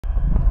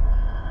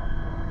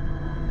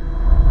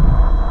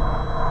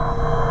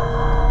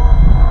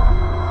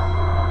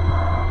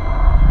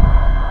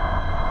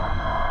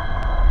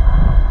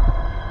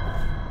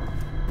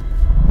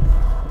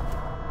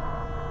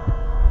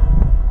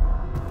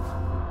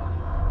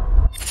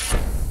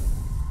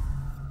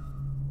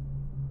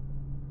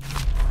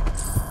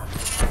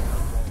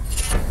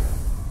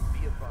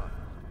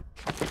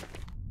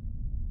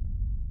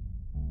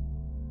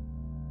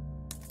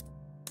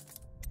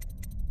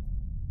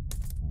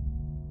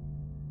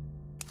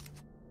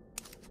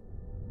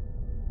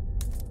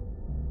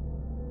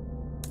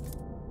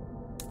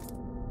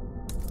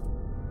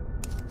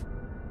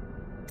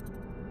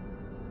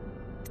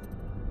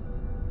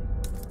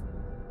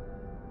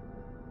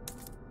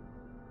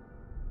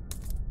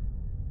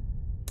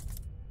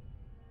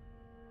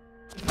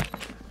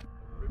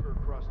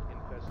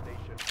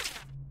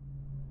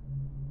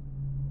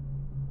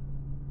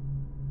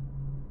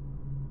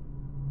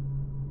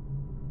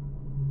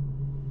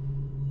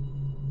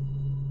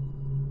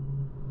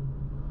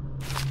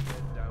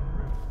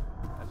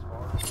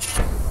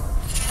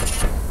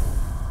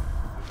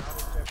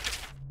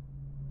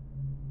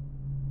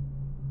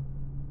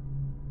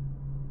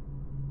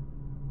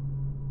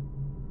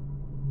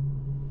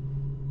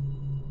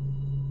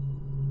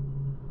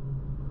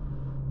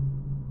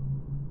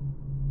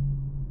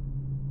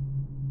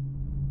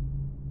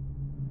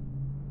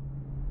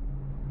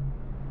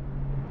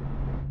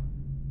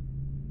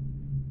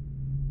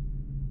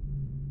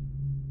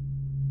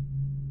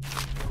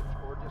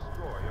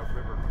destroy a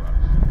river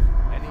crust.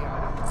 Any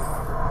items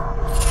recovered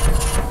from the state.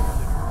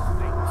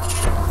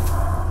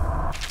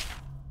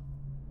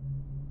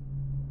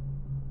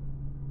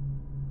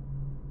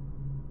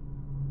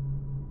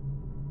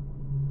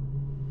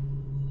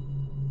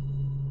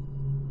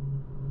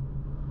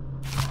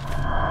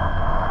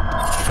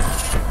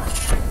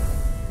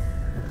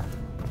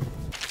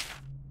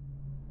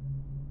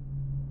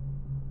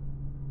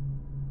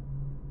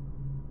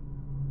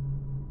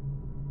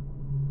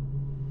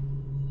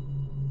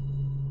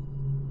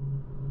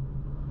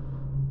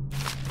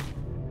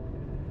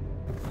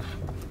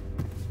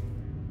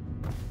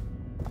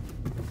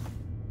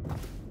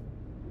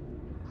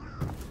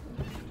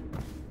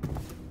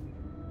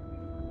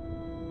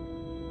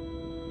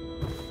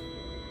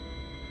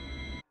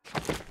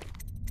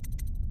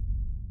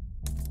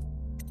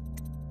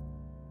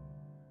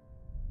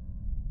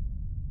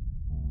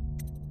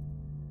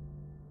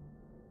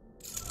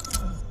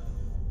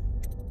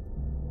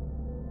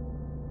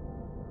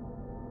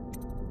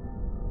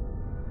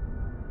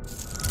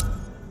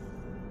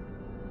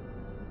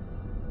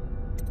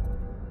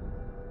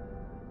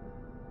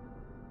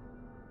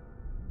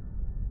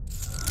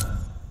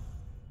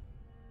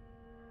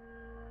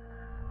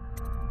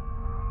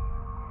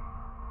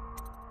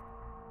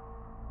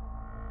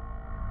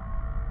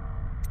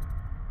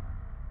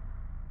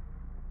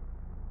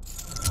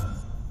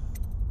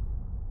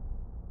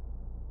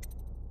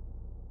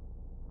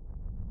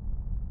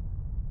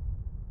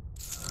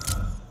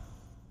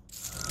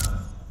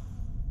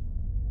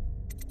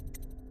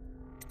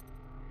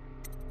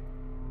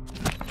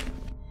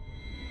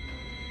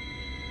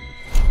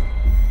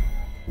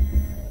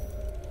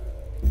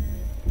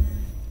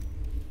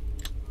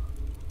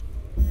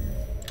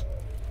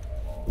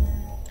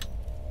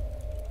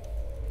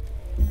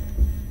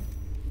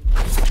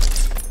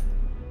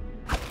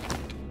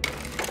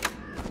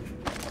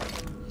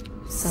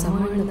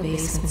 Somewhere in the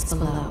basements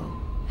below,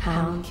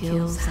 hound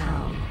kills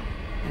hound,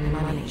 and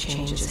money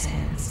changes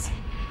hands.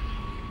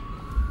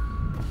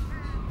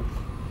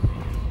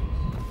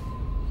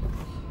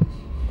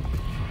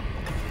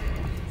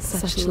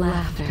 Such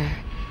laughter,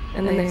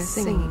 and they're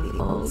singing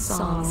the old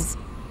songs,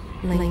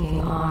 linking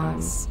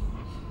arms.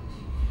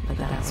 But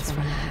that was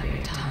from a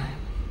happier time.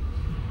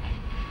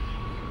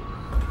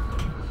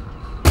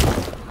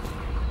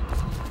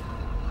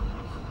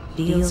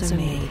 Deals are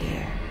made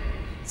here.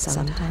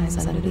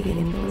 Sometimes under the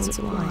influence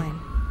of wine,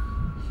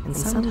 and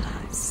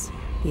sometimes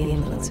the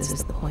influence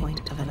is the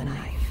point of a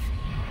knife.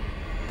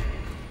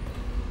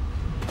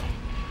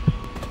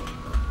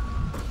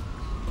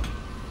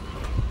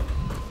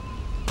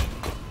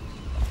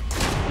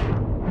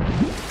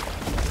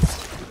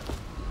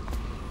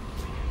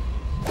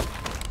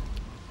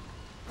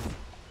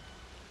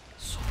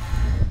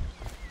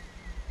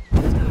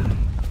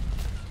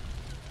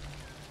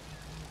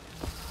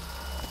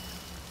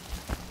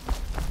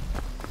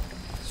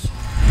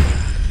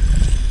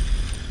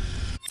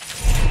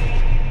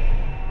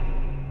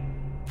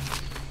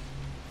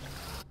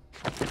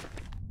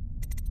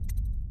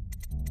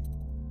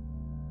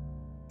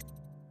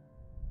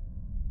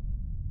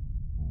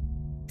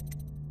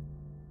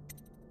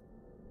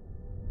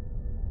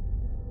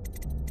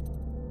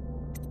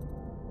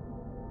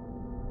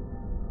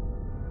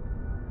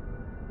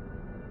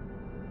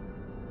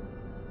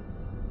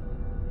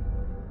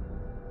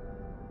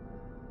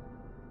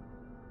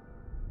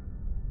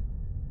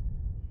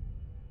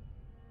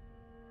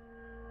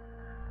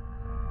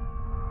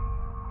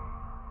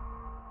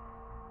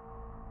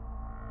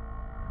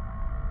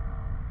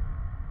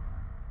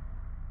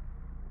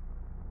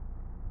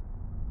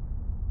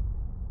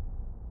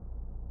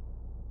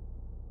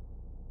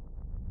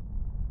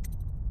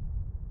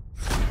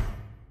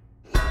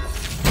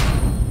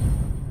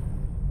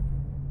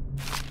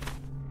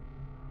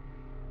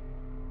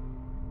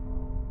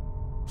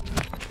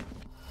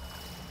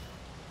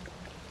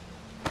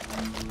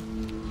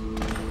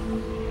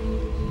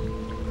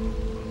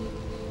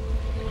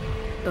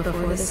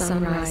 Before the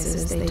sun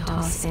rises, they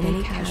toss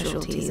any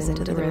casualties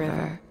into the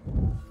river.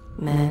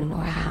 Men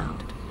or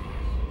hound,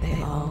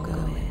 they all go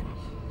in.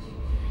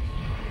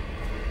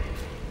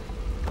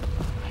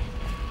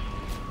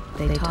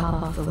 They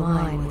top off the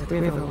wine with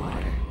river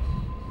water,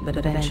 but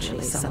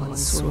eventually someone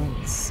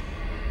swoons.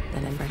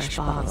 Then fresh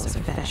bottles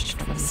are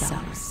fetched from the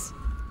cellars.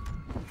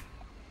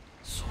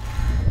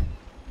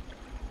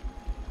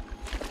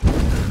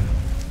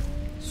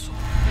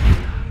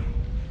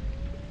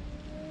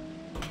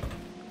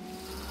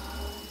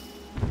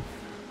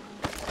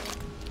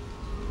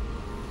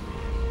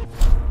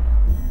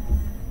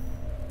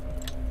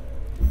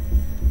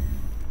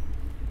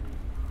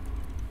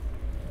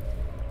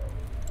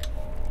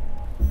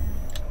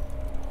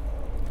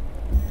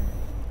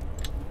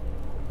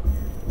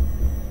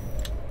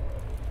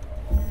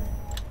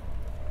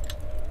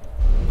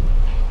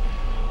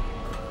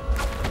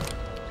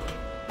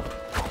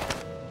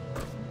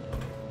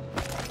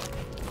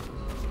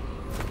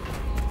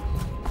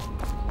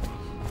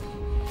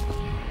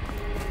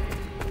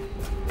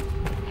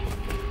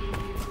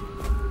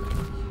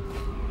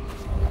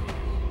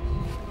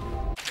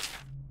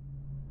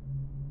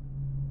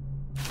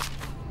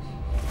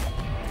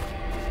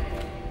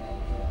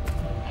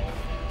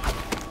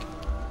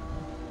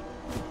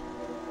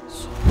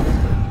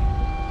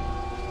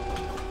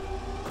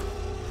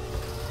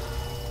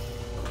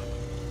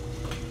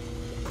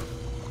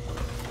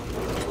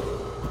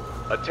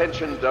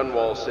 Attention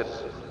Dunwall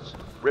citizens.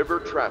 River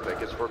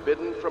traffic is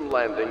forbidden from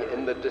landing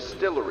in the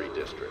Distillery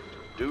District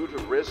due to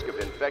risk of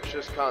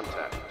infectious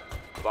contact.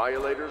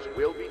 Violators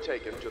will be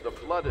taken to the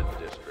Flooded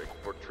District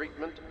for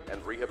treatment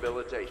and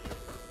rehabilitation.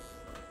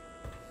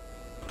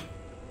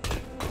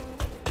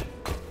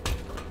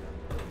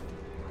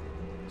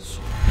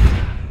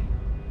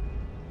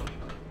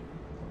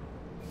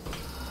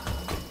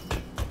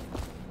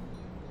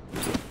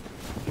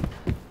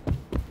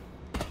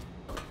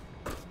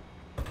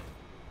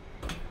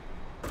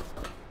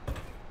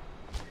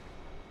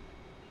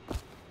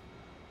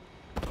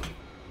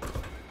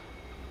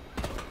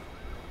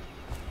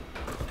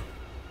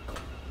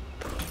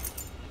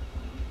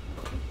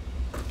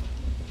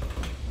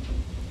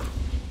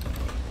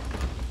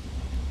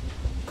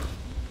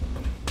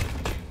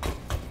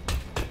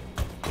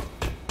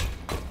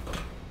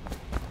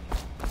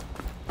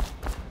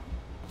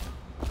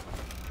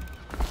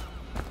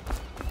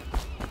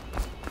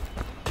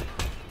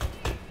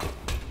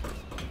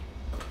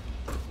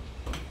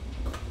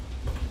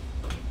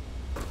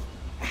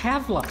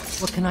 Havelock,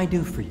 what can I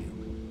do for you?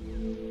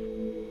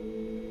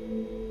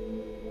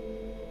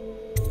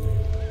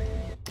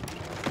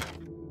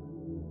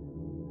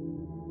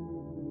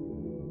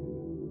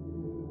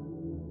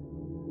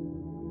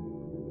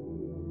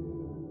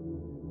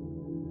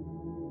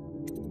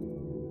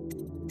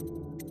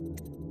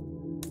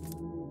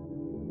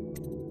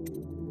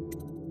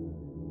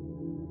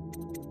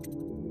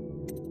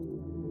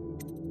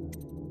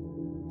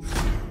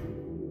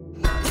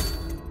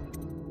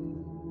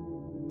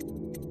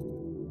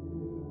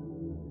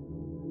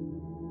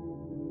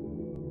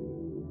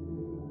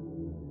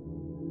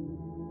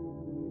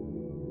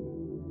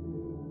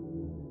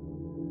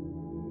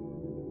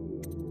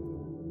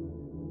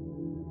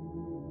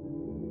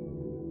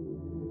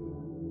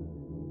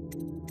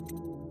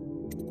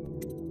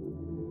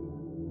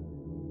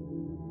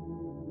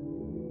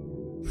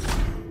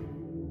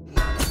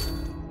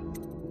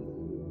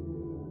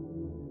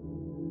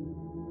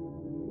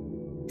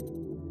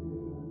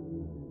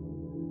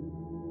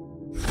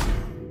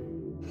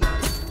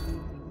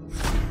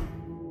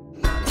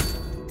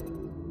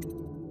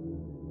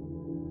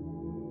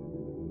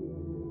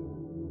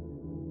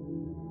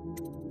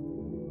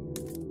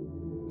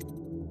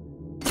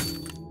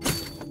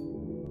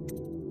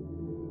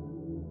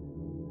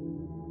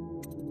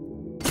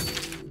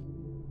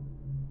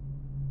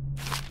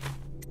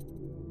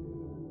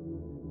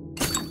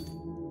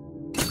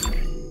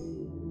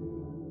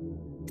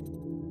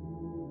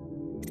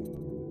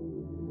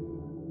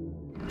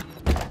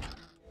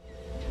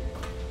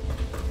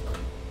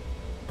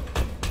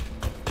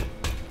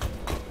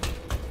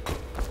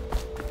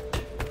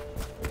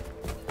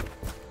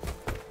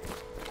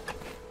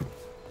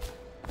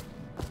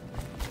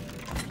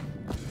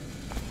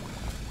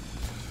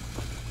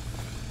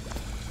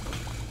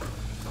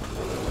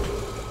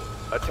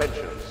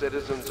 Attention,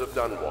 citizens of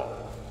Dunwall.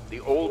 The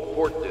Old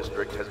Port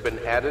District has been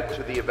added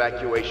to the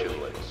evacuation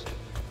list.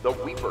 The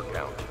Weeper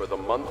count for the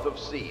month of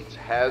seeds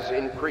has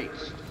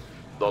increased.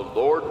 The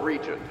Lord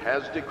Regent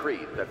has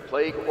decreed that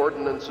plague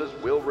ordinances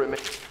will remain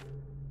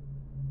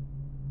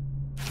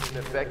in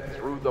effect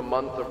through the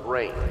month of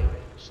rain.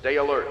 Stay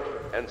alert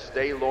and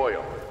stay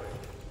loyal.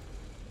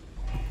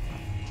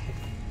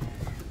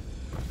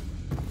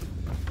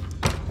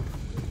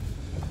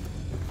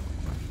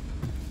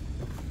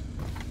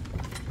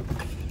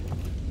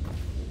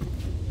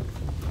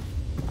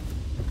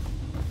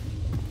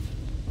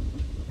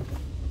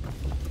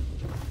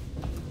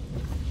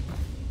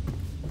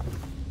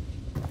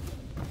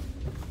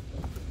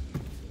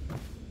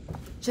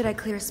 Should I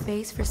clear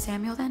space for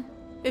Samuel then?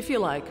 If you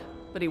like,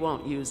 but he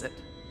won't use it.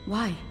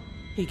 Why?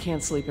 He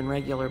can't sleep in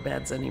regular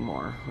beds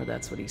anymore, or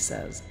that's what he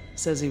says.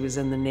 Says he was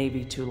in the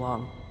Navy too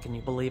long. Can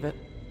you believe it?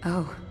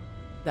 Oh.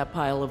 That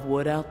pile of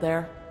wood out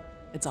there?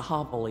 It's a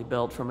hovel he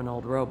built from an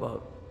old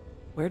rowboat.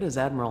 Where does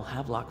Admiral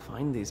Havelock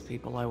find these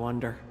people, I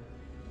wonder?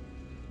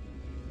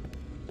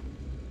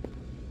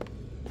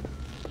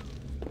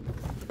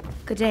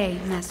 Good day,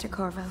 Master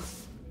Corvo.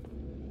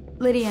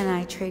 Lydia and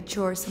I trade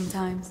chores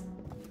sometimes,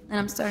 and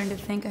I'm starting to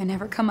think I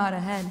never come out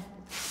ahead.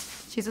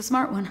 She's a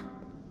smart one.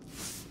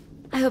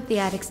 I hope the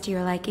attic's to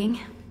your liking.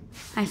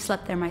 I've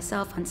slept there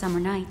myself on summer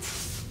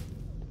nights.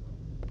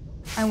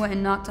 I went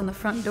and knocked on the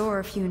front door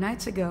a few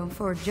nights ago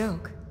for a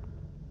joke.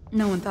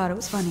 No one thought it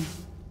was funny.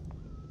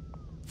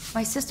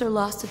 My sister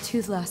lost a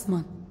tooth last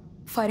month,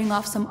 fighting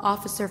off some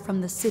officer from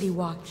the City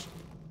Watch.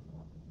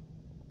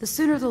 The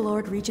sooner the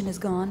Lord Regent is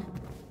gone,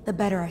 the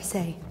better, I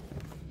say.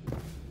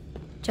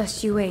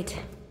 Just you wait.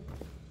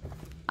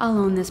 I'll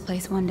own this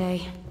place one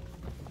day.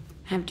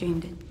 I've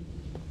dreamed it.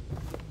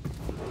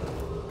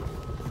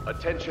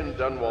 Attention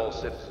Dunwall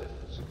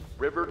citizens.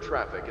 River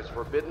traffic is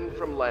forbidden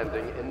from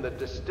landing in the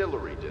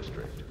Distillery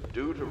District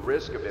due to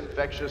risk of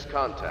infectious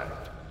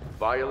contact.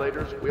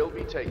 Violators will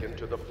be taken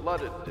to the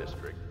Flooded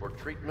District for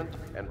treatment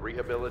and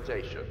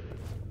rehabilitation.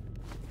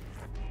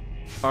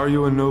 Are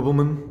you a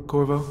nobleman,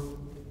 Corvo?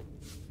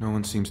 No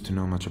one seems to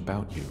know much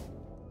about you.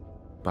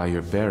 By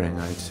your bearing,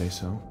 I'd say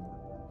so.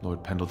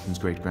 Lord Pendleton's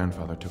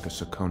great-grandfather took a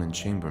Sokonan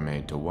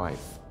chambermaid to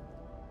wife.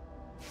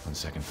 On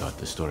second thought,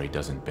 the story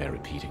doesn't bear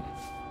repeating.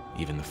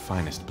 Even the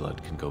finest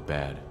blood can go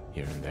bad,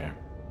 here and there.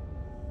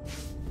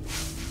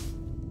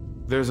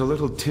 There's a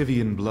little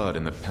Tivian blood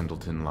in the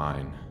Pendleton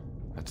line.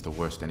 That's the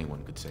worst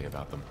anyone could say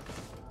about them.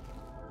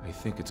 I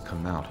think it's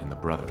come out in the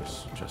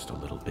brothers, just a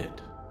little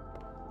bit.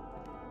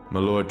 My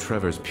Lord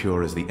Trevor's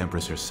pure as the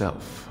Empress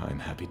herself, I'm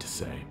happy to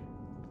say.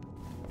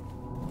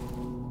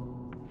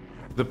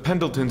 The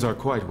Pendletons are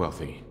quite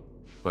wealthy,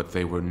 but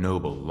they were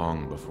noble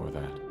long before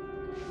that.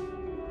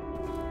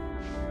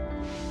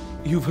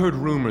 You've heard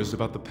rumors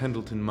about the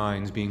Pendleton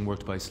mines being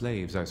worked by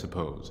slaves, I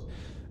suppose.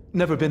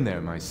 Never been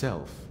there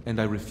myself, and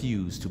I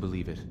refuse to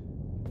believe it.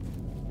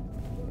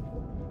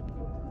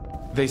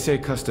 They say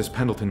Custis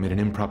Pendleton made an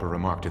improper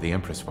remark to the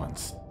Empress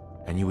once,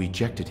 and you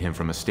ejected him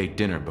from a state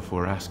dinner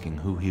before asking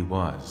who he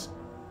was.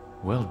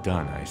 Well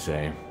done, I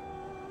say.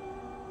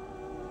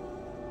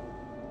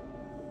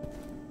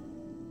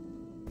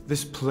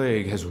 This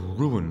plague has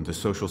ruined the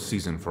social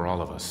season for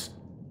all of us.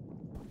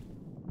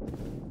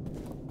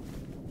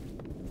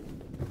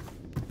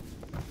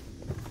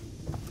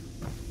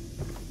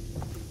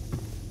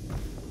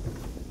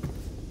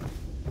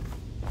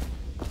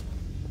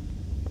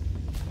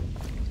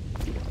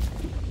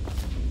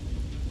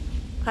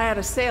 I had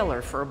a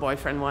sailor for a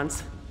boyfriend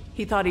once.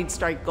 He thought he'd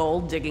strike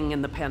gold digging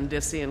in the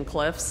Pandician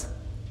cliffs.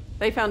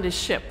 They found his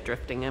ship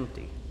drifting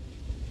empty.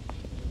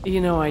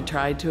 You know, I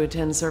tried to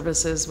attend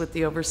services with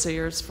the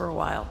overseers for a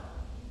while.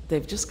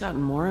 They've just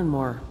gotten more and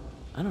more,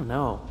 I don't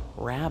know,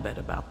 rabid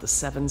about the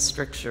 7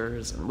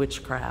 strictures and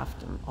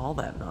witchcraft and all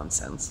that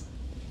nonsense.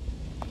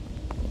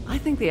 I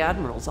think the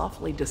Admiral's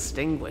awfully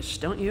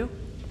distinguished, don't you?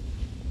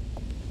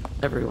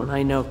 Everyone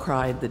I know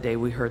cried the day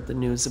we heard the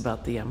news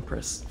about the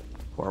Empress.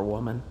 Poor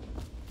woman.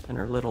 And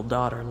her little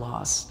daughter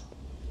lost.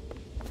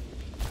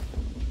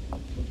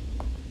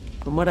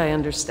 From what I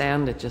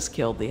understand, it just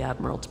killed the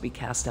Admiral to be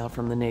cast out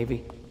from the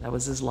Navy. That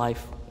was his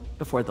life,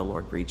 before the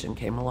Lord Regent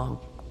came along.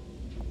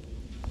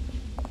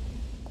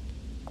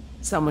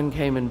 Someone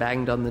came and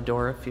banged on the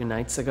door a few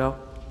nights ago.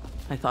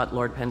 I thought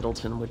Lord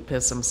Pendleton would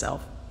piss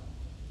himself.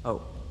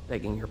 Oh,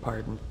 begging your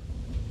pardon.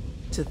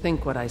 To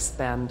think what I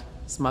spend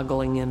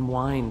smuggling in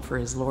wine for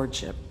his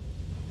lordship.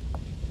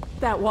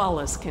 That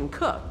Wallace can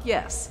cook,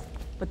 yes.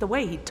 But the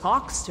way he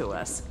talks to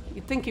us,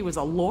 you'd think he was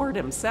a lord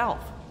himself.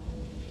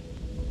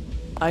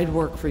 I'd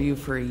work for you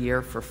for a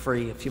year for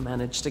free if you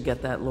managed to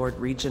get that Lord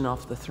Regent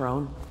off the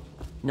throne.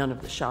 None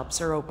of the shops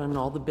are open,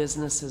 all the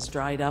business has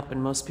dried up,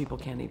 and most people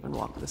can't even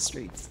walk the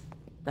streets.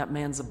 That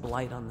man's a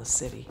blight on the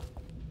city.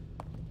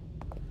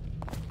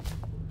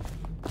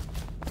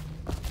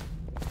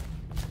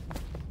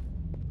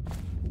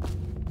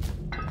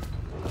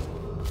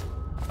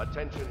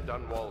 Attention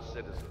Dunwall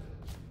citizens.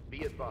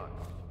 Be advised,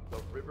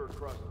 the river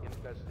crust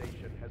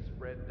infestation has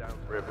spread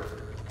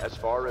downriver, as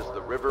far as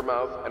the river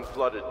mouth and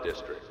flooded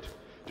district.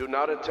 Do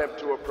not attempt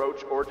to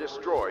approach or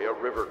destroy a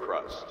river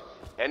crust.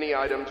 Any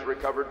items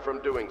recovered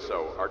from doing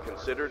so are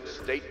considered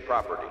state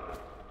property.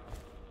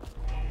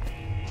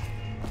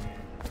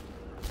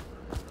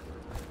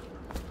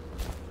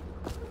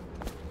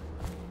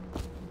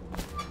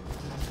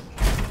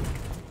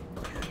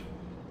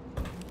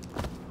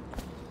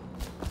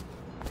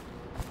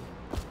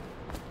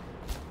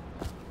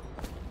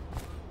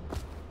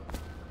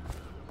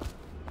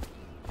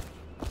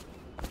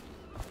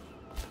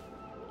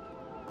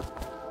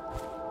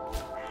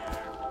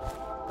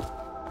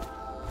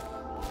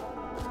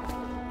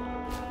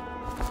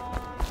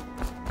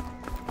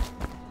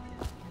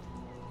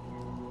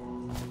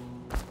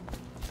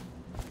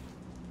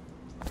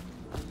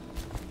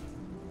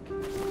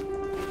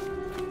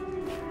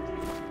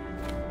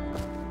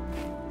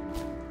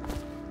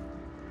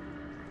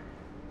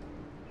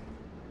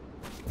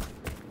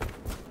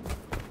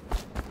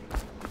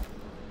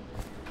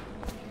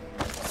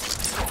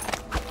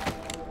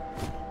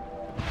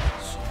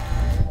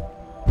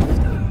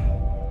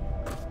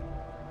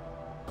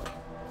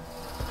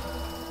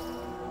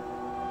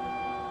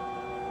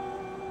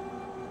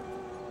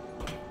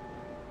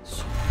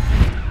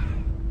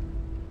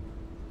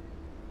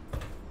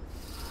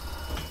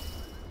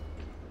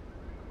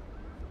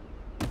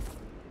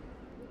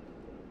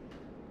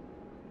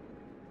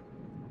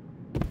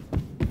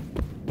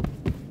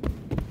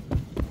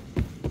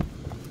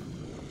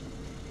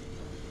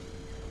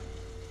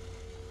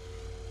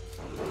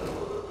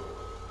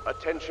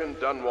 Attention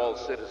Dunwall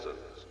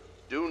citizens.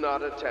 Do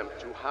not attempt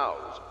to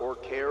house or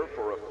care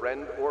for a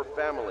friend or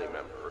family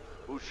member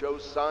who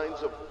shows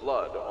signs of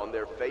blood on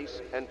their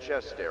face and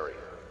chest area.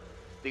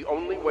 The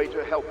only way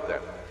to help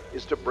them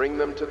is to bring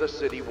them to the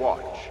City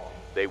Watch.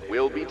 They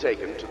will be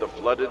taken to the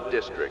flooded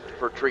district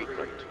for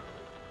treatment.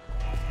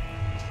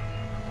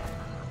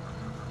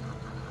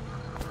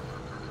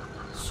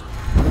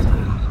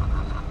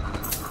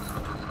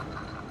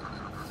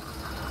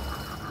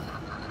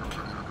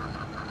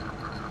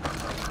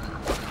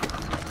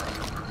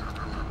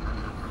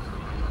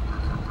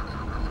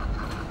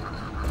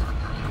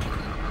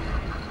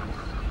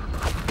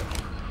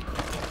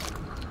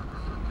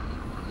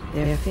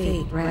 They're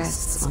fate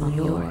rests on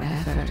your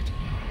effort,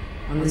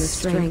 on the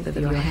strength of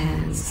your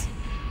hands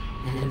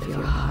and of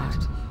your heart.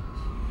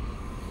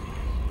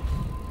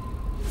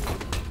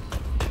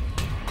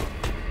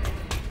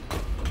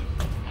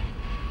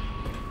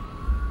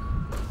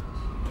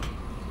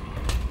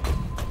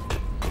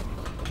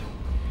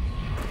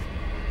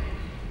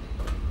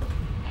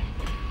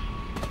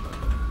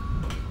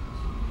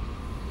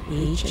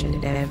 Each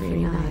and every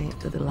night,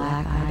 the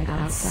black-eyed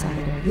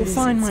outsider. You'll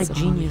find my visits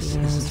genius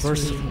among is the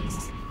versatile.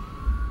 dreams.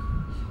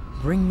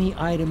 Bring me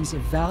items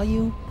of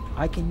value,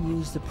 I can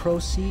use the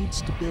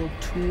proceeds to build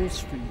tools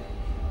for you.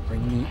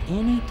 Bring me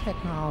any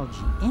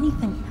technology,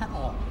 anything at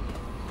all,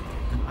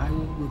 and I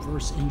will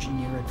reverse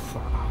engineer it for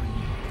our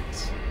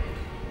needs.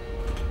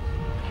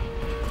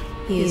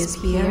 He is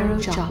Piero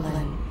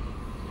Joplin.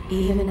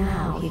 Even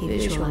now, he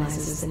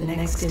visualizes the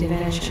next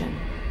invention.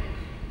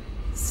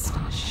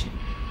 Astonishing.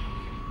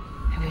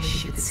 I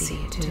wish you could see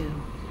it too.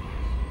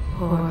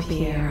 Poor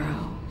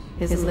Piero.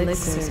 His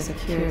elixirs have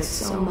cured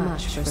so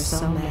much for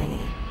so many,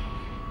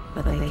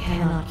 but they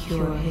cannot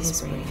cure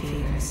his brain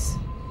fevers.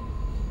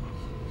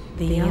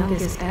 The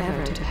youngest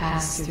ever to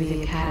pass through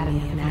the Academy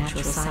of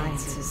Natural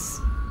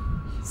Sciences.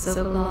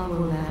 Sokolov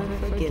will never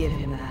forgive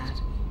him that.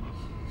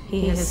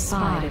 He has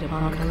spied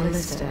upon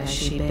Callista as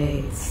she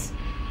bathes,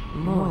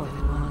 more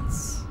than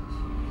once.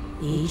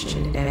 Each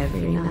and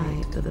every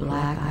night, the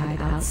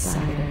black-eyed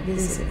outsider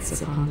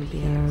visits upon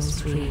Piero's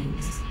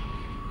dreams.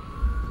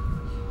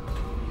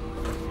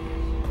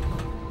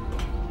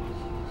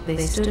 They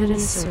stood in a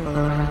circle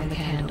around the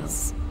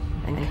candles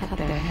and cut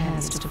their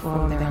hands to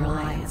form their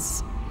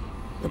alliance.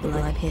 The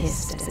blood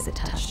hissed as it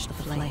touched the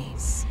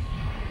flames.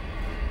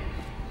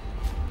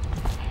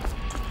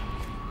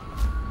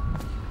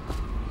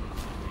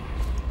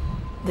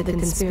 The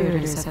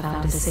conspirators have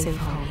found a safe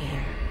home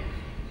here.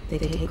 They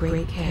take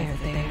great care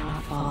that they are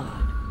not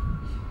followed.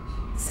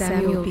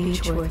 Samuel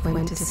Beechworth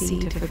went to sea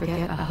to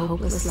forget a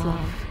hopeless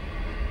love.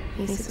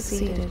 He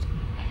succeeded.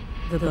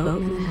 The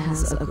boatman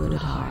has a good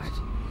heart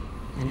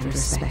and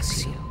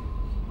respects you.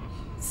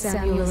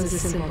 Samuel is a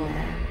simple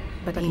man,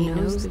 but he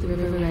knows the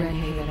River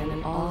Redhaven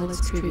and all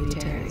its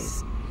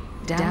tributaries,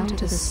 down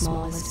to the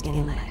smallest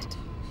inlet.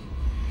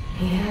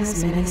 He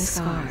has many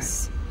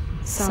scars,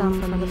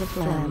 some from the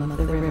phlegm of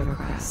the river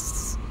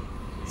crusts,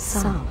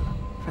 some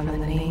from the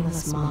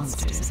nameless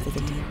monsters of the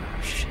deep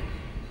ocean.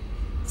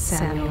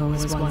 Samuel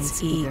was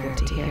once eager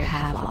to hear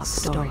Havelock's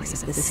stories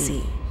of the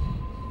sea,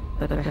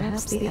 but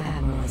perhaps the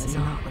Admiral is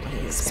not what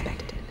he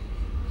expected.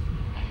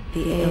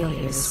 The ale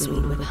here is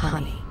sweetened with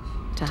honey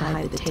to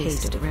hide the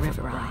taste of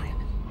river brine.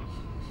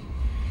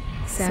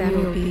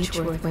 Samuel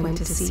Beechworth went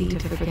to sea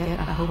to forget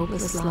a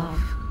hopeless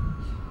love.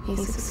 He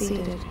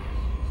succeeded.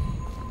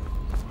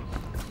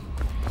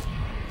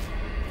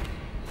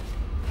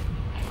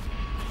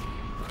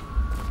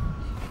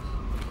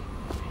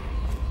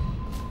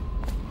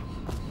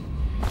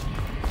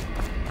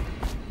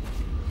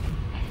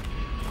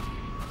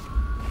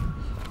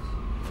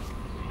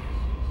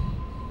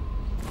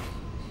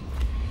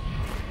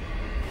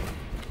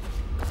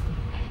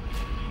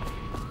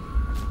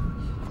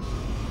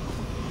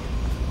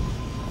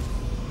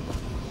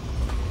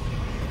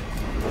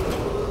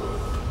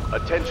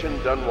 Attention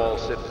Dunwall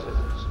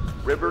citizens.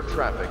 River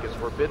traffic is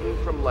forbidden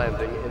from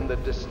landing in the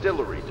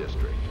Distillery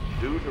District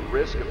due to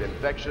risk of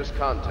infectious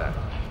contact.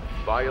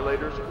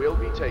 Violators will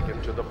be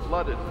taken to the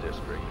Flooded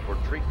District for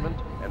treatment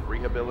and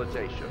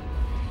rehabilitation.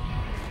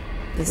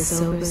 The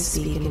sober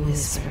speak in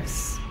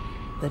whispers,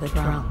 the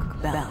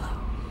drunk bellow.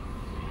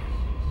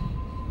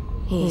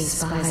 He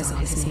spies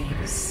on his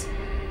neighbors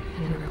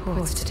and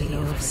reports to the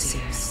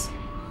overseers.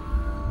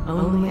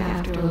 Only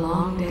after a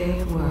long day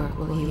of work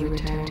will he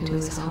return to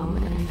his home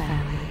and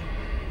family.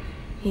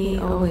 He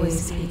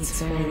always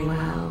eats very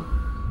well,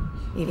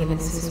 even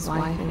as his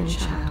wife and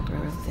child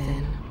grow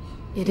thin.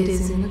 It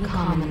is in the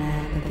common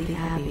man that the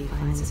Abbey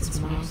finds its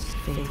most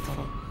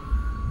faithful.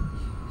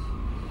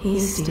 He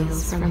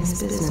steals from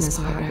his business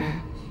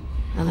partner,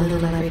 a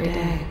little every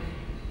day.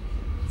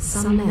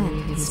 Some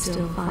men can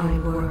still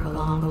find work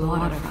along the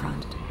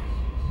waterfront.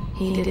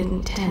 He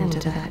didn't tend to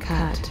that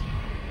cut,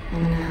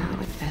 and now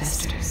it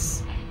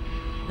festers.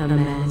 A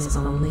man is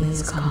only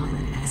as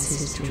common as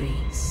his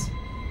dreams.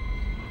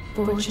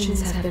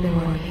 Fortunes have been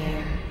won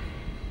here,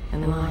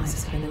 and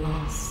lives have been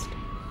lost.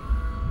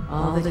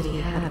 All that he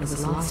had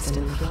was lost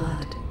in the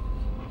flood.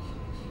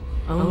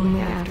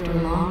 Only after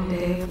a long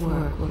day of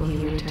work will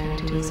he return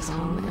to his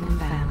home and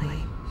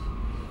family.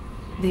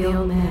 The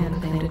old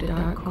man claimed a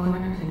dark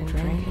corner and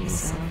drank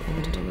himself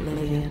into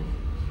oblivion.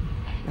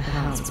 The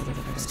hounds were the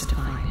first to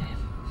find him.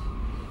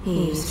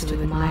 He used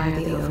to admire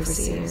the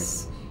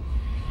overseers.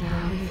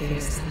 Now he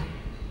fears them.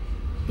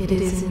 It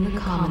is in the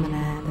common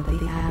man that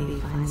the Abbey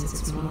finds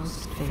its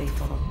most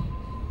faithful.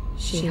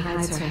 She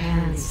hides her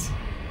hands.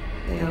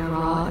 They are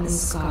raw and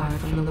scarred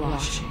from the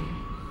washing.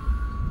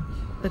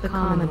 The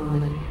common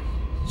woman,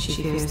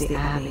 she fears the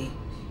Abbey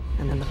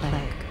and the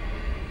plague.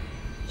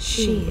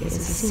 She is a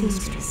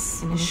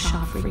seamstress in a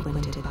shop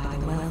frequented by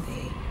the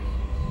wealthy.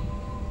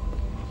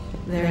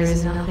 There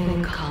is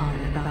nothing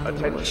common about what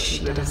Attention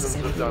she does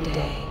citizens of every day.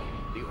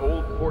 Dunwall. The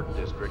old port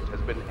district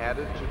has been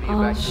added to the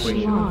All she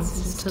evacuation wants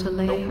list. is to The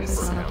lay Weeper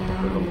herself count for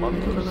down the in the month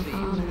middle of of siege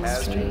Farnham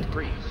has Street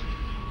increased.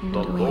 and The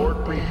await Lord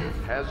death.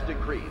 Reaper has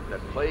decreed that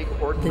plague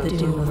ordinances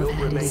doom of will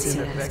remain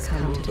Panacea in has effect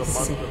come through to the the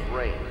month city. of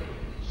rain.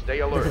 Stay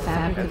But alert the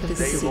fabric and of the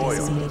stay city loyal.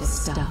 is made of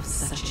stuff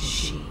such as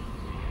she.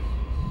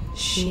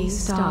 She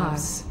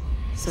starves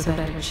so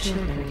that her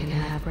children can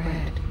have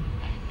bread.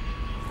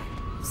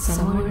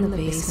 Somewhere in the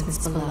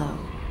basements below,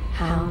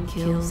 hound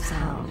kills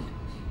hound,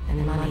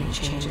 and money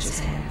changes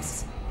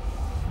hands.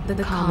 The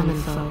common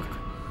folk,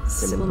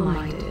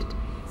 simple-minded,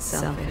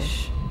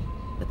 selfish,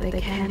 but they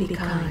can be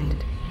kind.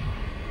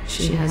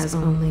 She has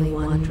only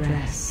one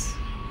dress,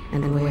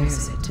 and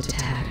wears it to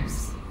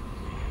tatters.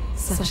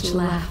 Such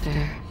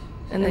laughter,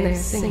 and they're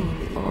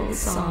singing the old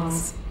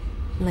songs,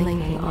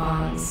 linking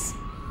arms.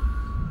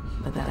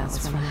 But that was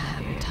from a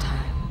happier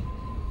time.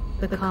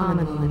 The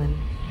common woman,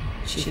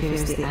 she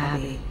fears the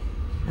abbey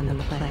and the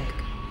plague.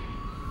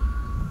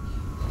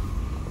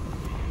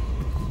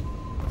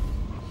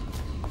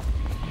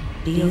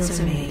 Deals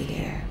are made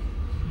here,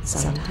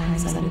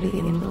 sometimes under the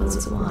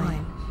influence of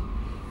wine,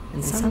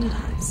 and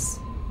sometimes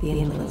the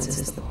influence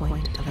is the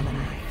point of a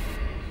knife.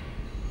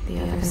 The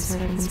other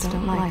servants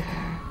don't like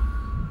her.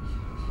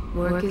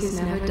 Work is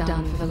never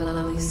done for the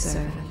lowly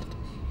servant.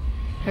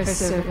 Her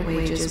servant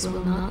wages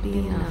will not be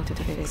enough to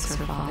fix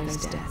her father's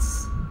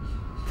debts.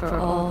 For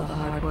all the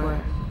hard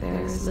work,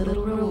 there is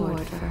little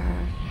reward for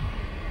her.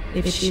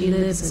 If she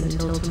lives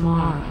until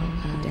tomorrow,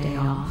 her day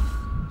off,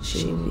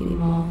 she will be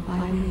mauled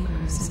by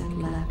weepers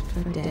and left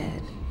for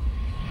dead.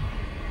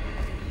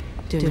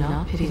 Do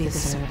not pity the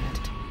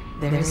servant.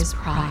 There is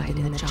pride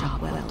in the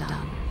job well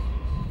done.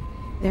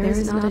 There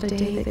is not a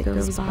day that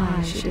goes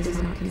by she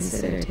does not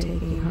consider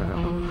taking her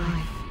own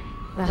life.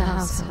 The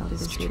house help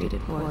is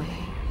treated poorly,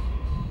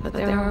 but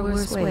there are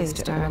worse ways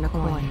to earn a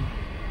coin.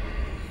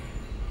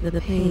 The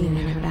pain in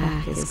her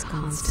back is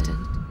constant.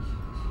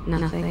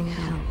 Nothing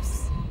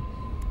helps.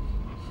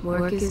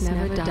 Work is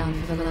never done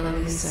for the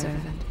lowly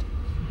servant.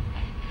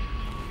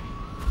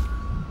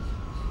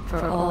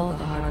 For all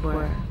the hard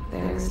work,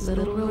 there is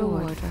little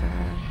reward for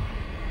her.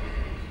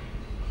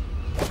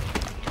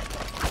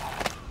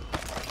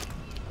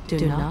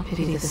 Do not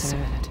pity the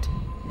servant.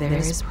 There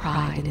is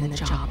pride in the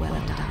job well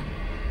done.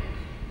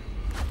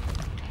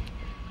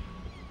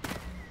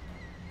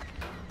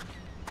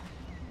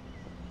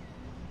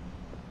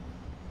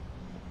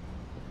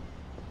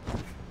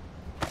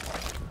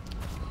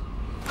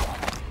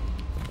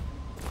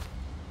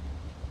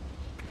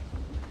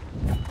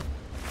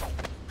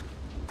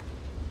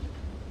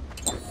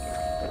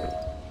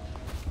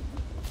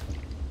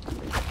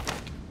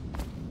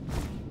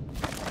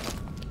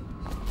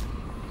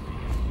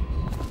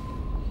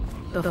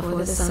 Before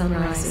the sun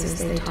rises,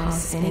 they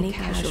toss any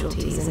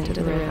casualties into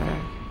the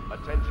river.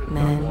 Attention,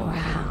 Men Dunwall. or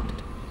hound,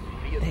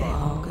 Be they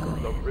all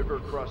advised, go the in. river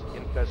crust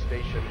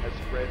infestation has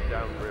spread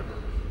downriver,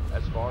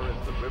 as far as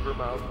the river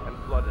mouth and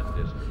flooded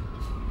district.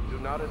 Do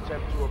not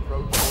attempt to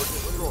approach or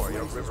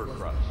destroy a river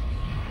crust.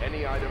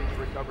 Any items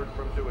recovered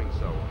from doing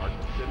so are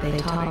considered They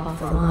top off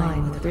the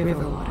line with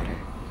river water,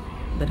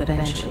 but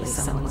eventually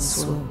someone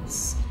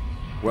swoons.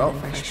 Well, And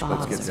fresh let's get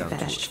bottles are down to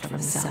fetched it. from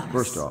the cellars.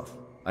 First off,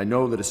 I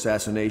know that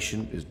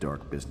assassination is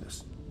dark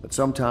business, but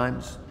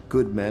sometimes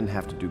good men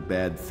have to do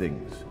bad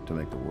things to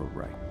make the world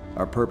right.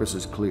 Our purpose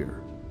is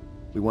clear.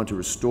 We want to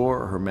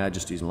restore Her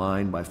Majesty's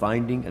line by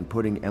finding and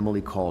putting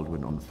Emily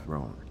Caldwin on the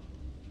throne.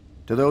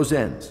 To those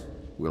ends,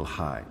 we'll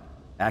hide,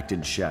 act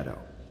in shadow,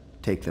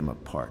 take them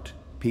apart,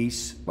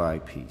 piece by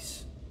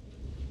piece.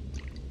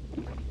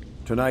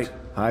 Tonight,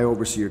 High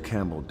Overseer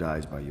Campbell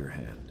dies by your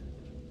hand.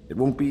 It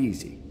won't be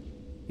easy.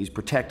 He's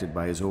protected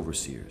by his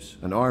overseers,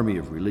 an army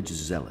of religious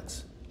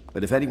zealots.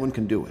 But if anyone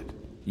can do it,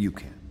 you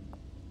can.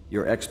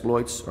 Your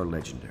exploits are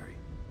legendary.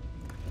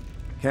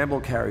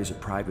 Campbell carries a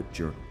private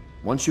journal.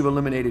 Once you've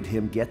eliminated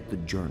him, get the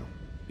journal,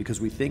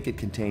 because we think it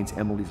contains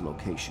Emily's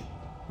location.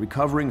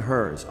 Recovering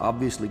her is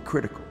obviously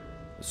critical,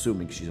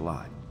 assuming she's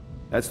alive.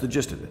 That's the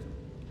gist of it.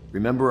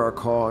 Remember our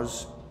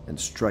cause and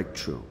strike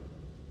true.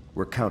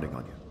 We're counting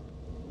on you.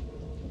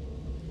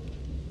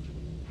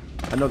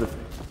 Another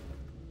thing.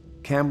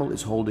 Campbell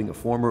is holding a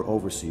former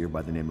overseer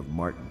by the name of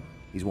Martin.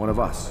 He's one of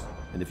us,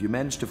 and if you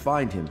manage to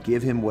find him,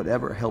 give him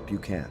whatever help you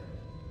can.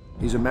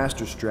 He's a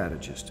master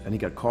strategist, and he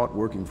got caught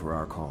working for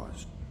our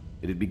cause.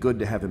 It'd be good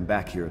to have him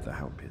back here at the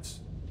Hound Pits.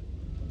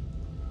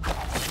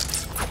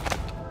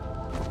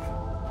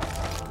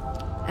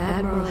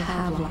 Admiral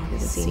Havelock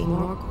has seen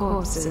more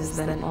corpses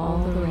than all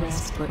the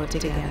rest put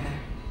together.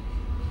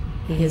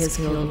 He has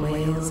killed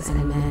whales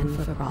and men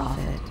for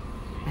profit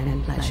and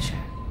in pleasure.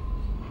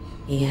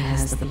 He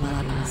has the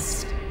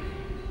bloodlust.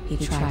 He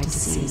tried to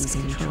seize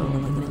control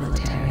of the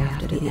military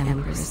after the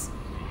Empress.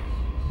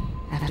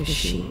 After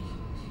she,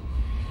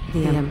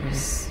 the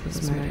Empress,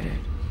 was murdered.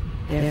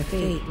 Their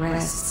fate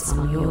rests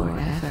on your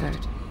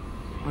effort,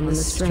 on the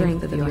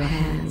strength of your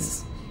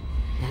hands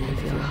and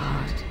of your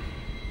heart.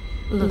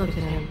 Look at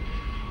him.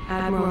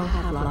 Admiral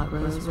Havelock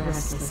grows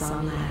restless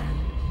on land.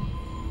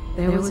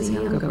 There was a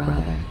younger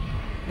brother,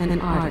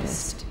 an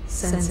artist,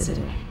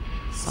 sensitive,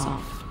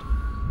 soft,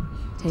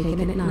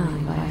 taken at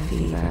 9 by a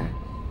fever.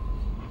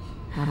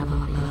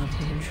 Havelock loved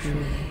him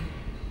truly.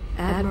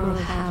 Admiral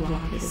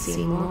Havelock has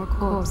seen more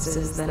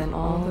corpses than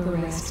all the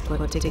rest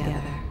put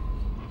together.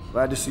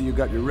 Glad to see you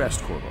got your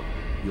rest, Corvo.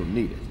 You'll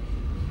need it.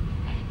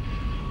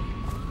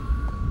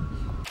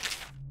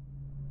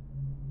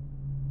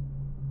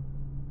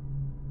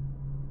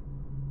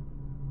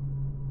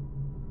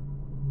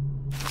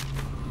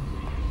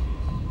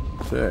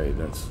 Say,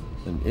 that's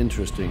an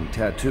interesting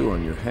tattoo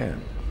on your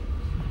hand.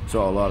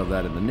 Saw a lot of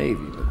that in the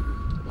Navy, but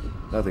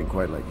nothing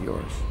quite like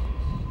yours.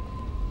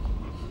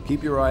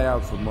 Keep your eye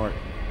out for Martin.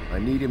 I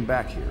need him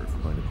back here if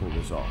we're going to pull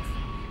this off.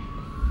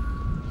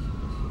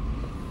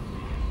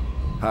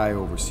 High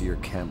Overseer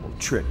Campbell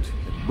tricked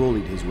and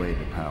bullied his way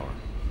into power.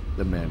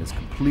 The man is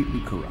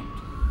completely corrupt.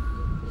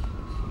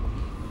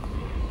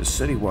 The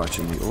City Watch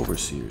and the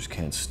Overseers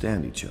can't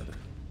stand each other.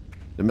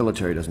 The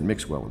military doesn't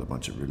mix well with a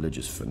bunch of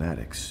religious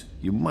fanatics.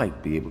 You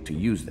might be able to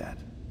use that.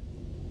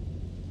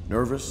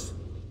 Nervous?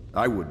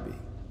 I would be.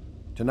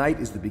 Tonight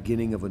is the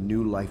beginning of a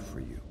new life for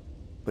you.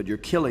 But you're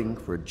killing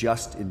for a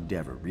just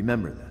endeavor.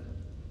 Remember that.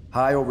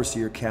 High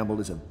Overseer Campbell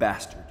is a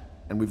bastard,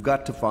 and we've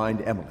got to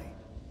find Emily.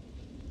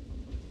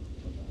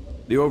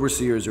 The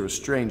Overseers are a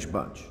strange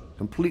bunch,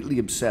 completely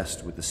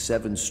obsessed with the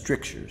 7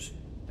 strictures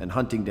and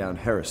hunting down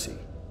heresy.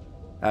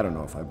 I don't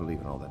know if I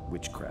believe in all that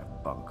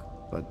witchcraft bunk,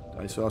 but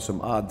I saw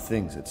some odd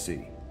things at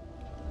sea.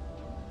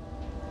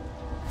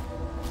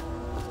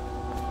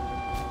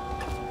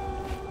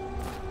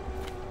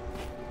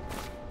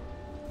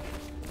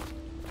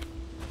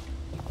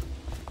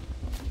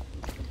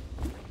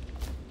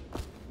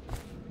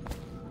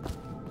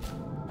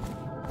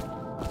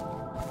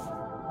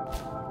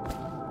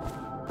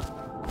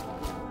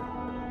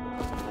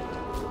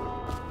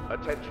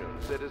 Attention,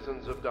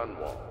 citizens of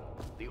Danuola.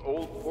 The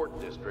Old Port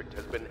District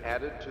has been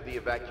added to the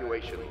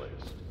evacuation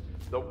list.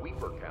 The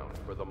Weeper count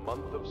for the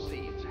month of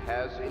Seeds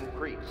has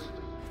increased.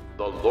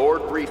 The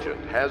Lord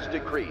Regent has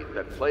decreed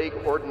that plague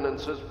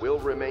ordinances will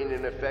remain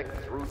in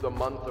effect through the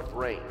month of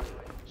rain.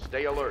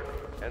 Stay alert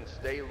and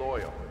stay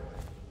loyal.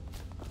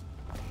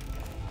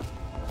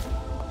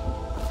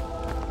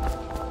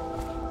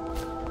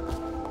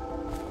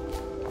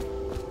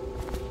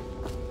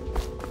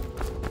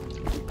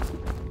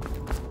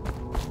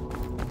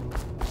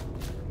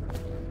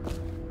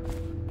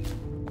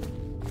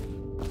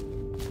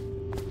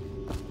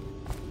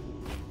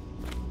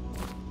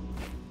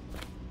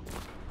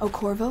 Oh,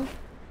 Corvo?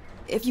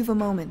 If you've a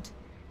moment.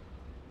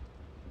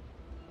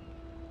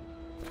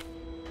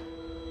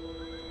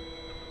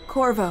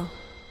 Corvo.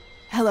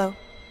 Hello.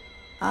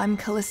 I'm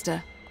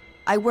Callista.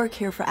 I work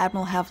here for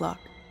Admiral Havelock.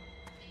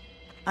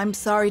 I'm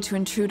sorry to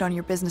intrude on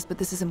your business, but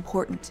this is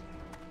important.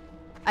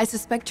 I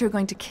suspect you're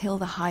going to kill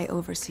the High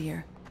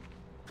Overseer.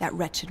 That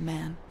wretched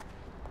man.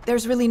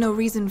 There's really no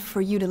reason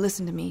for you to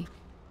listen to me.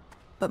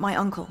 But my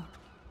uncle,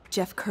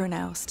 Jeff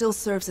Kernow, still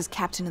serves as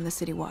captain in the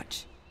City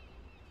Watch.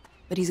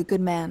 But he's a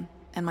good man,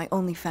 and my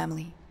only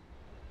family.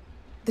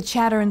 The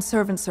chatter in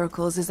servant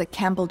circles is that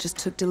Campbell just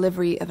took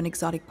delivery of an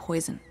exotic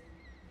poison.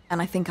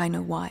 And I think I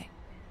know why.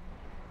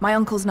 My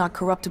uncle's not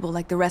corruptible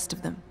like the rest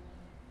of them.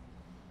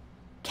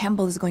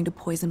 Campbell is going to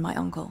poison my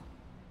uncle.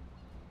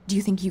 Do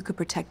you think you could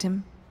protect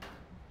him?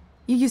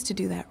 You used to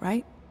do that,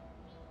 right?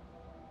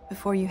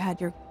 Before you had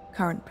your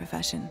current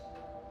profession.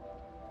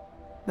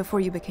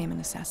 Before you became an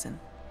assassin.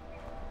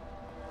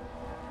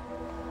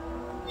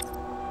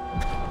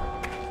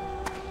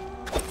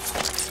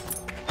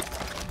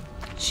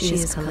 She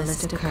is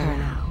Callista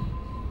Kernow.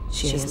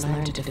 She has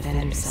learned to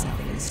defend herself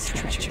in this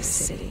treacherous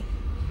city.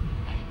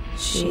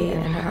 She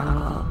and her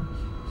uncle,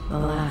 the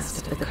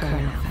last of the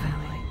Kernow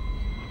family.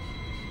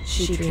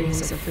 She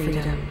dreams of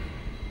freedom,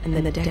 and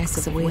the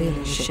decks of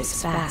whaling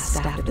ships fast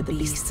after the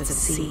beasts of the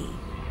sea.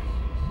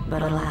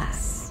 But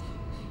alas,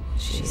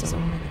 she is a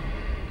woman.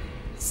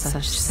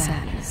 Such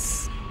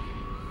sadness.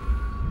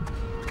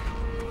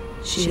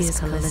 She is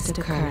Callista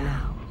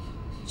Kernow.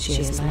 She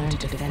has learned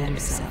to defend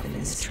herself in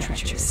this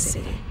treacherous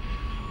city.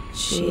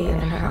 She and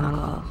her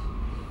uncle,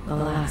 the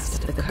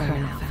last of the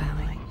Kernow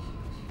family.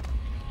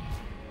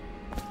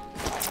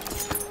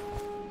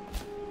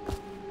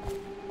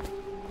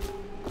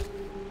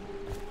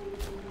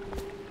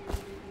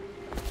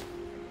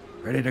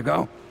 Ready to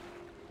go?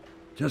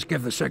 Just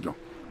give the signal.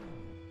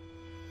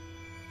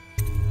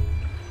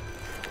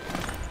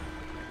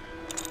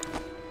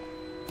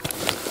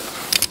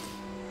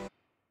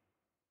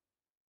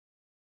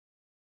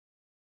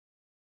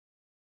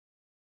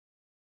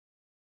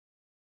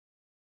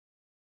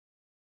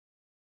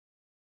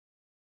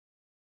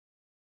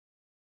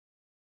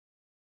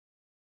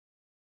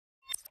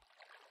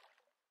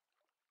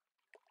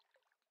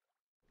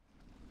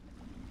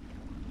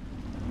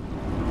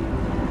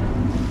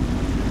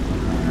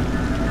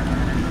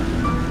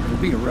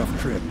 It'll be a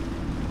rough trip.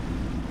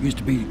 Used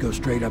to be to go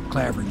straight up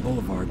Clavering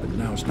Boulevard, but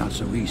now it's not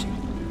so easy.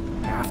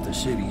 Half the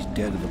city's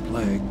dead of the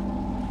plague.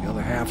 The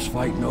other half's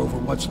fighting over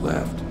what's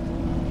left.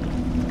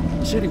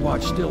 The City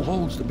Watch still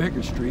holds the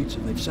bigger streets,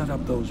 and they've set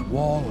up those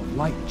wall of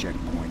light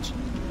checkpoints.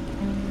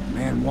 A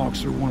man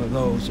walks through one of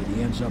those, and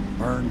he ends up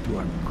burned to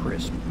a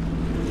crisp.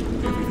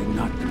 Everything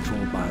not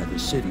controlled by the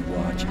City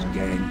Watch is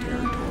gang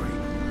territory.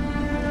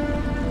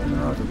 And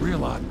there are the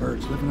real odd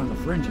birds living on the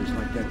fringes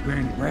like that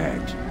Granny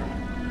Rags.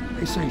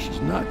 They say she's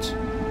nuts.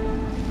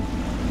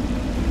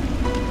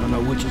 I don't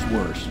know which is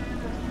worse.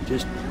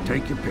 Just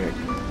take your pick.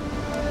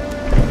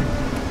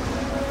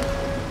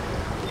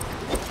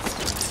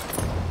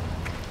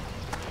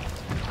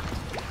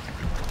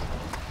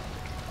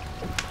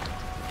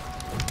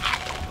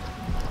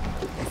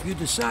 If you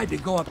decide to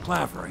go up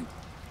Clavering,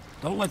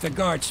 don't let the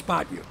guards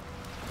spot you.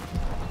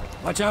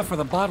 Watch out for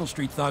the Bottle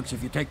Street thugs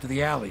if you take to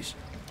the alleys.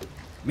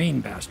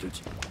 Mean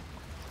bastards.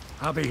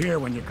 I'll be here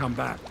when you come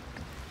back.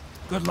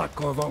 Good luck,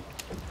 Corvo.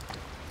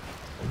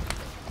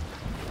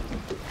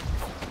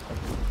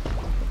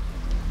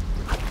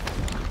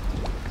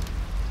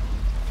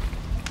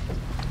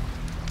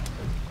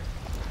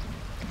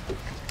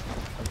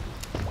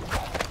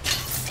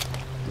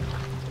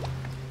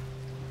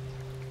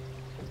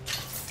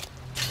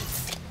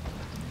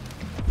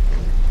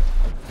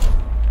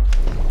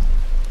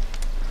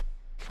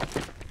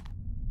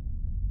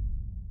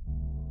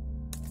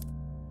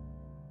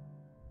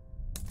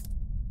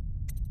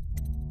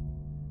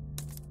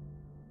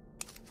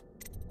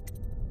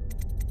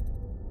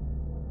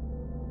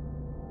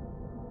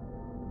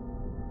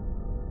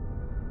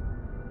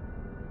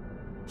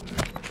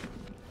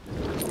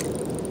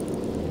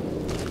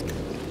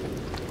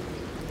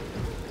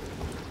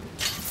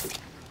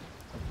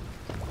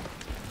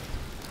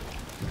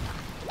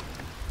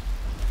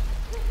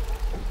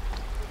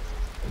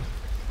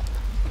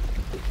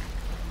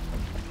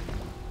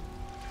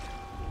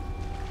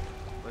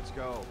 Let's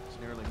go. It's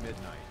nearly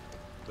midnight.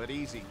 But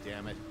easy,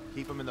 damn it.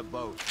 Keep them in the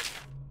boat.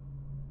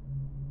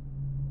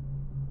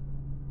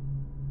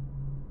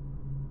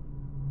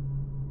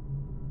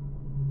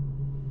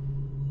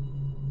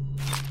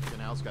 The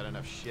canal's got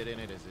enough shit in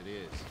it as it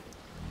is.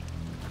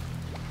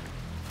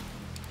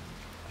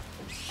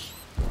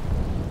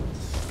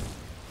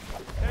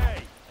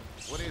 Hey!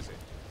 What is it?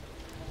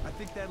 I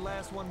think that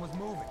last one was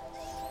moving.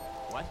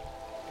 What?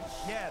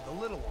 Yeah, the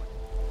little one.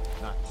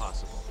 Not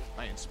possible.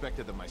 I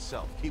inspected them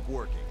myself. Keep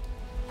working.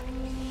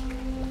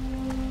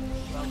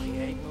 Well, he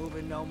ain't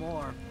moving no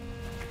more.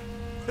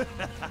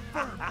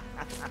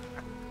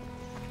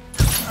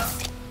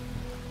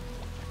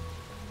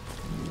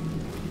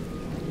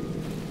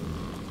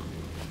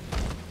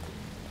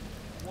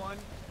 One,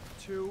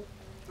 two,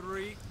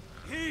 three,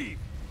 heave!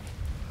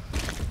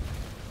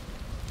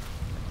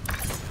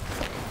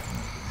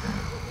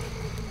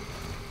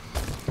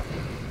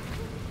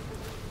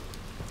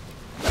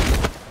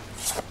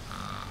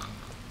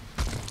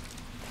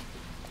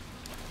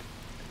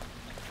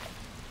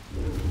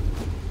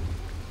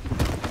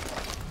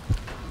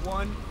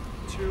 One,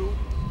 two,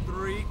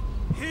 three,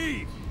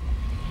 heave!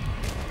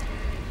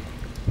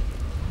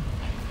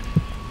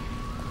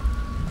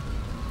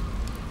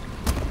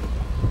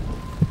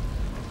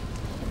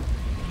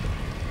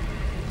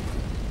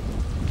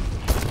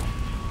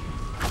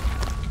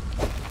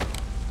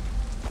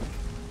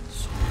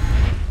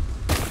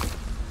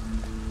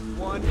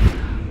 One,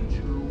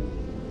 two,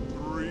 three,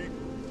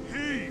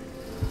 heave!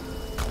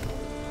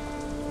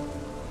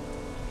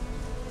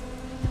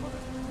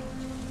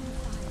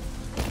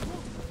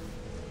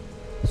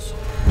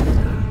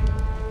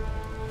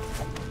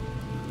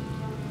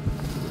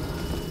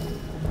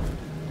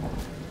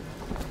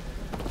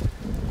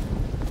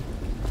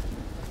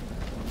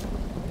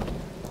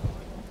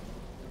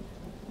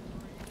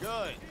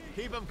 Good.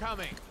 Keep them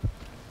coming.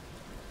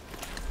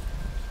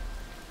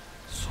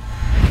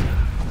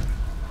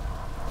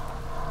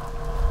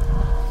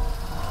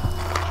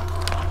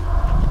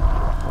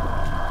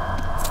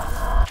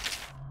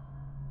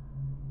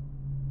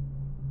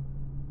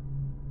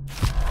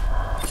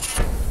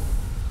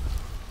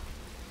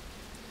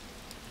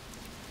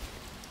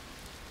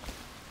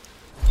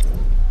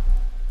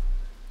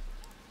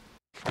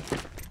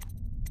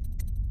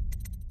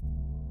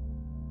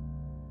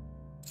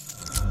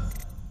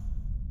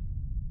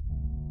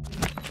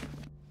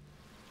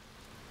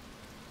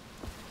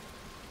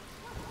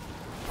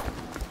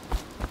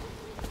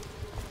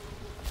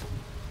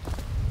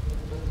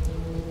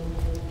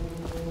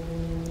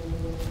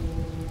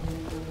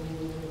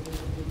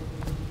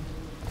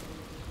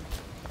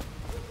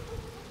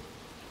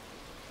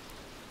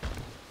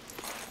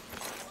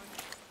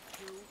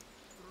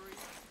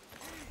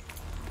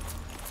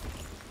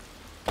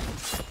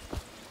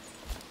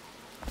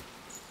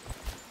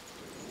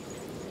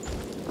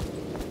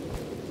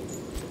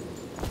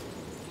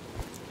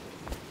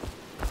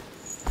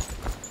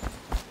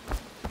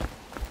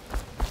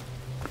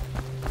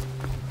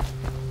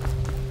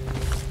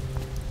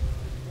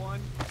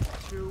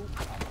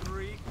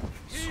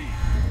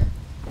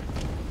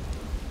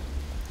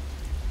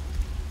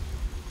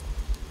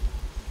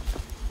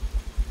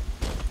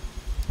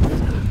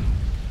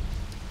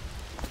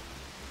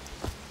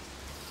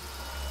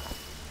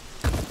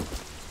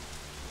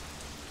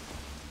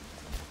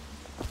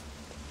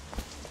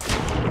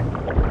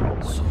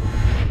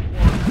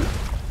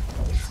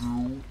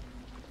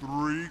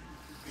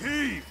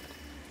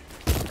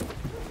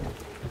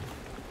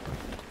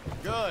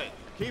 Good.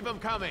 Keep them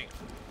coming.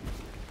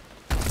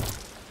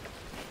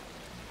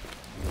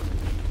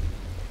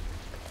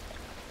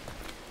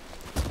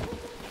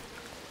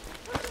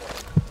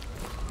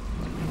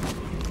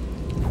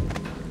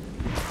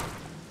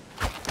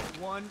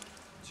 One,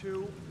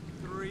 two,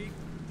 three,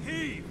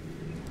 heave!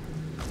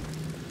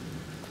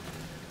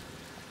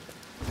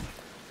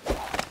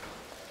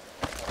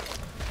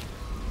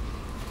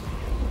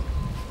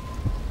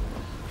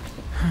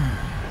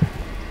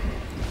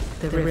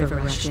 The river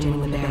rushed in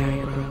when the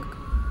barrier broke.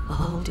 The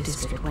whole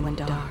district went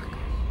dark.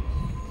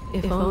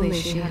 If only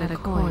she had a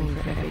coin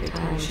for every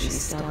time she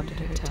stubbed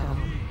her toe.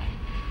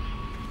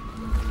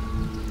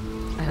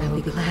 I will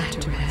be glad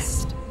to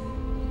rest.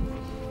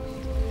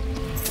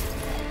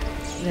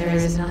 There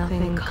is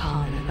nothing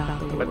common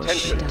about the work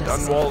she Attention,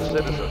 does Dunwall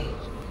every day.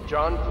 citizens.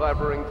 John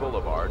Clavering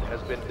Boulevard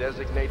has been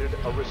designated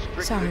a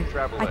restricted Sorry,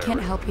 travel I area.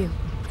 can't help you.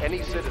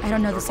 Any citizens I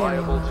don't know are this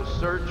area liable well. to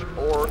search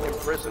or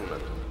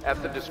imprisonment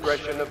at the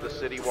discretion of the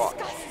city watch.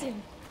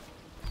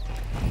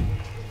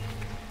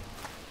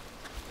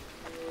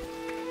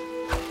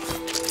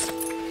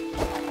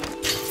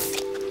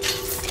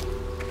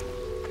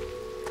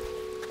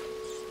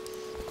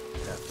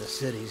 Half the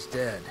city's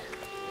dead.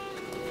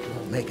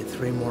 Won't make it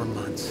 3 more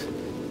months.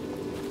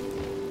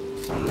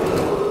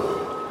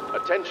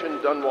 Attention,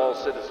 Dunwall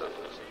citizens.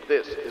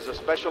 This is a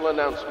special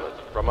announcement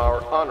from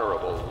our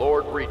Honorable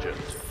Lord Regent.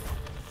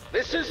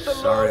 This is the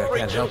Sorry, Lord I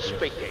can't Regent help you.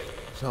 speaking.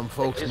 Some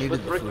folks It is needed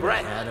with the food I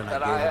regret had, and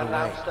that I I gave it away.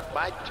 announce that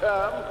my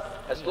term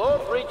as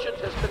Lord Regent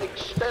has been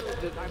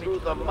extended through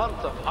the month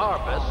of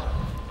harvest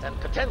and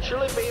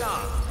potentially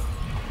beyond.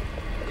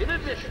 In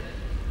addition,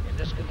 in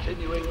this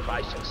continuing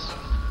crisis,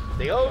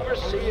 the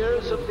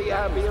overseers of the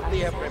Army of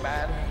the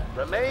Everyman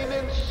remain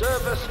in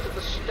service to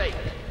the state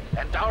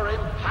and are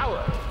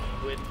empowered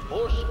to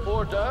enforce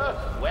order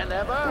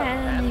whenever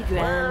and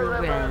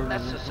wherever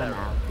necessary.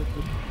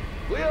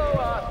 We owe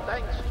our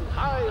thanks to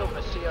High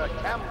Overseer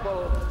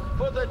Campbell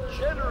for the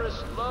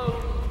generous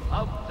loan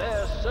of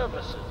their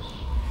services.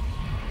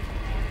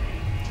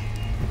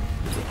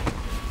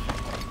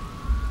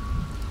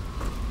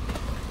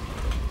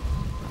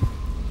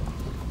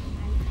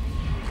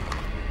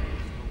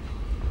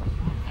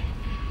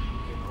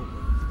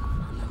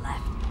 On the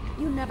left.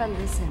 You never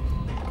listen.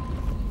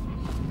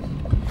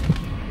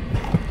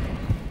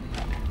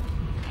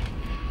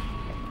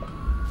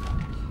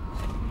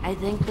 I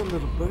think the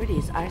little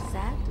birdies are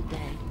sad today.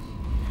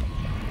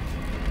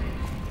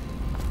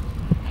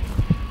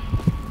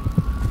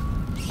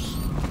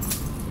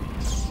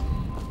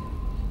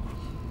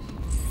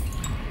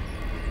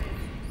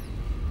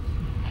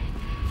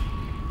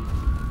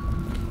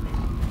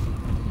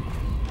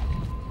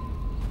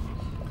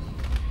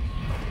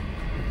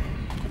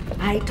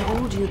 I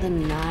told you the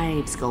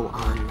knives go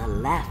on the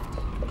left.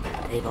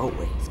 They've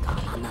always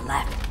gone on the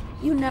left.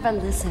 You never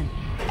listen.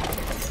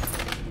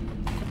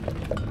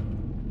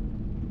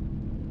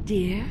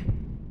 Dear?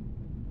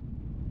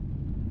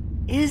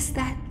 Is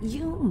that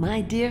you, my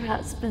dear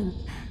husband?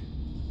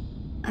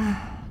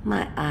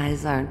 My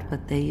eyes aren't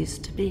what they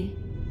used to be.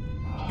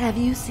 Have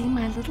you seen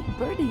my little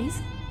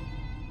birdies?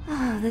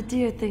 The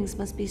dear things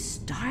must be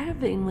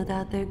starving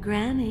without their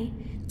granny.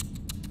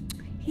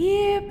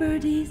 Here,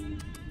 birdies.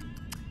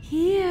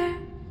 Here.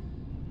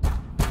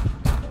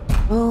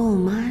 Oh,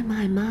 my.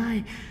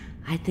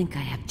 I think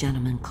I have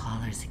gentlemen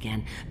callers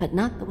again, but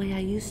not the way I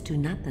used to,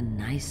 not the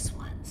nice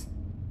ones.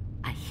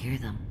 I hear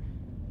them,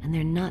 and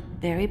they're not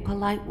very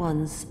polite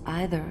ones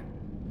either.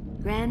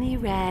 Granny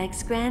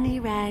Rags,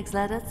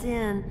 let us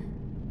in.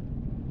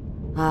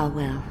 Ah,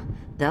 well,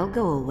 they'll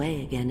go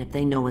away again if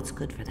they know what's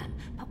good for them.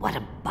 But what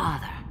a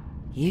bother.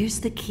 Here's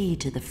the key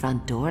to the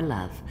front door,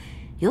 love.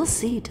 You'll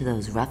see to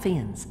those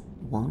ruffians,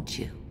 won't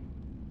you?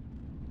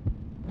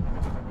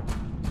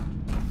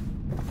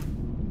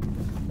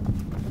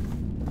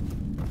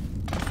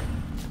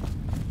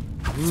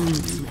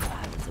 If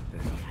I was a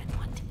birdie, I'd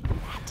want to eat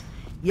that.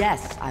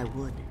 Yes, I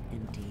would,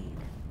 indeed.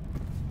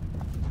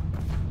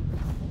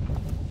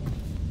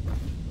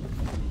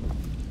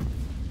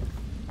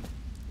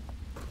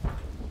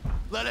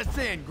 Let us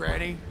in,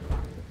 Granny.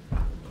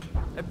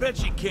 I bet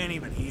she can't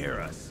even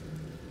hear us.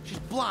 She's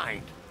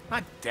blind,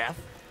 not deaf.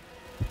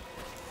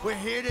 We're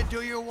here to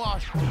do your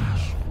wash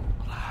dish.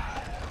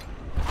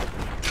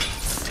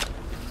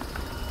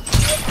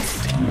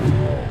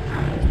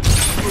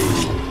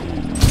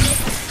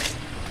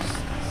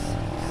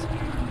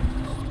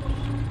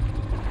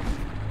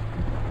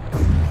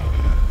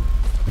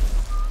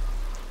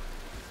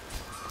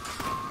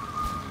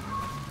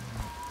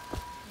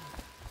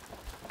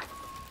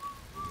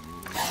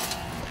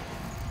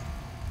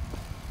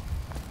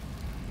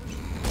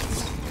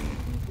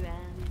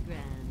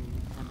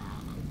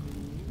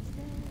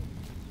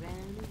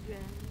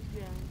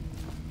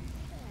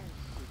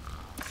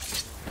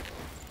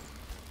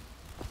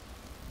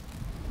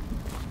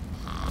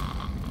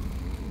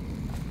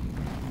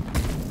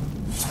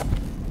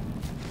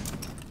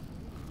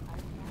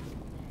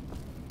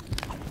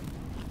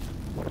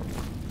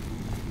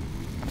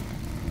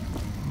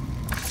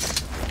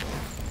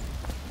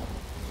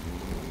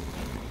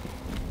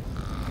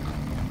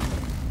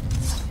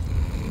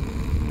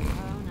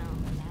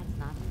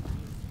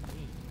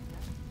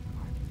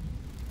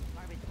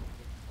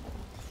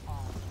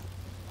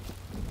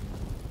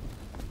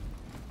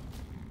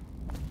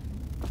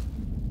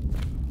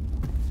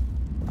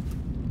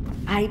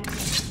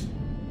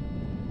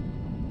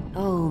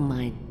 Oh,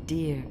 my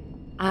dear.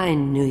 I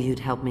knew you'd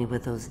help me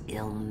with those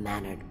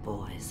ill-mannered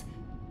boys.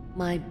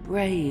 My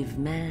brave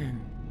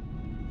man.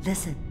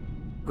 Listen,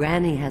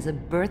 Granny has a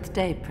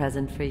birthday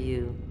present for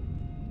you.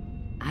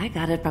 I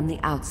got it from the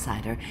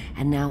outsider,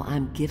 and now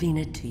I'm giving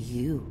it to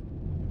you.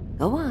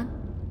 Go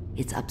on.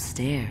 It's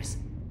upstairs.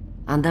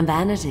 On the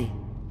vanity.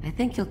 I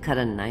think you'll cut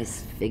a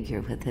nice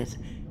figure with it.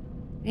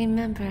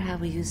 Remember how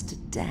we used to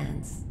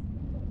dance?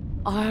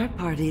 Our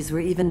parties were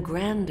even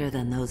grander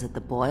than those at the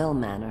Boyle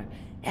Manor.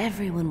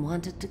 Everyone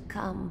wanted to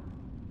come.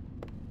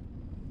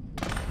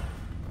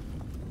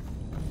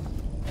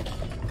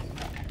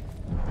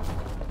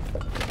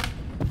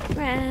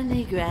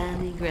 Granny,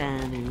 Granny,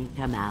 Granny,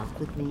 come out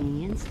with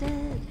me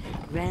instead.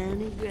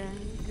 Granny,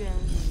 Granny, Granny.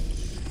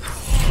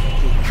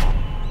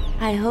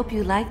 I hope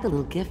you like the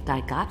little gift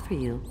I got for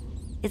you.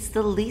 It's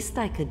the least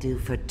I could do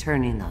for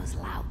turning those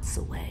louts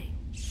away.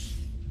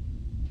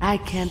 I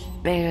can't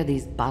bear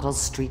these Bottle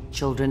Street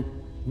children.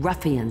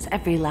 Ruffians,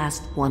 every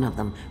last one of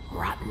them.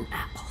 Rotten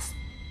apples.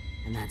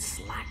 And that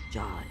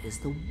slack-jaw is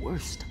the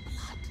worst of the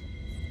lot.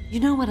 You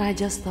know what I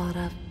just thought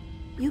of?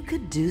 You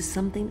could do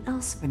something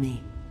else for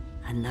me.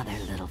 Another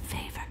little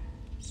favor.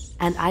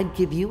 And I'd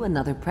give you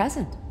another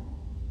present.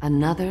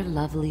 Another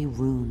lovely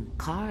rune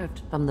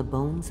carved from the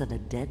bones of a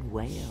dead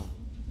whale.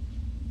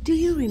 Do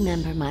you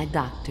remember my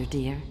doctor,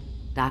 dear?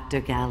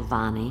 Dr.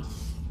 Galvani?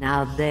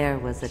 Now there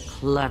was a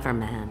clever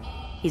man.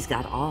 He's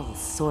got all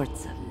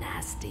sorts of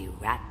nasty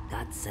rat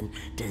guts and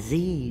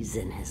disease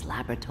in his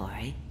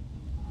laboratory.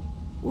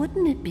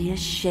 Wouldn't it be a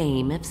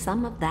shame if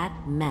some of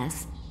that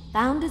mess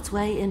found its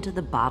way into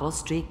the Bottle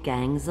Street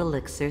Gang's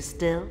elixir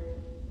still?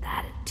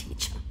 That'd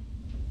teach him.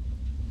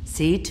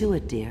 See to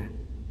it, dear.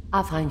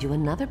 I'll find you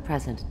another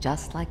present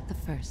just like the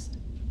first.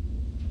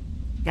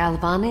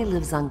 Galvani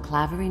lives on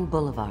Clavering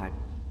Boulevard,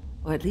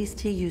 or at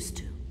least he used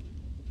to.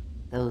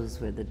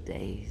 Those were the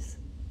days.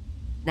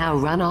 Now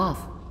run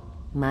off.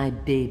 My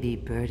baby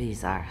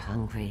birdies are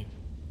hungry.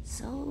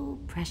 So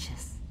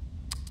precious.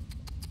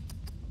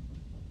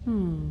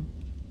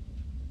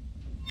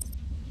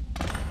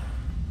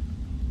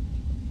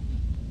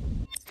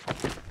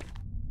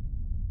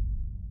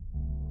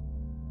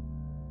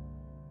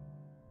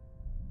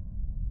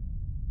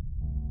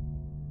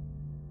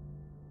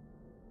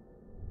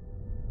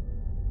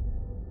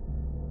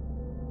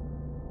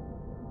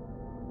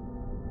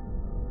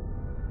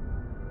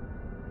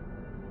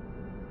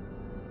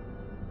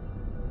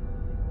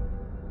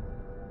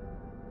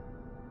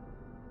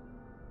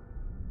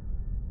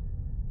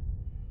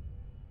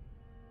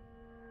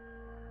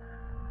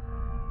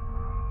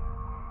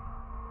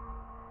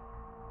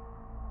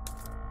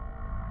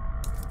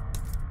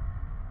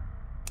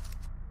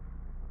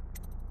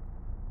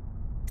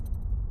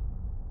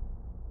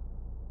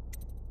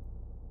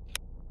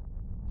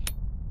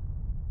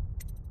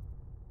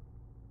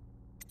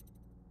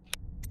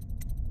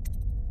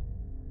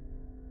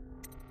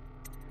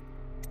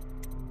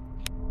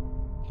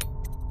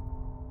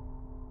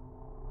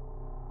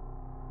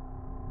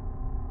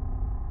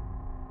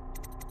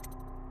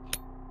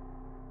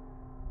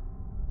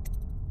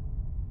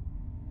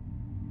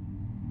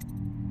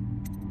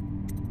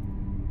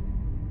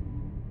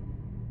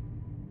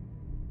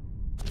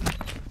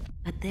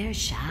 But they're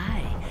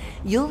shy.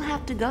 You'll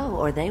have to go,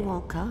 or they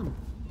won't come.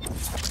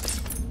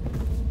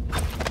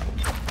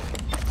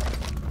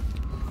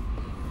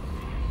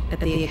 At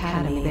the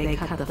Academy, they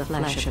cut the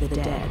flesh of the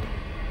dead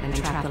and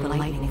trap the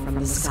lightning from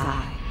the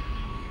sky.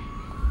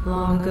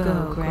 Long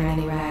ago,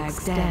 Granny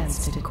Rags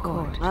danced at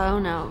court. Oh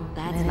no,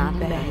 that's not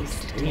a nice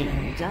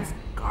thing. Just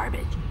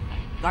garbage.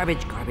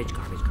 Garbage, garbage,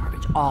 garbage,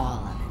 garbage.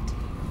 All of it.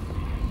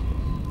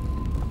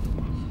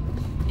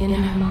 In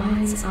her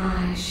mind's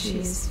eye, she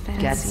is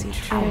fancy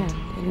trimmed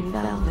in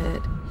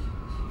velvet,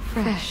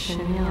 fresh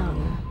and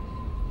young,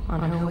 on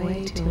her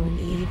way to an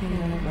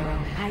evening of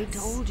romance. I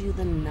told you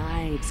the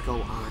knives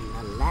go on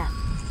the left.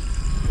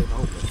 They go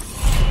with the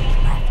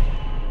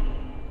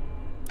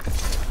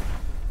left.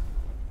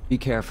 Be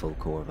careful,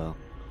 Corvo.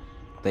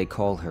 They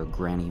call her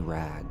Granny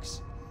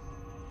Rags.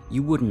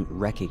 You wouldn't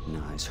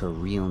recognize her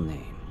real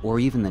name, or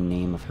even the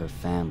name of her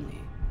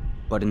family,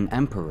 but an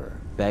emperor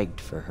begged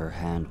for her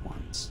hand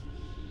once,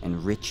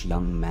 and rich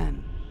young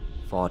men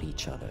fought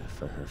each other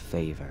for her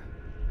favor.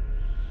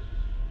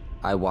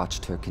 I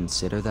watched her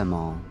consider them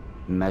all,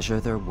 measure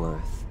their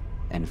worth,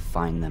 and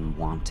find them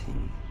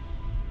wanting.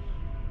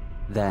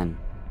 Then,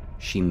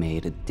 she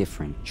made a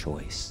different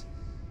choice.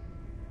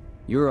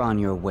 You're on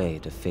your way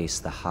to face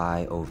the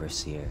High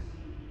Overseer,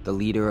 the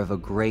leader of a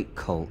great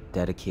cult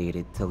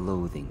dedicated to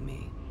loathing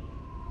me.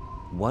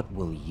 What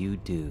will you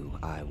do,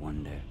 I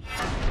wonder?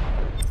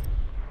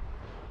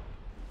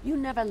 You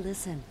never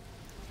listen.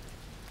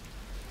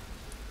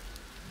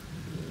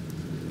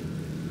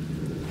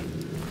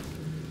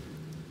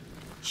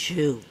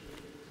 Chew.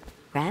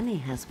 Granny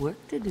has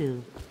work to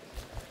do.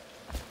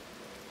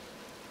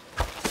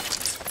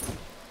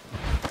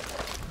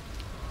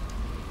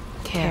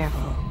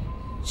 Careful.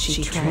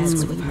 She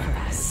treads with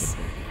purpose,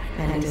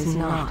 and is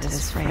not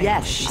as frail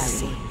as she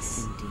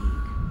seems.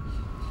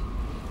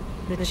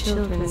 The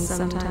children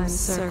sometimes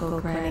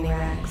circle Granny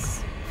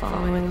Rags,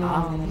 following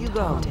along and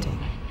taunting.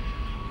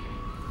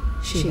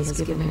 She has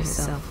given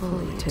herself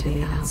fully to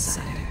the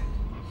outsider.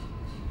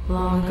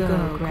 Long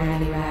ago,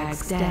 Granny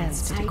Rags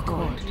danced at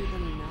court.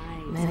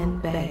 Men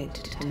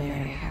begged to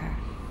marry her.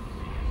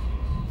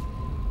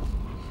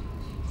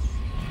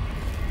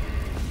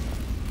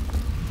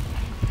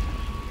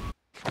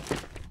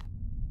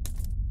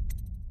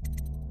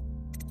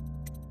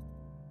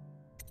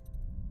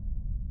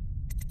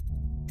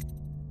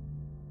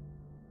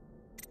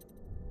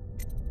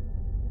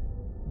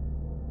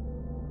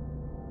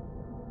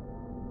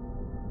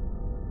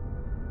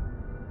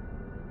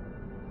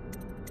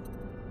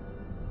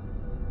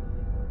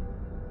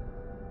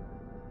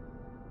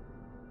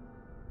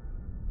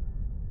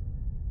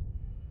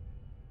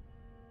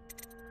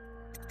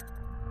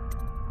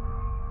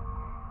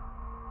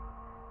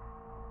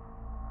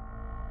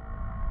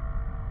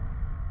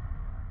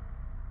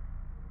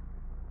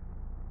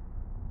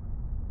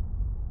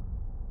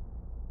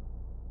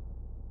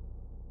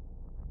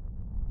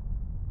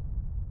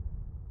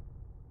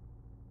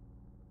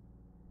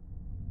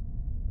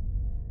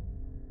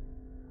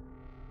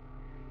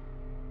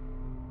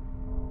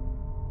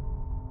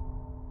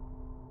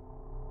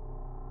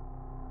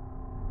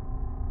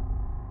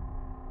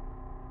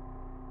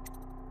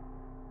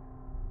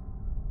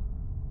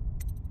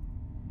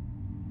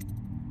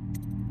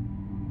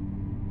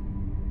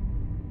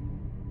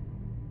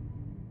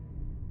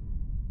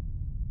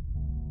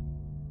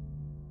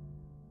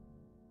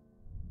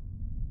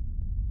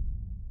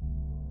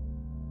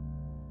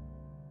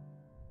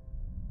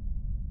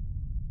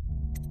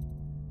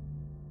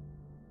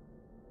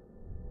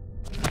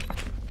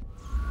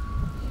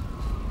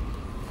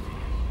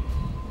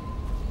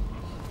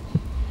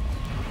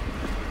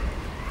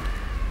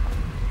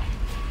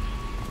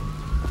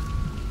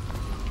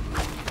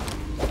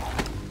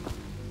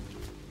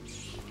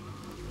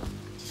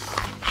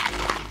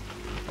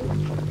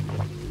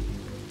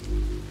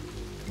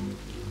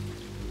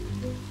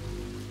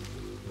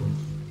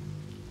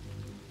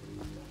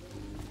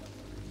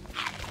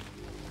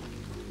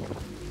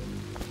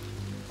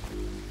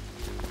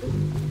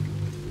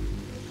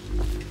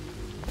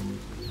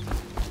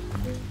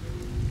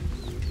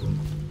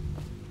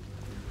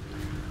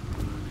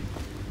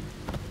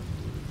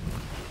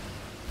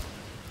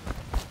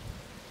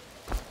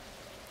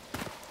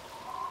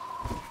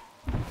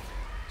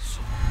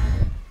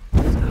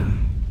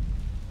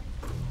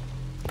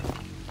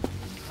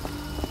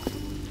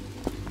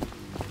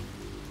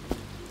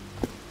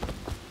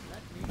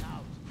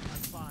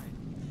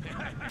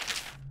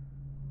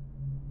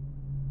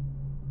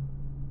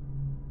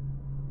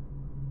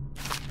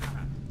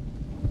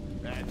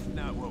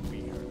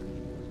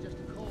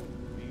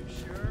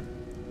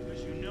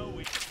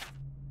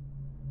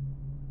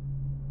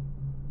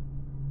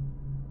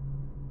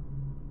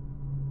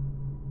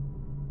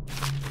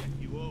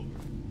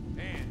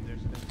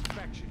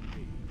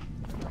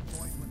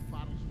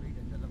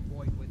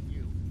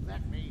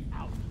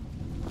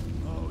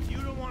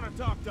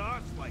 Talk to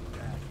us like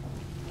that.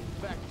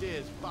 Fact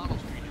is, Bottle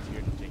Street is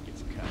here to take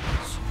its cut.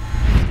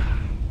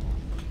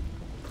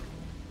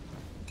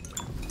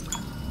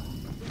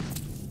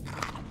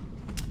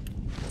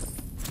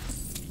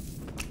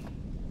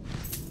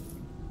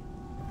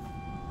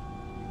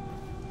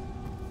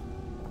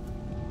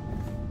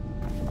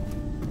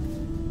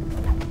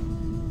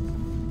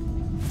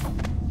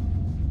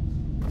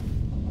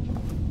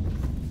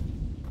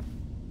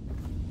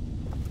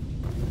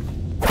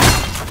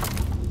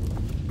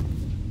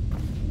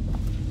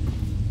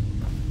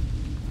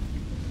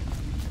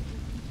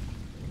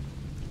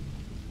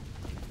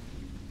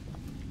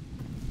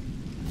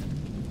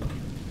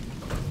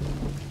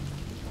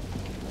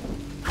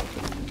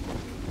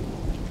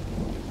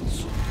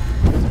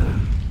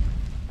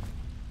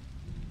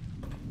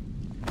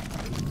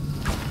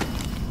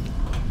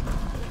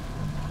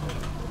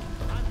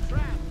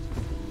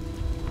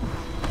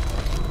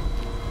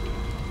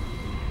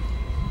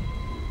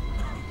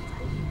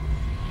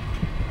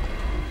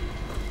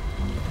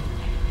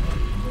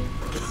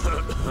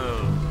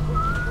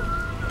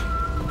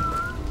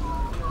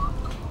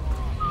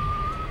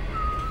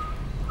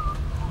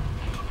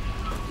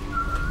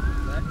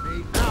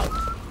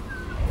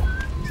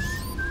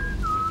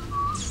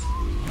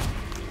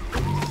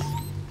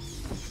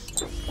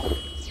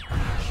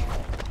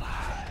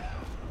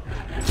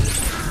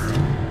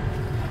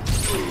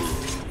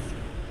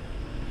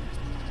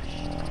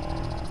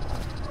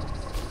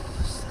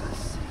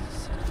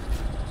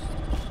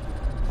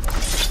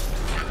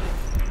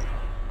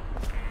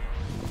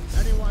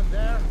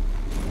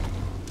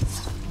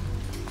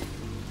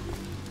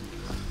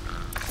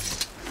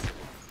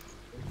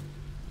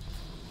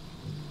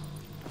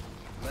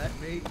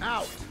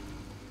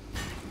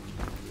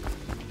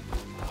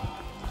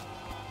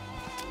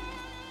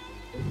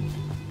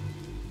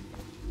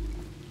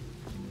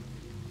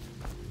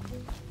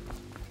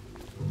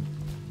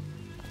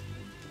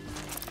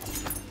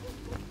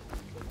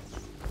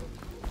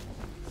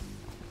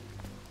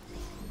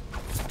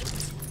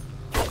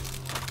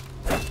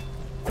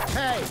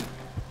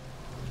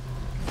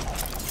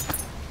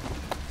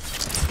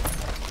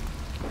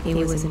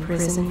 He was in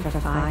prison for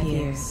 5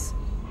 years,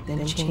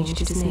 then changed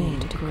his name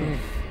to Griff.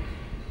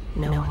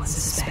 No one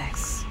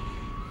suspects.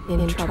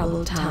 In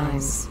troubled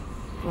times,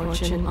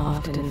 fortune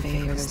often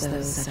favors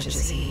those such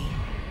as he.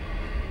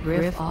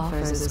 Griff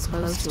offers as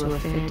close to a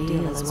fair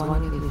deal as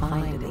one can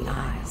find in the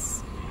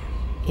Isles.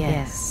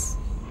 Yes,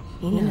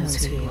 he knows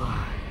who you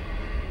are,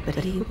 but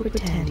he will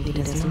pretend he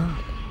does not.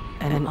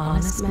 An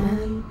honest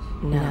man?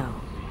 No.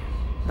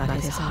 But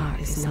his heart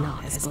is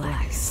not as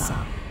black as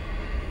some.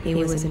 He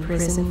was in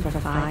prison for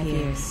 5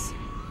 years,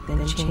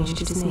 then changed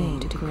his name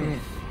to Griff.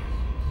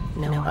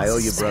 No one I owe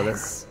you, brother.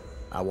 suspects.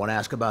 I won't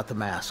ask about the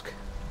mask.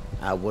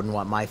 I wouldn't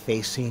want my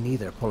face seen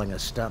either, pulling a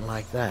stunt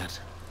like that.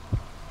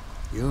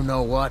 You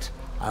know what?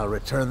 I'll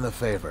return the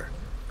favor.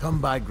 Come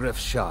by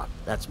Griff's shop.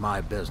 That's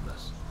my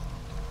business.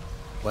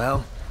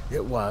 Well,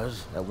 it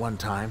was, at one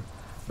time,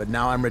 but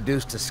now I'm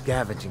reduced to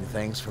scavenging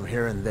things from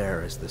here and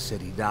there as the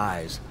city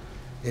dies.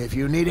 If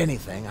you need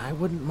anything, I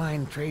wouldn't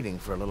mind trading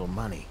for a little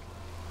money.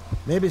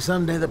 Maybe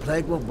someday the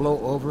plague will blow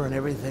over and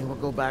everything will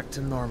go back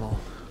to normal.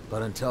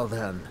 But until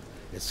then,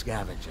 it's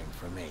scavenging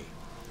for me.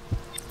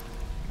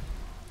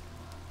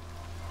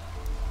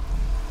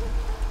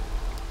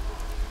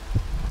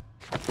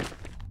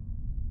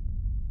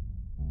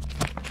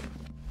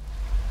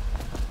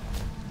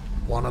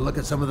 Want to look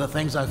at some of the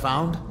things I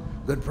found?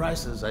 Good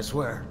prices, I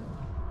swear.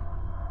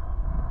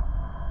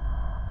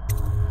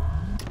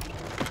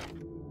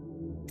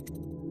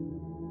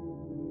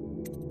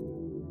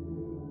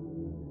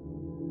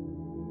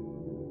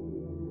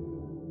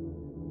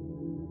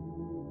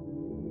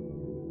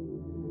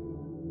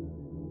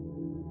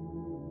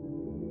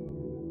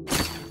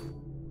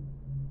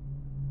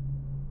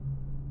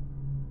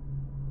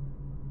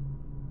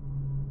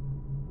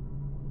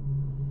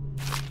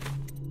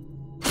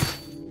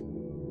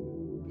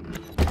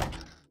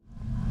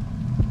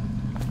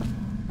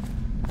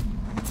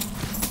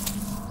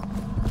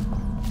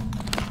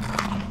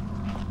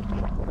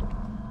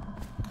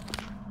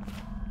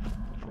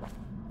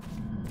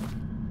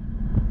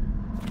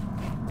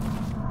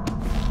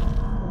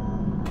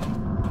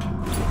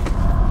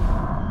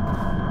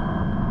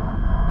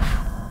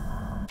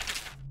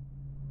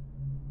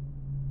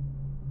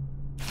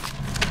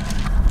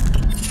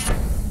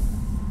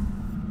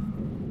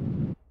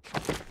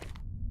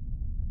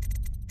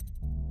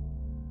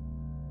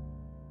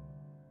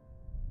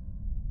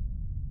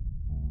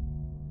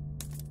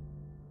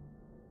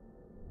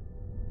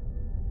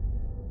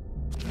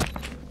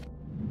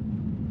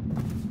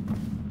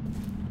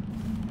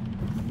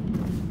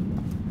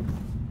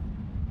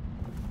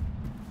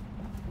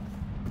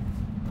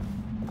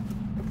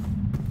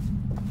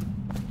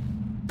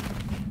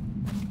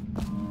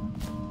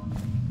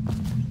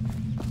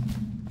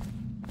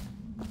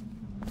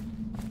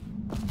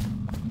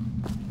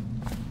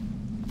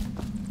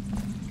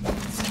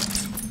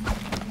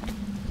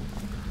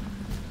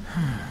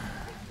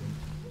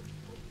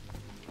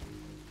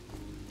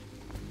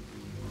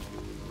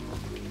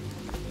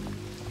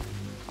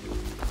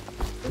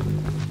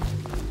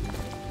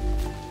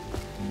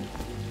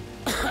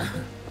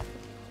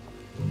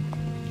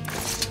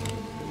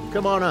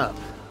 Come on up.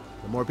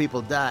 The more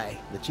people die,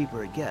 the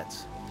cheaper it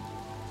gets.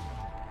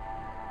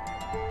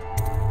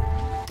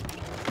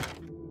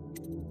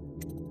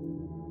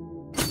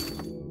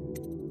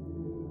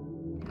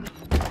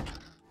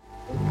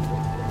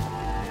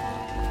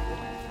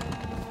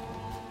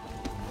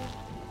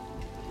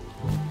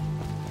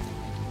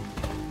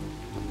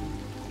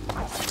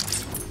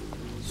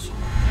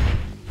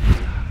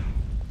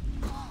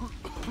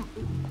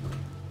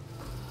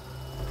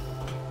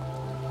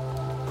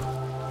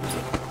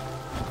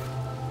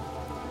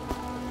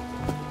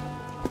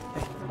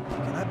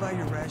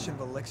 Of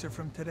elixir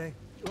from today?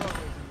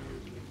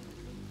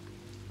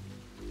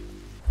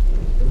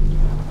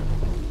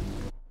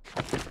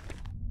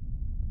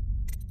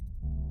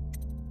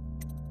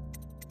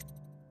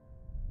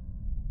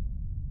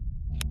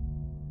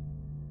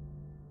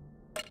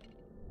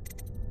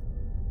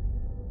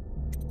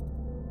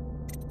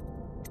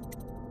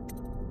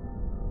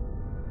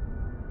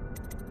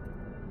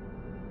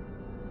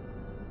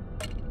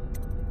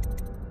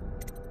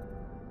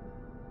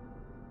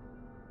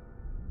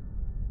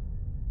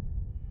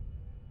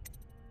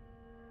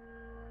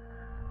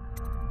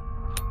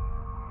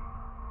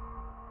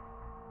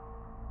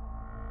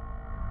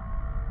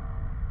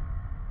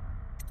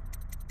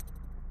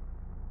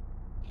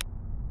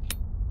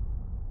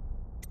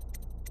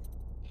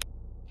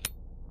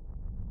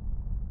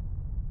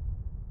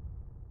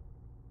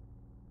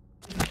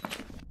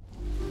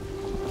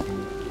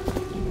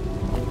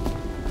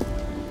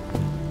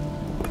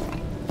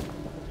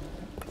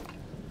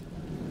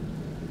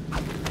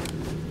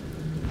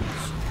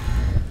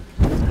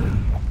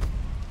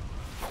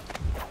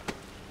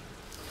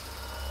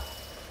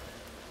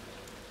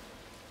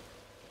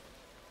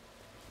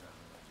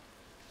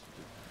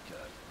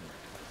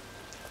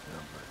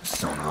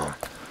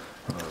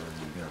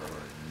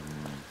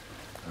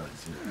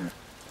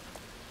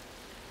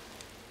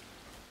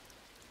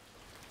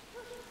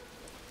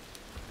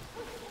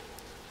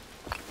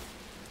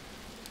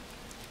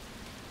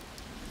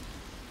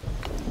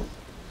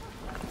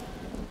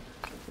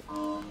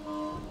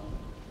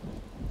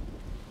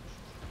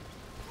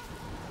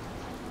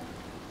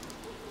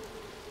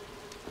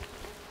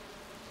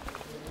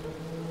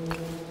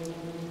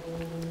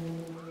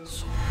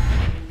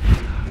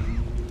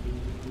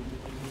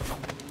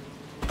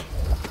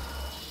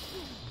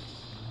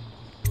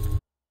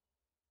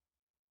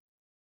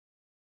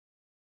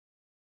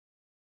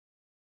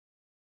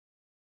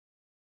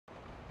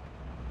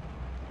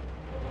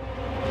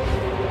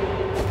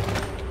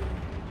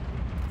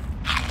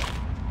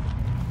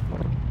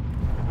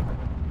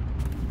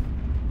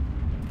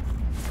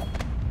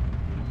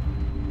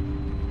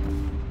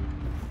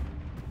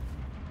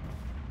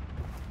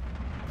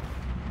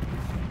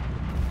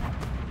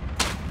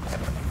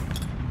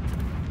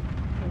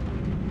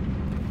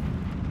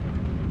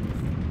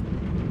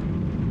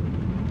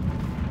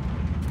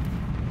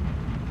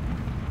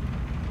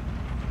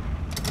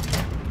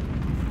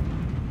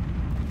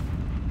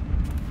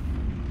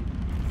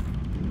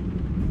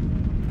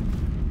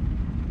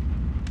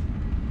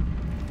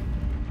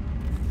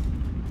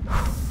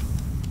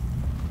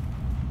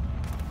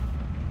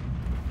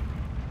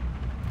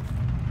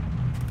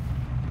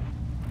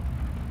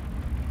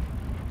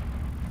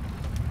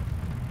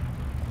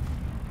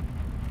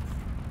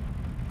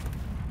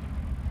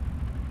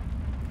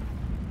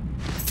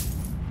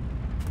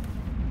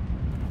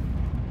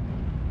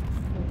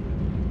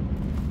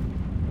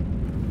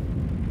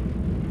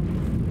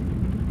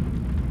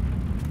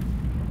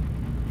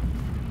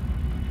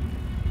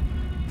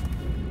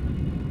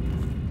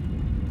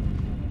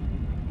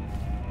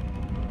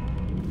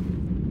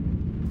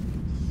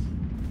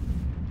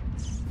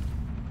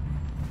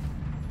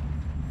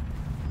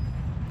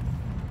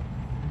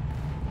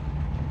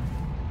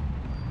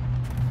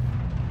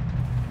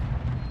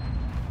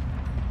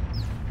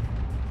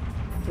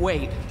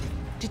 Wait.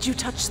 Did you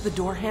touch the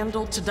door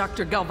handle to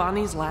Dr.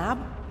 Galvani's lab?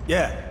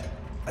 Yeah,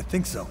 I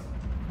think so.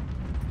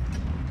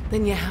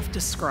 Then you have to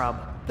scrub.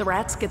 The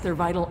rats get their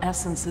vital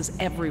essences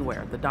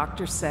everywhere, the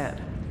doctor said.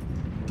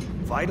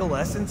 Vital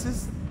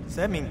essences? Does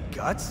that mean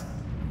guts?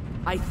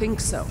 I think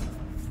so.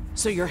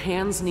 So your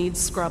hands need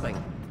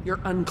scrubbing. You're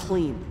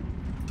unclean.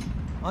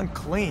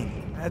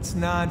 Unclean? That's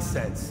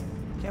nonsense.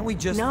 Can't we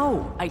just—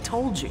 No, I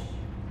told you.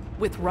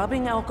 With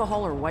rubbing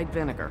alcohol or white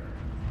vinegar.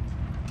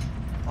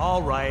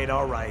 All right,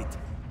 all right.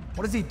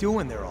 What is he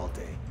doing there all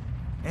day?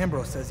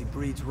 Ambrose says he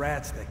breeds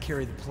rats that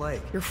carry the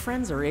plague. Your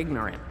friends are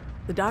ignorant.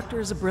 The doctor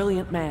is a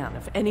brilliant man.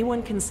 If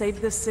anyone can save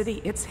this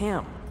city, it's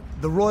him.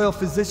 The royal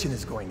physician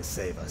is going to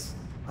save us.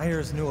 I hear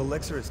his new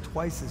elixir is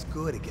twice as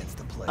good against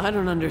the plague. I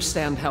don't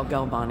understand how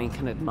Galvani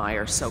can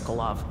admire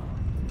Sokolov.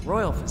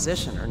 Royal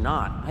physician or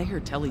not, I hear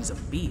tell he's a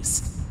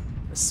beast.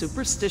 A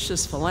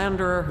superstitious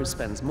philanderer who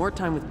spends more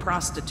time with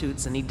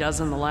prostitutes than he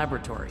does in the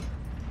laboratory.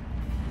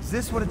 Is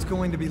this what it's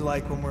going to be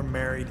like when we're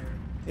married?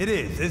 It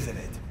is, isn't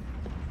it?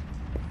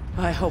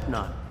 I hope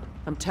not.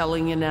 I'm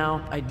telling you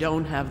now, I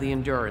don't have the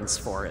endurance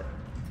for it.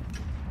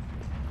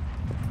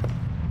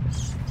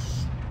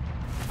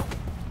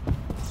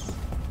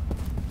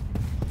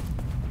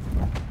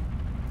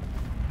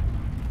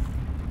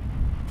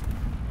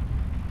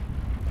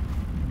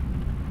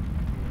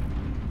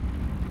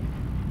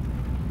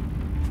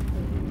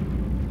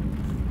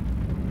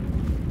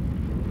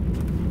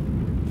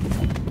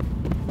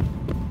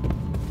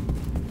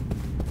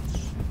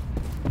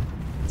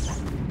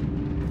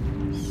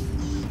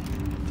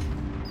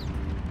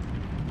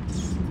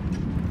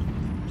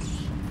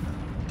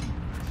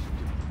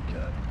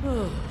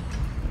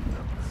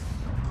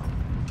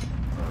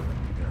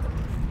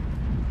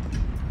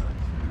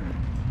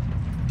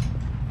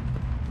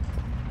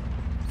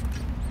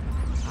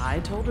 I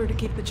told her to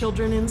keep the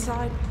children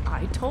inside.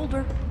 I told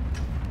her.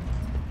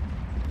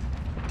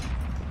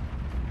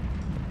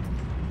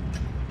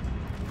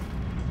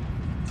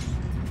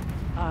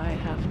 I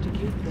have to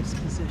keep this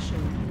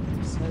position.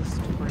 He says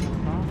to bring a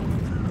bottle.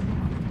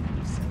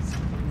 He says to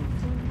bring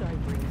food, I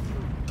bring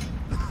food.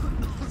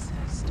 He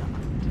says to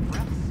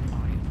undress,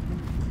 I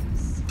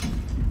undress.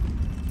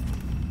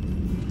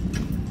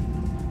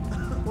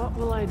 What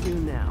will I do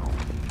now?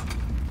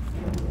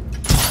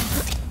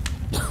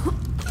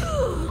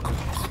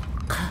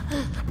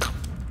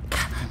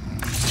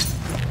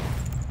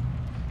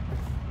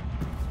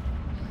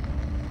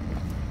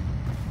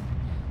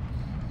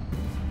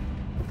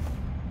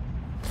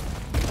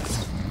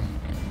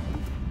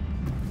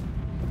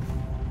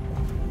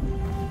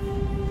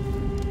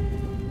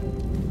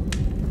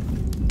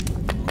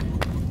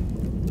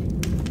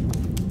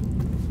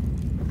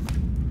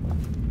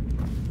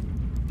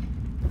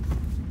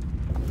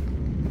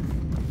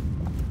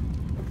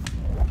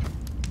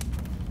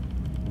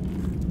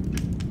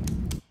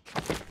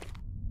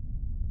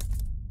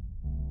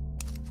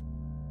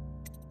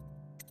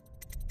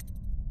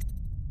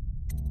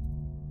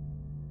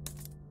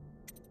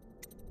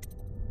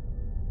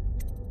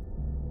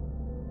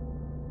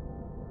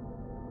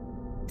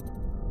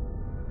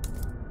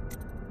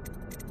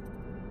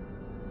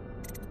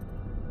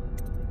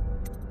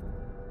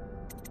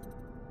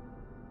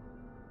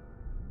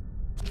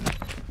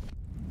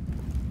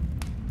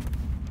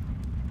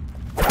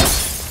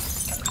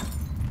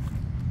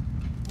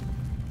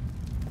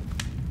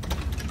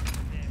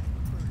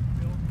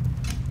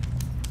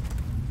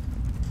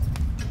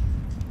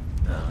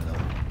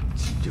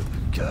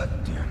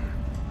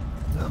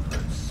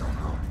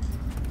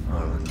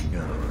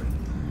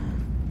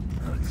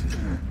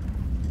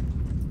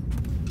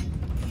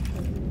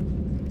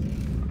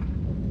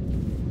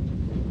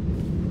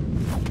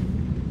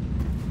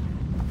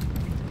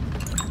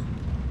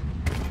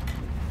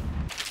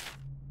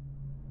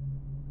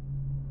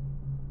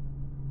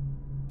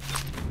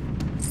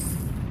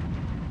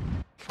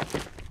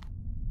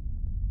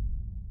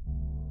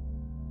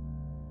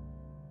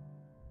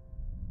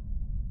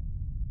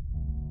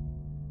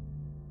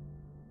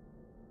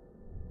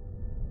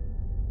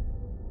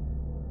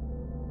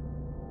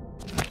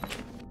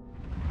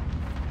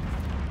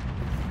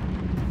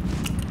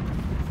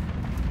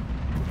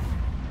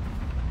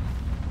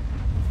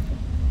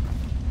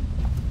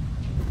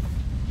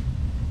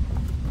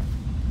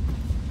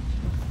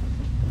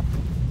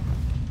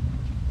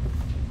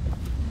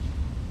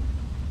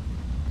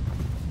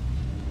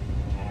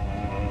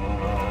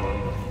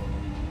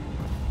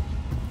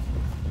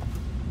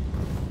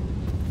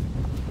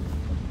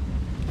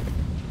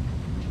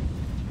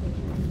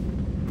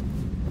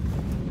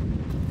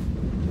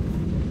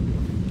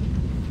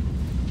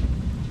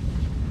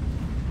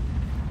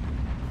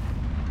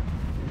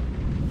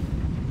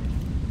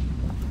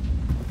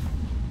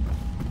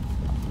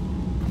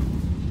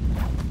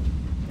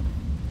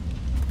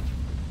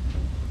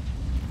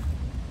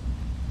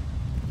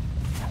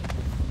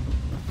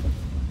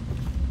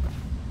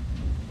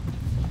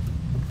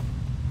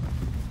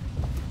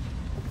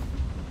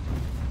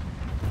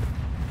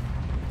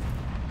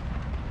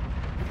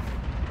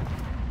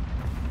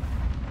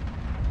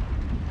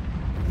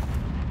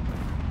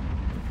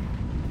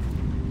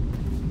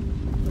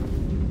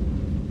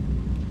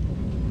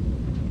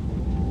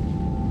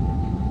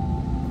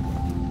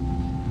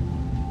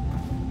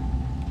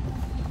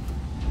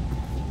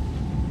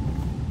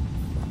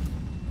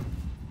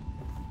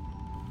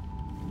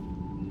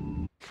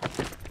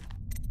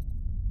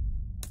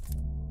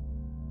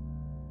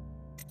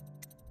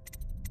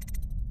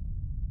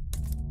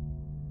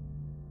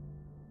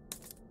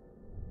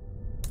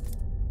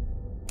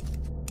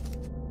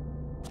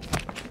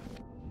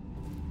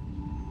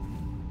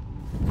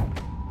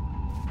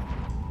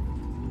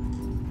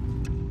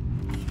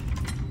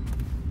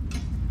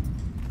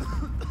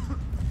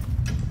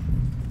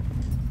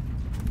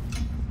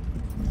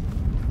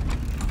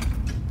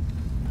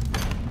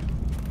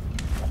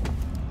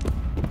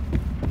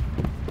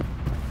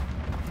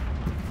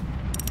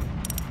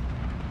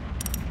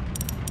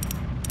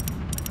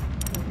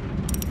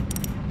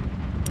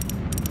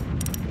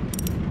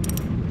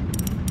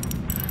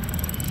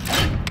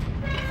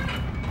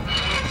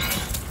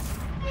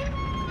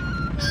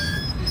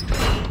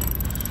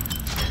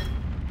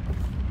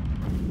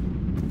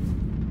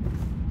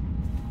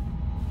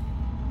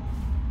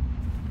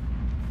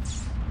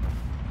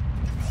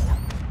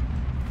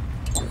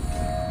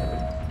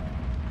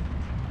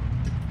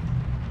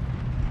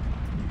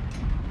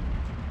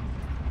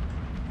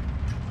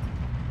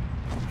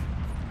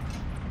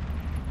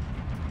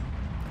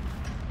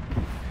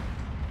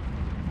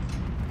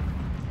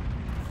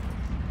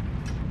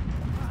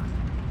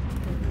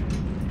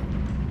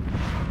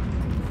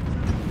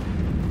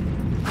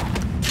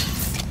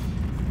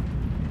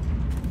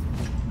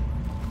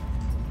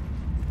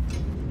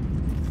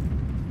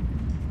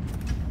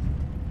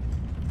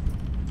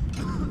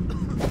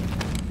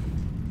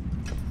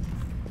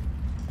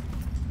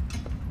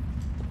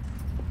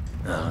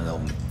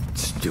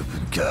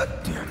 Stupid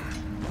goddamn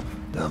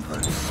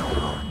dumpling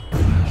solo.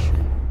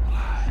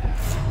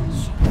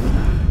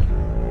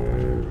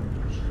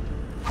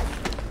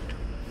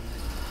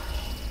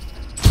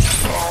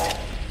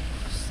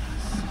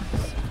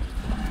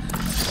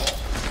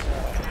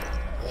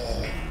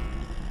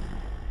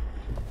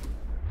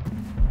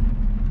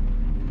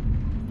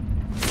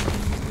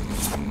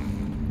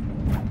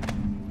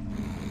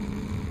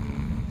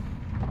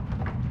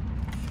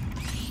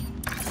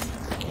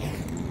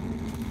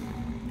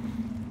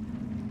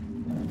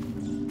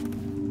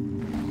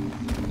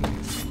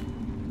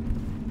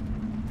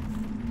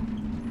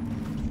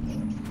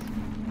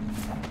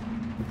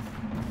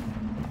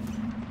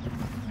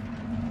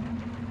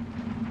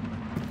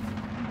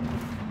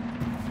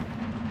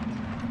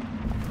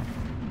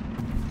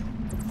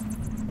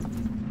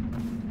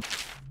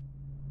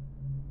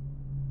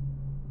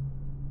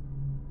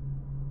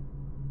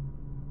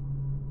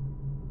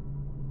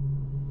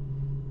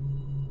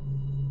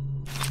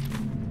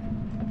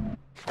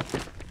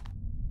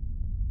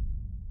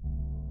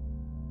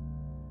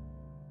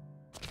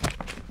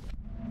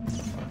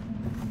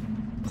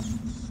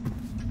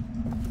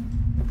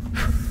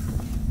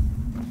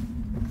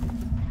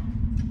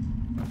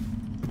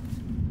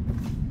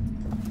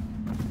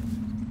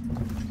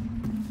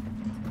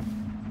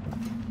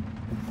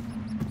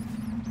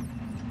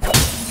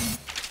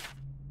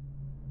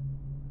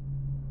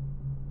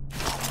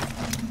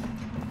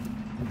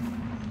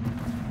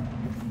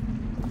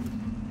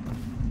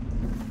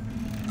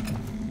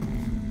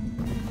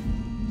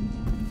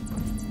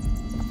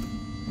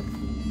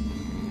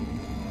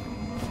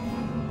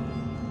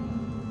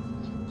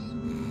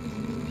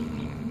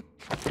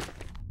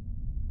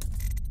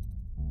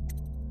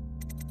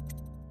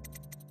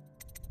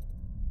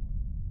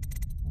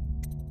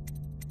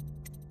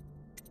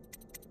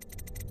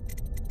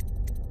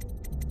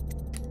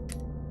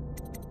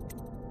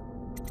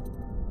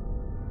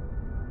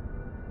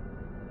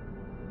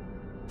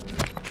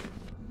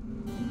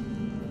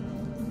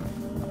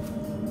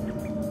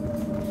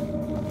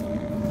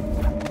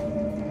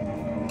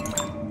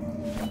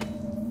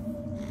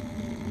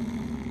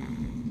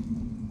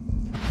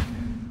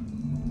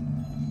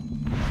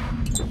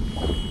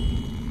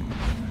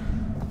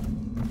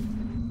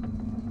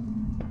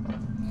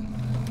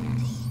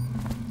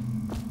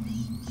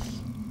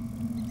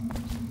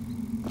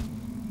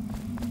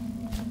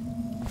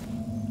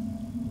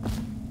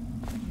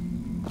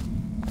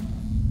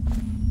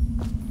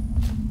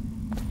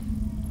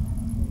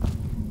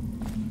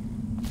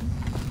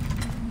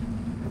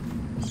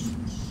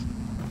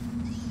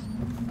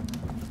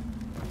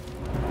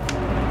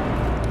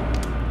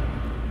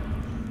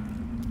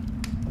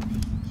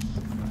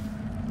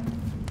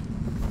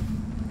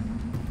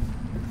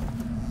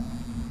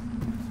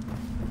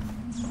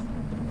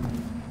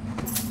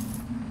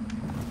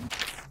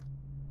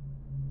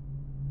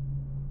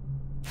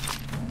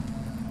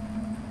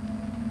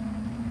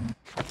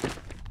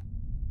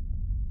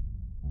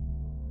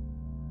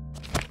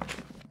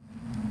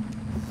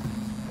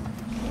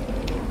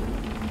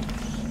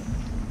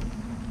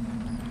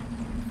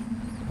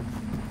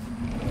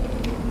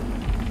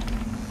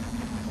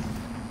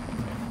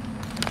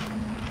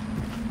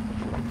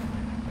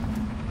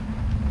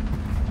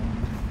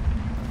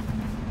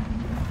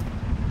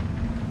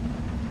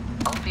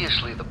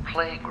 Obviously, the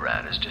plague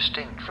rat is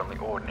distinct from the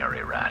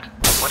ordinary rat.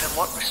 But in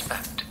what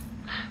respect?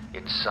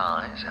 Its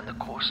size and the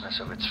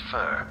coarseness of its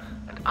fur,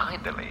 and I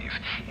believe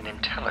in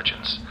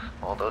intelligence,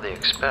 although the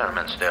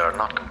experiments there are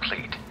not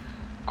complete.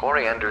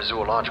 Coriander's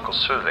zoological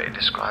survey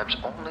describes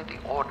only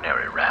the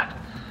ordinary rat,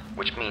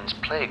 which means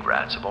plague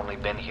rats have only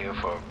been here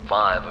for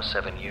 5 or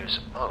 7 years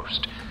at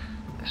most.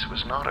 This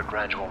was not a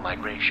gradual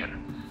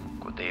migration.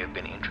 Could they have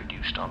been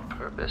introduced on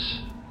purpose?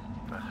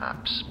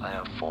 Perhaps by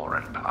a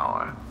foreign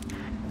power.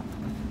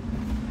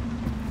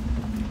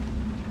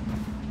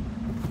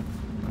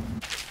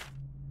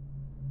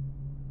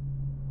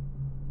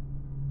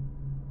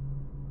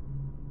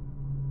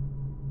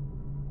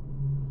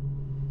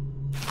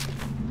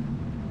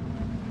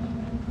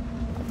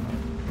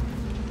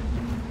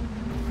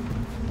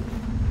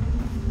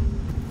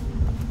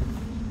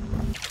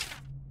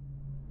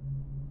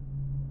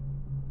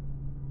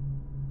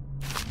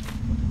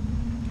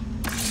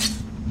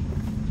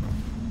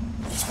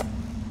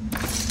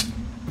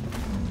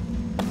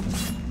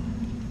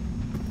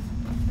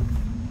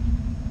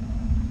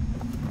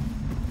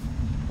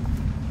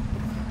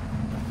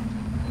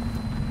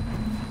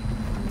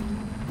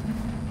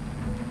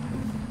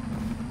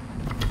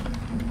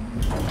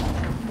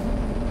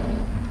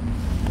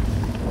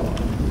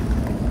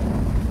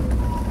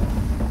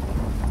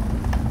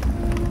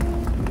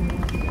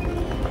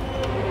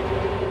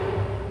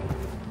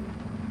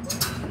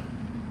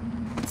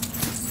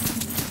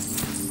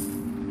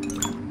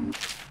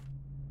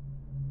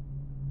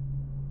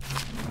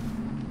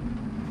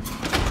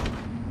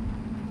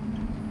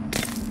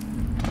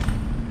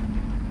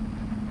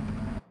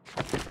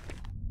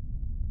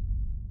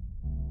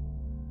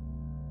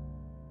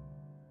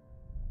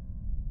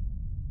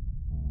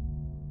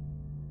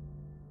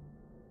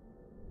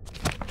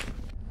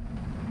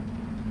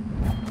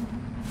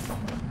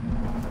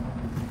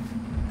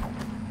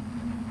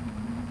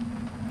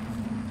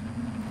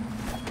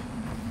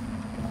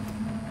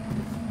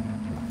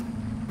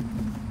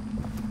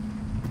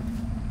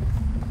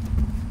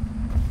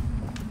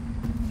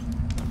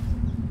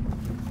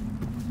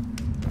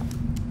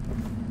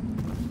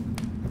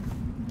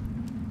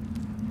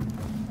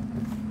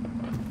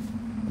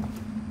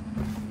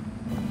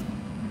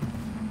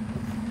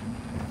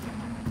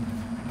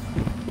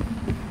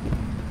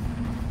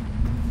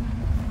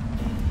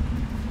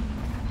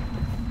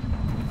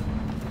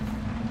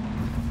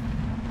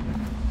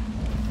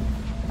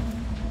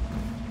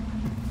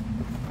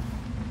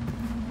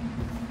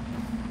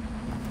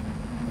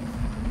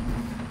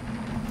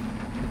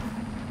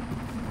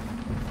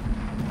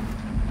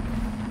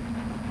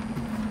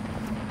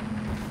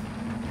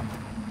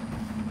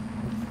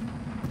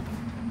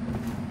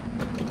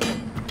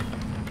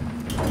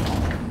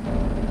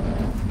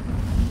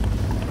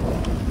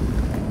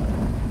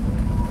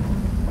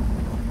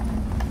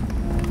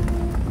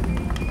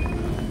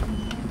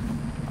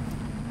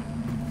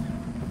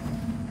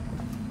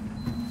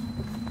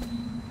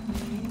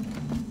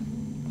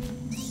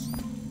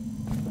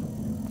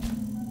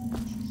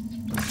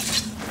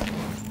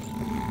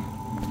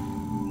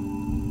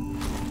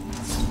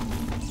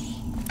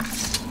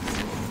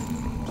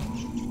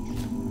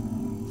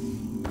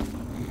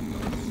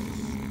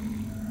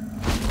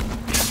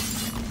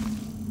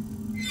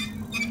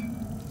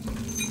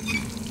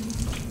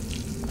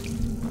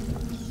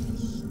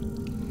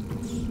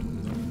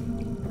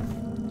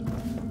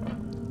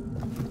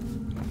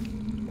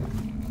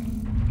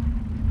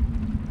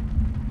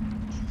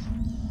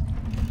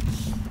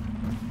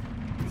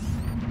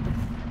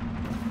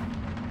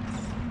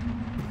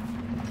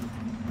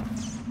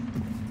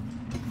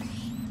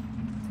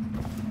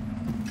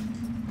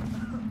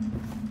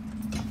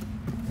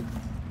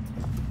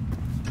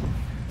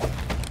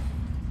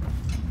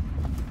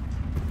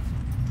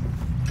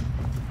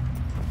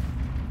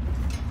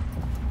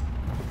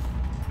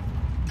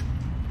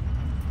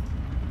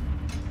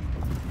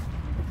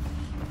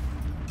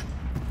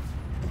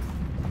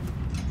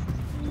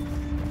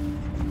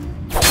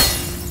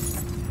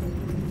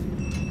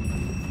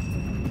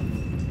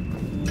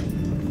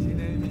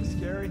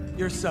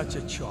 You're such a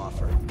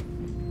choffer.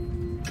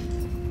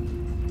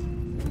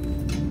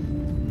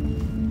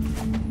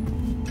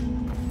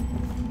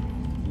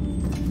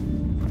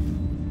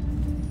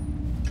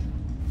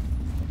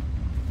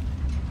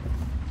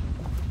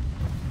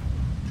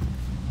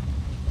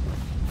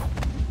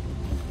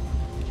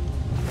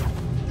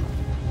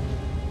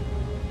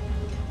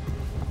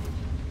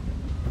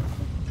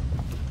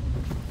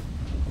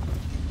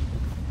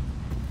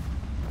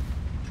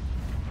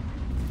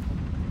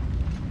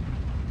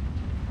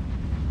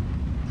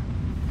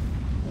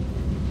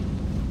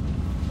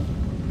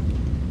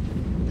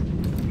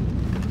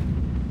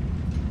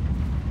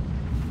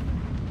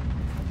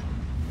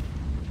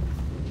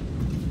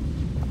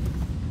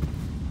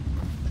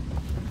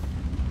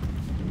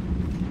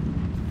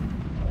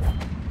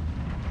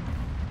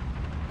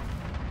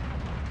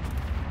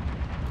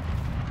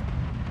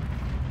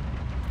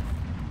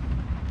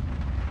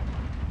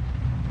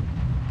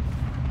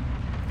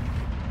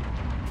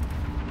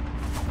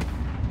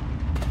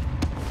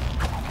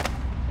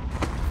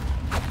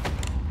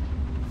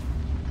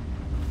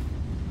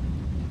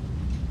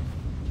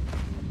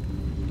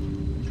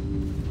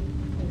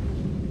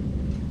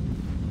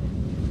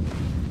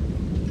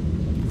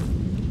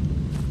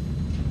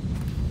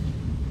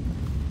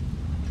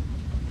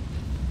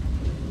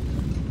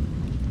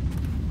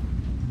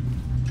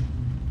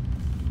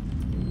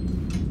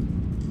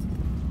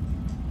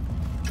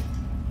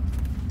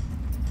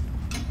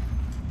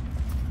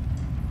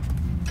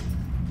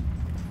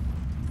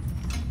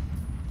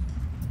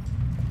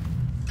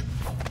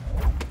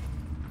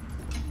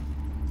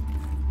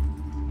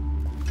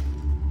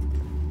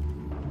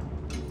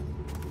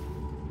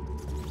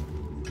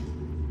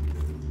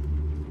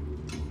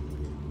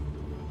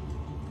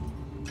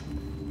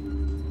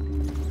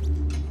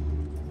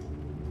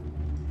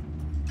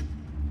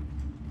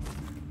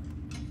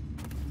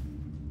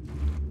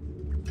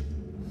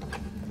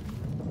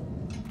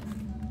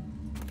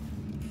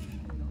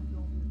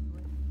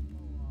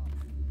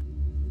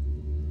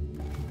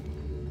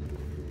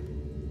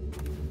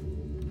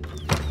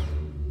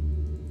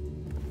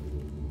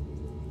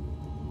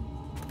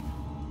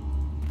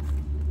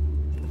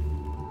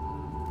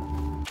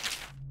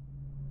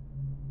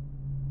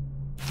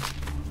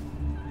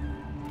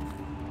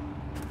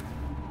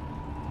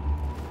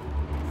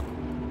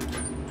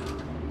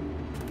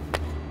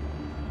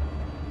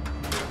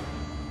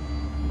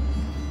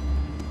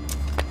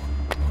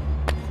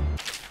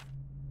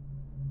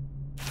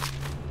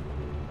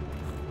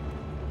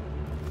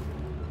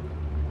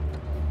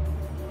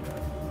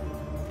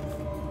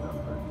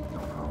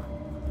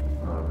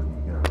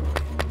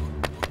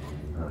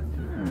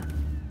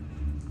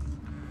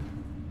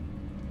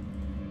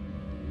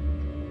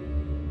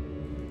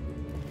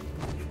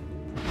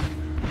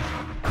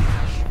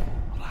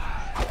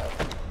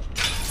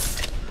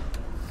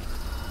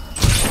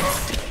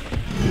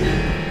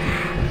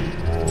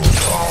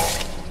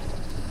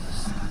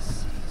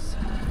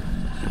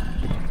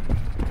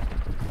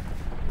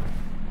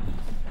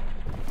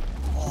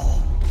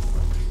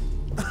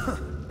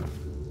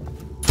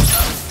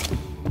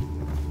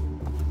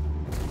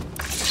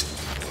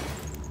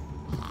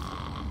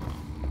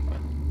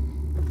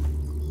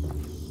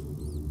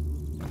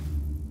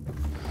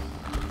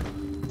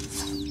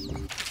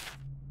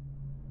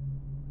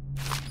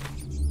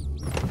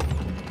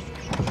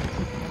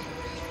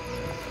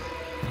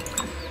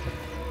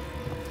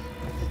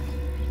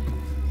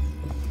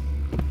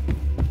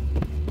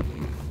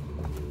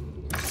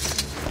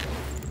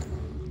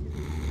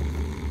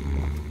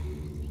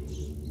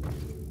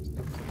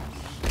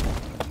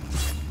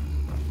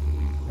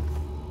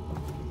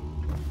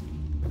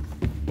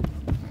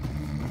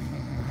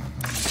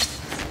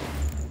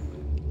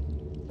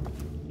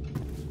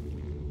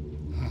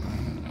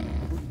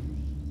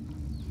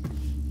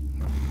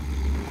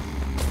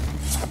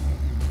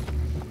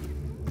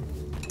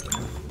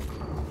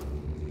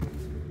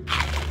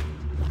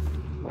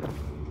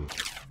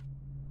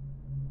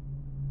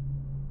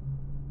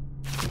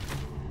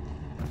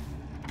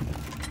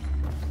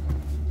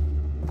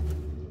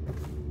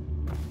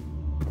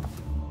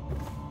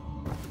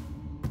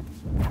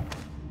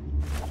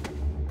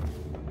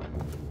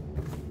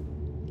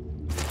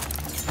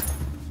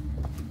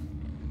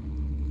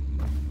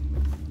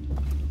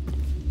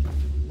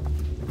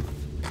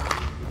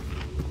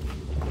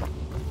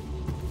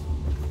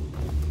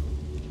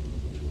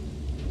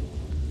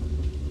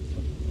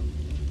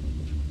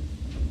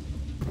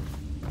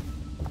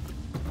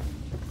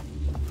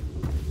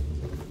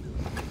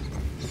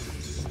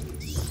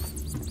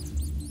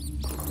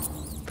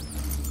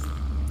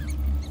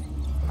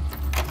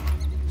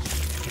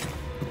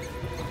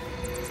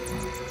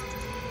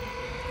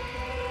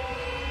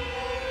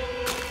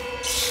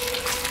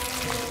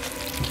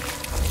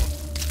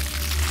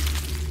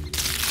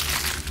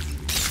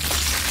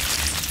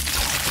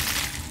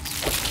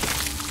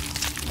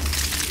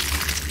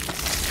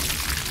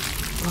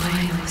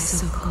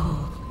 So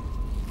cold.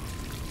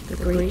 The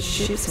great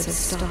ships have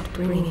stopped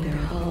bringing their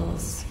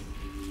hulls.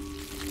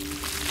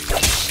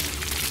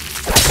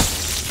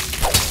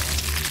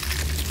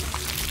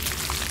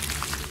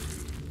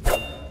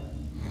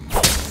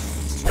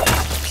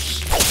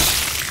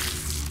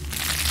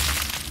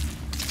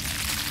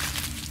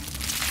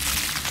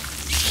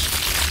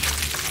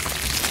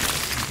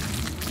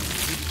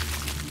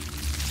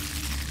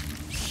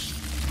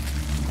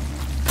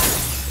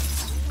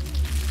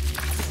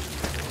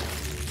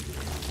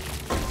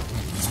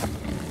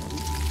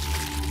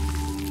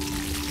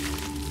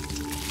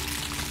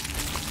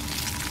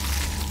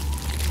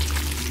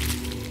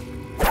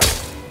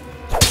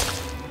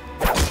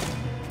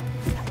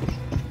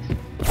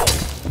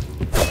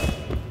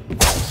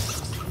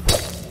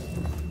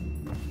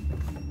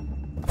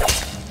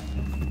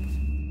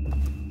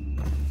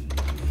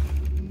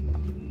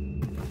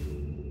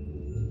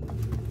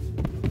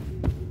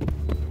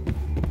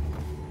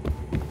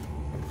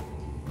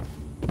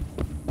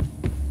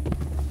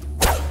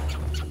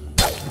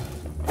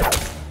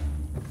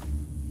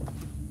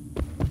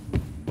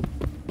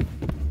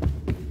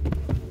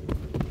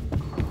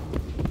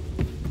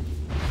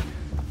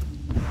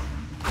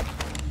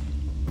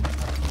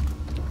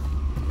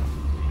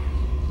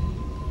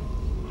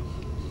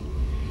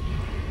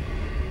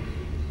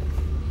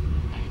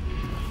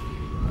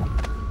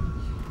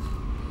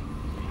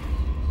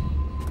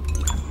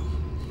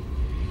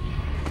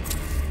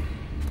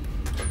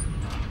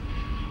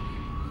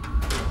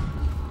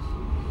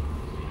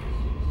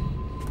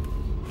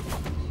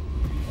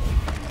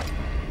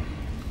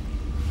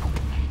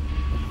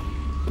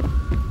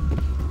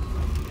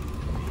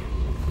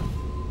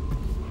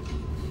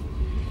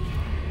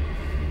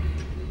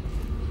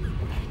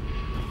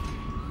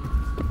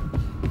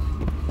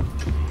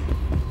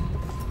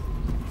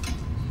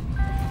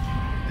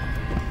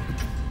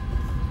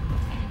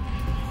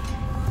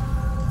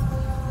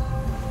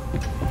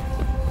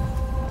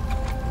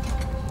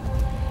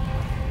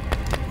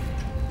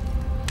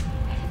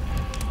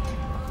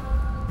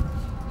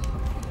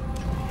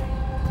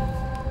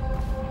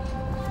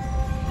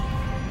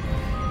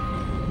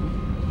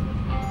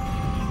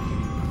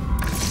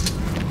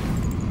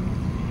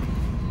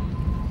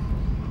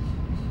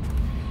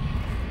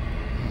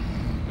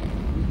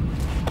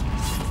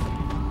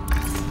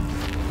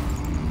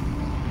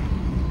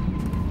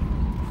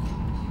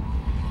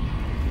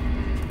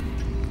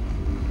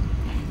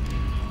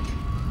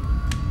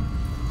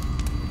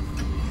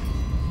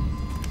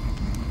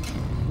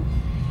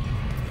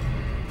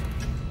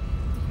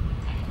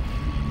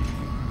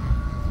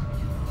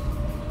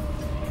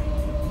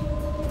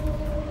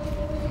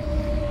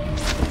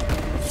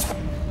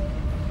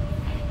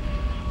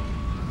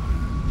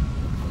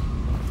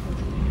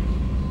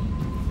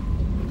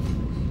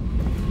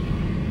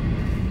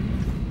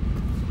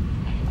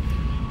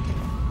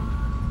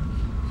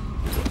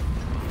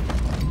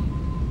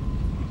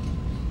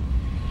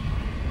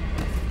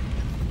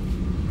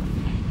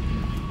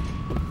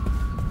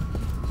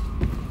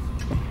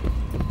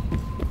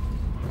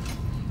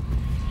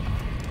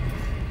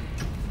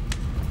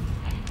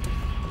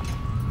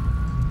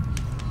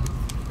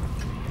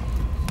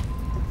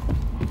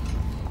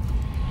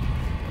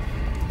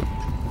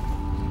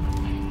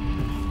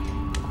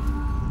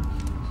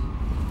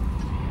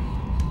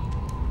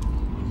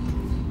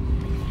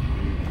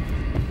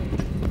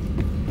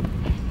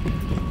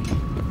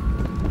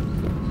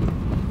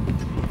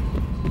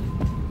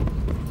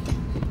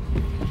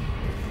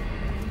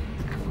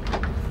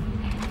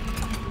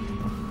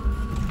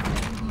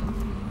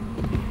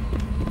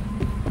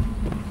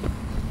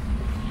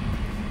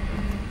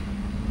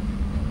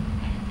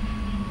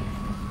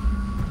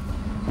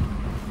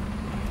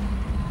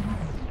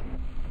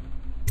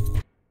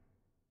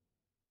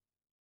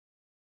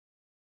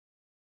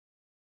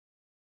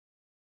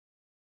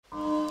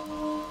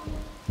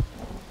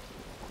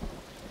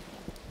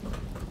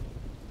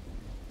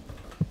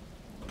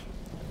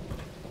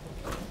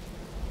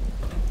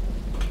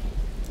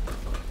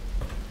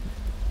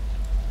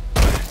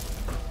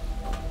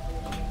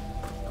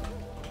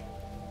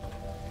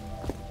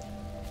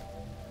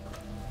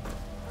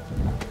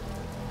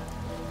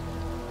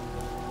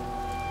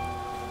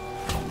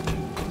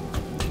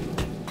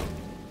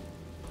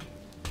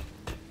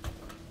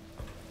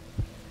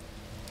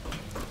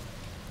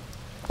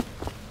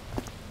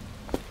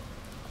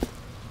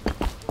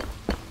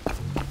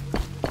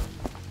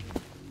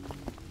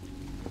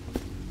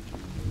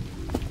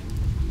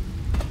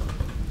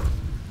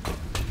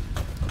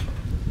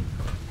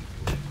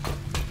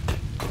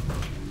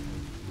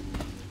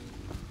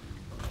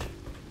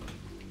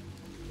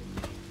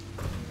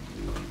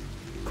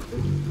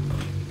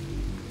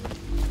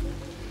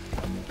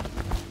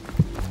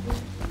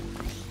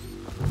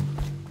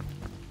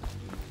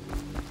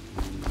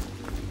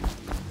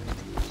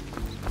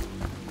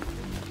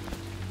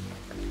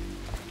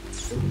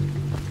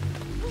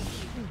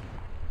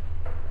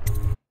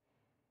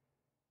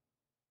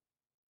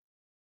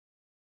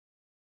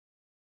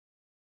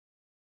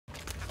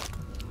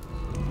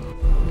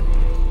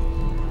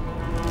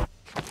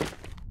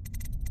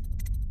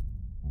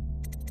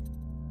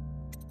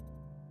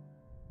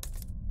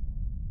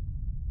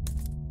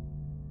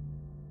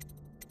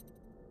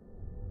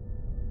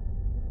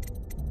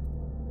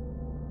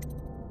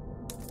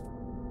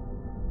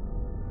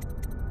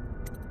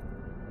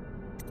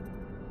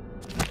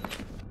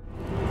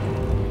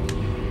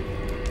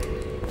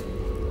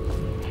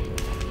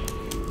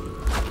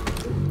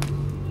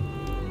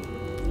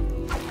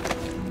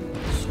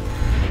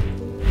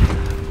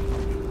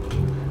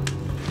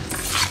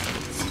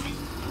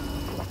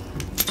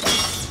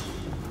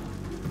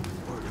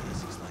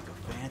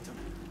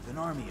 an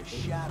army of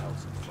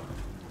shadows in front of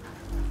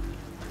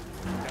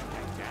him. That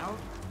guy down?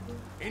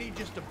 Ain't he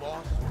just a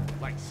boss?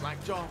 Like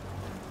Slackjaw?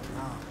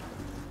 No,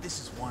 this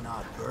is one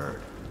odd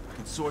bird.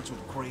 Consorts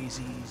with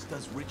crazies,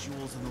 does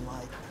rituals and the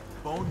like,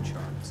 bone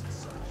charms and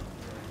such.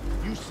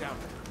 You sound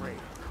afraid.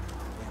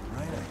 Damn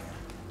right I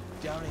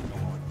am. Down ain't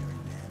no ordinary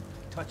man.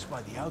 Touched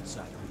by the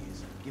outsider he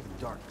is, given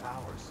dark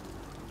powers.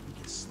 He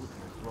can slit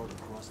your throat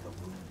across the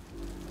room.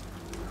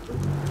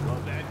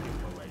 Well, that gives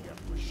him a leg up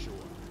for sure.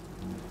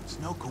 It's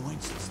no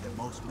coincidence that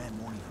most men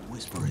won't even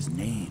whisper his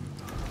name.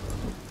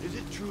 Is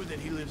it true that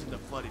he lives in the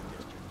flooded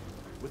district?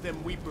 With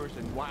them weepers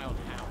and wild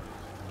hounds?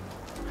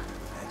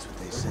 That's what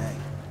they say.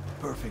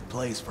 Perfect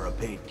place for a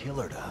paid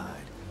killer to hide.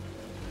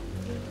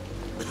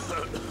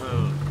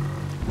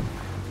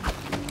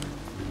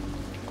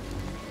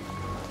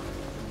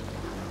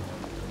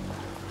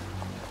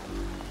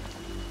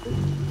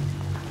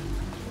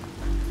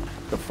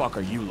 The fuck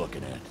are you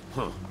looking at?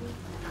 Huh?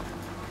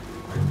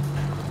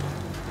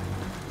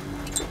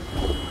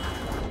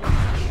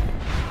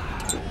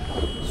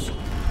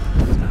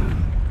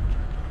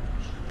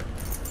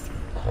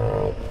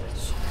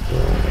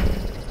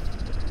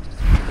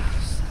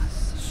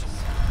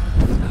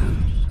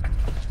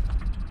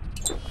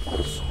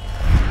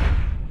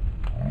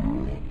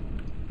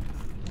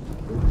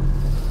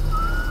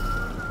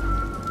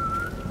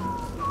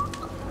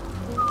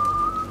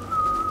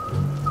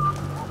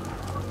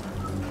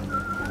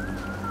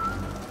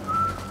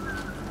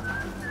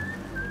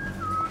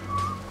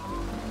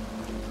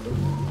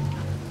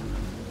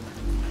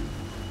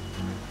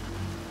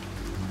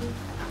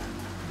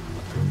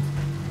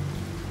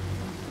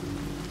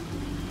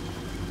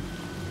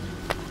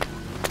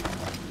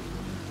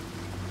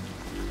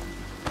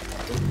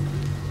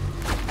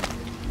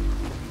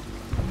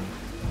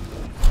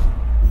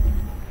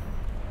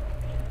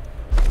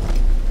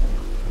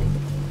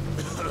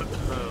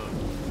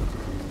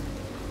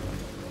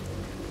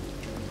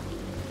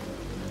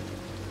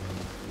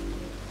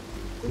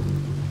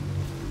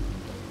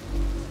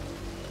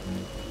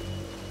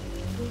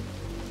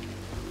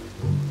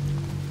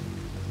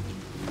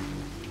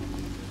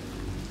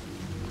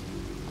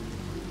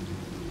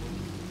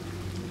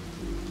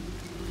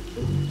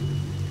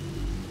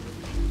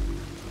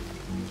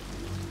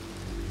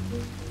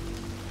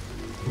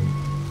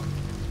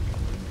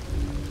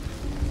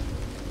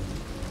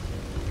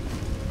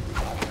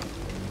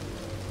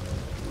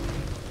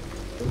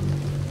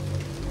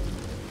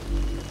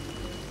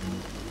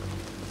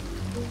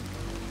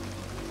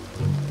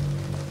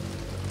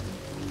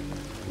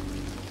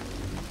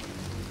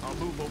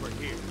 Move over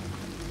here.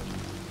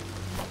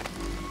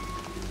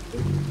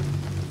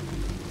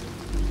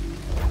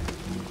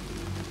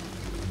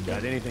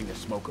 Got anything to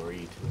smoke or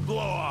eat? Blow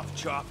off,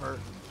 Chopper!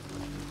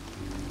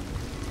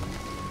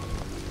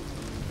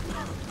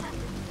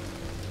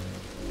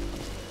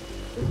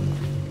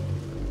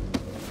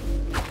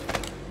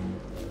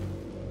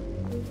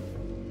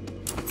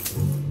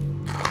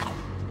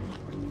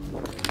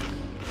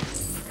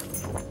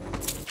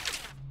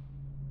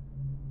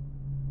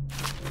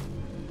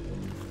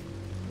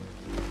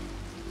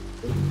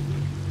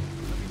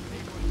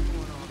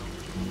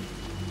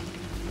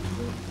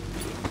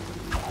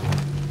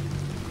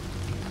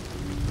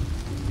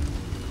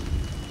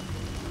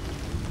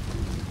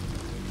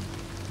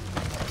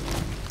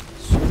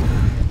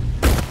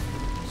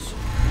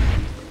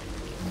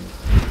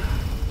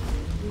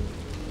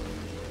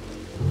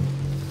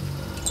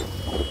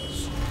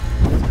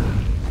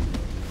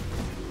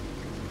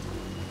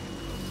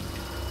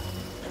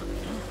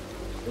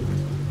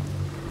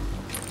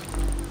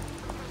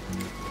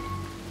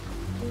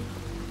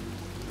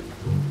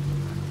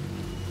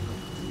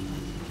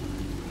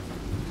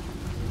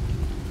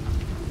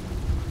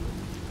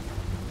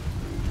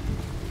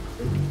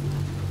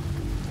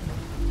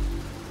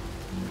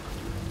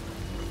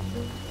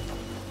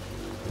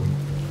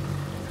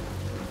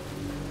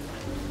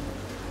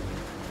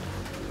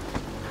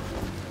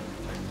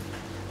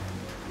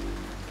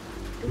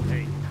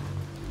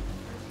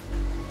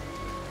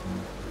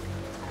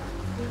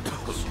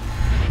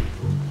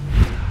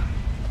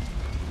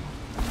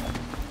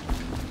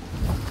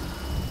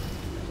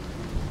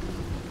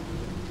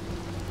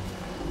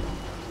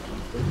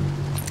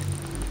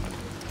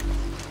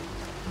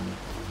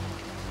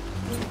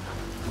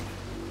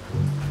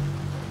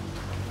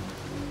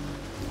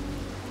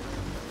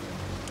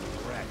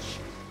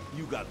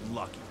 Got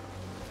lucky.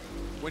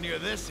 When you're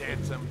this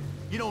handsome,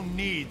 you don't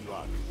need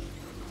luck.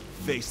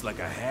 Face like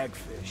a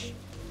hagfish.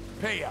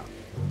 Pay up.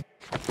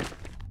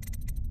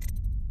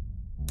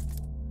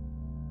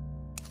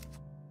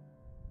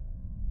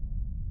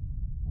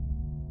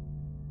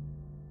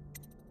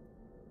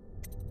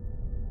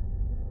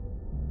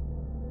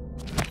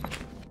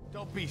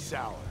 Don't be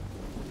sour.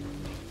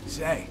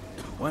 Say,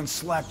 when's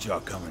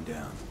Slackjaw coming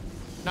down?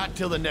 Not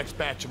till the next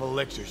batch of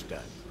elixirs done.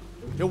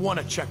 He'll want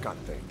to check on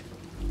things.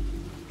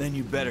 Then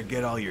you better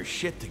get all your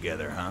shit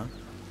together, huh?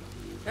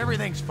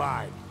 Everything's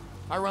fine.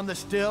 I run the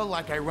still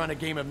like I run a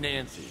game of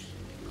Nancy.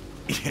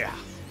 Yeah.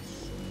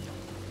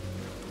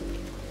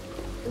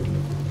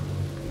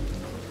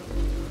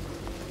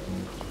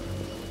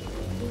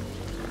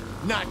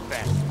 Not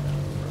fast enough.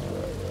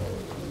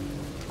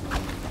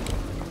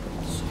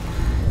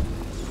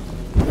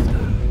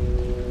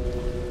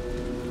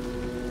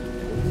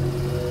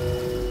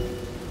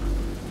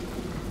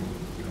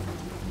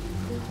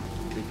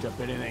 Picked up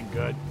anything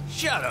good?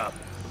 Shut up!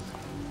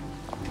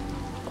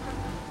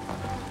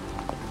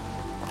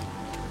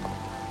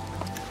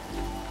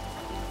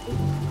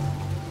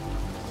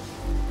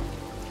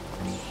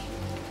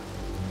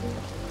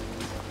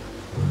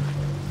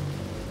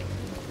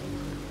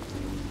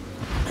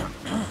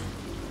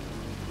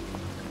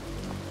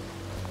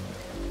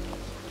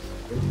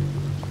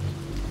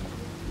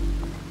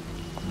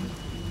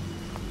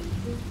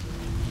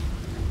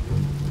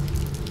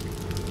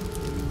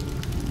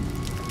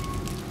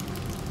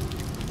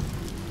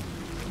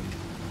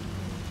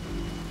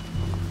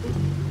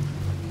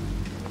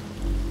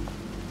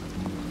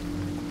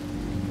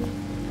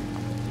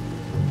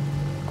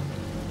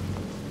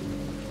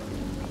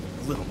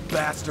 Little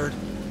bastard.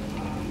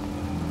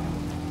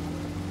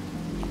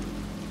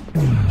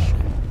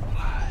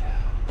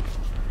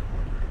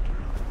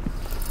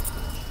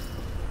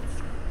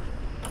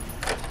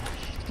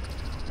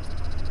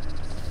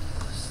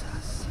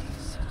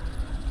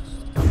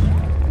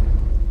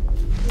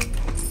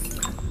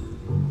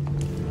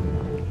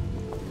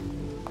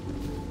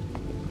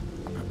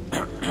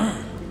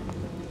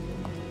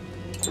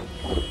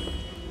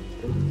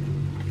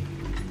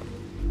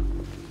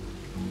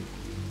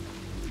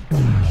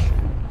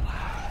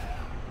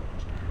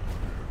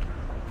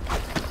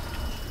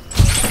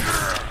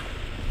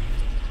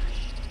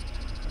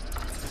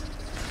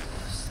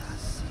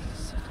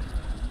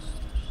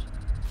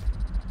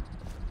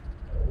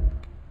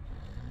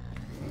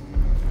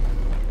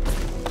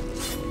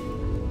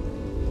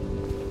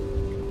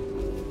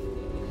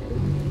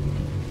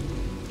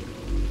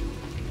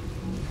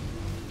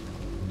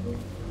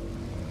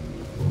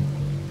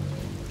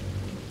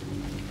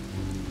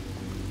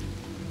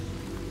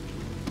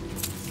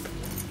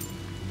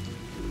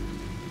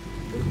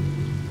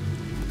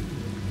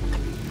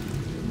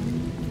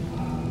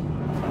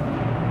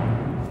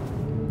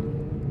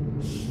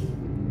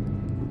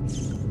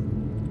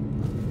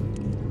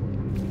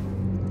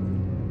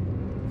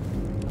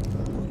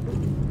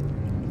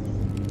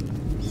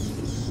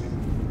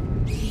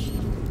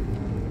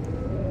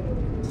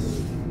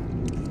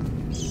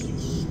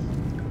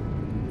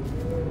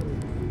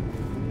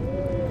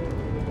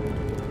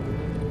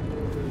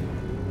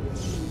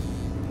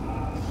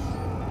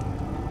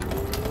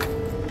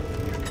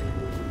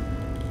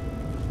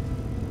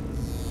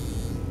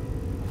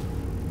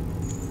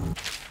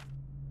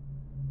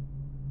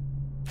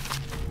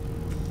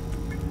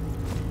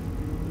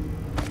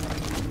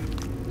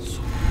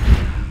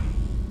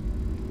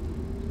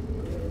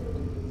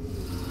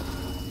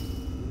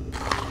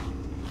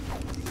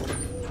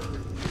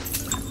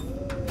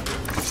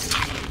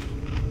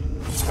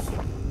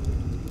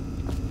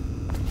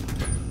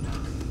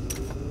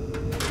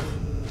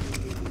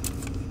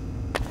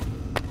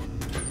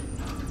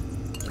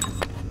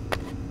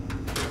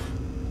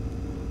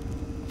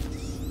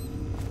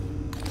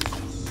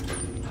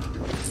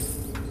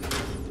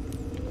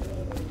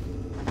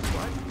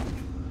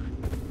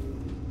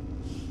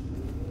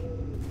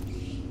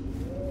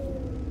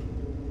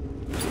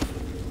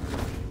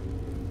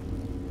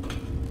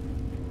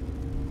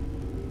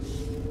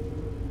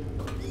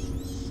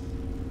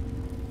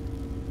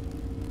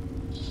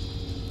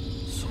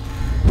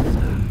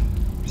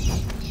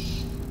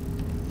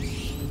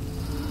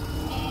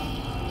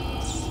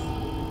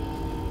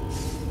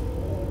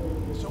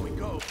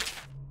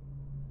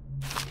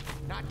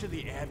 To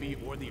the Abbey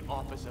or the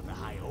office of the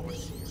High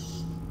Overseer,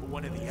 but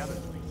one of the other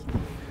places,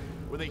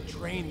 where they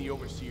train the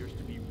Overseers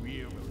to be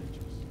real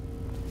religious.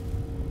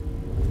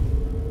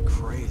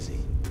 Crazy.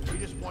 He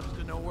just wants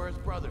to know where his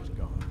brother's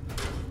gone.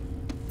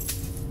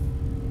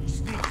 He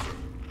sneaks in.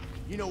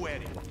 You know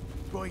Eddie,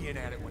 going in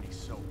at it when he's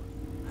sober.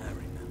 I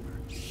remember.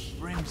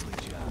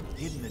 Brimsley job,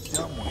 hidden the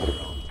dumb one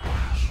wrong.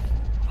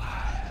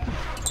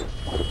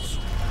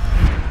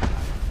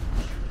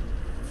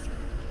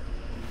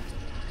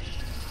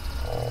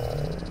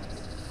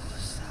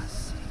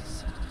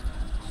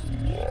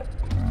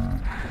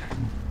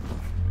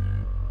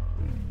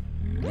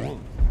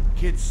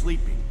 Kids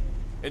sleeping.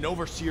 An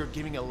overseer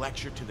giving a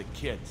lecture to the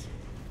kids.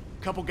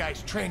 Couple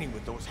guys training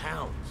with those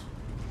hounds.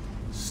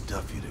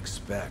 Stuff you'd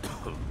expect.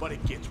 But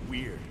it gets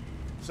weird.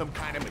 Some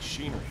kind of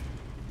machinery.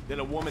 Then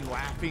a woman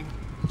laughing,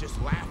 just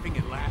laughing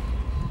and laughing.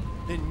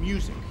 Then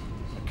music.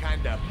 A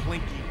kind of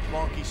plinky,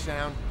 plonky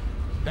sound.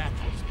 That's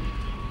what's good.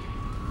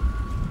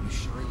 You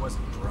sure he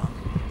wasn't drunk?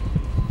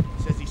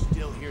 Says he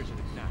still hears it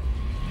at night.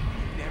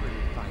 He never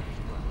did find his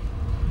brother.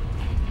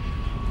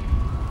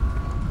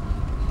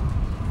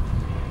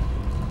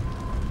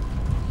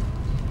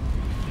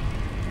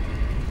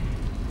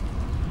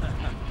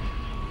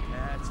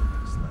 That's a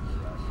big slender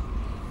rock.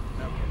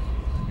 Okay,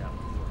 I got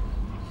one for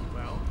you.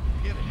 Well,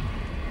 give it.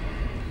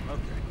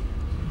 Okay.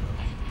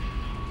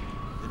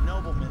 The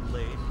nobleman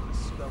laid in the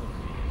scullery,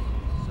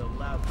 so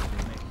loudly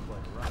they made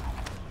quite a rock.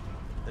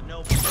 The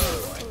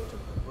nobleman's wife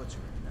took the butcher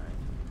at night,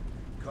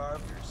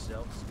 carved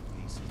yourself some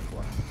decent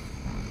cloth.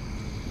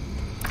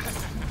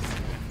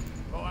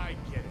 Oh, I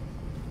get it.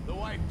 The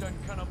wife done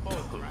kind of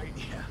both, right?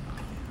 Yeah,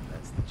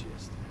 that's the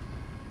gist.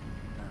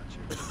 Not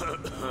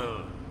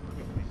your...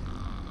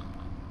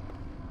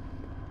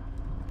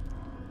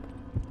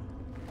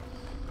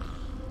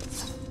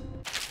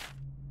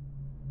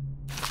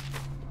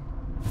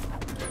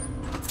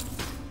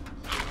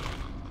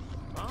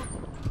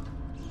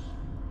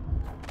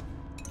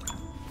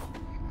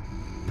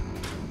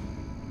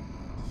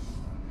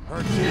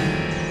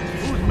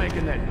 Who's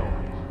making that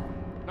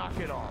noise? Knock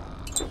it off.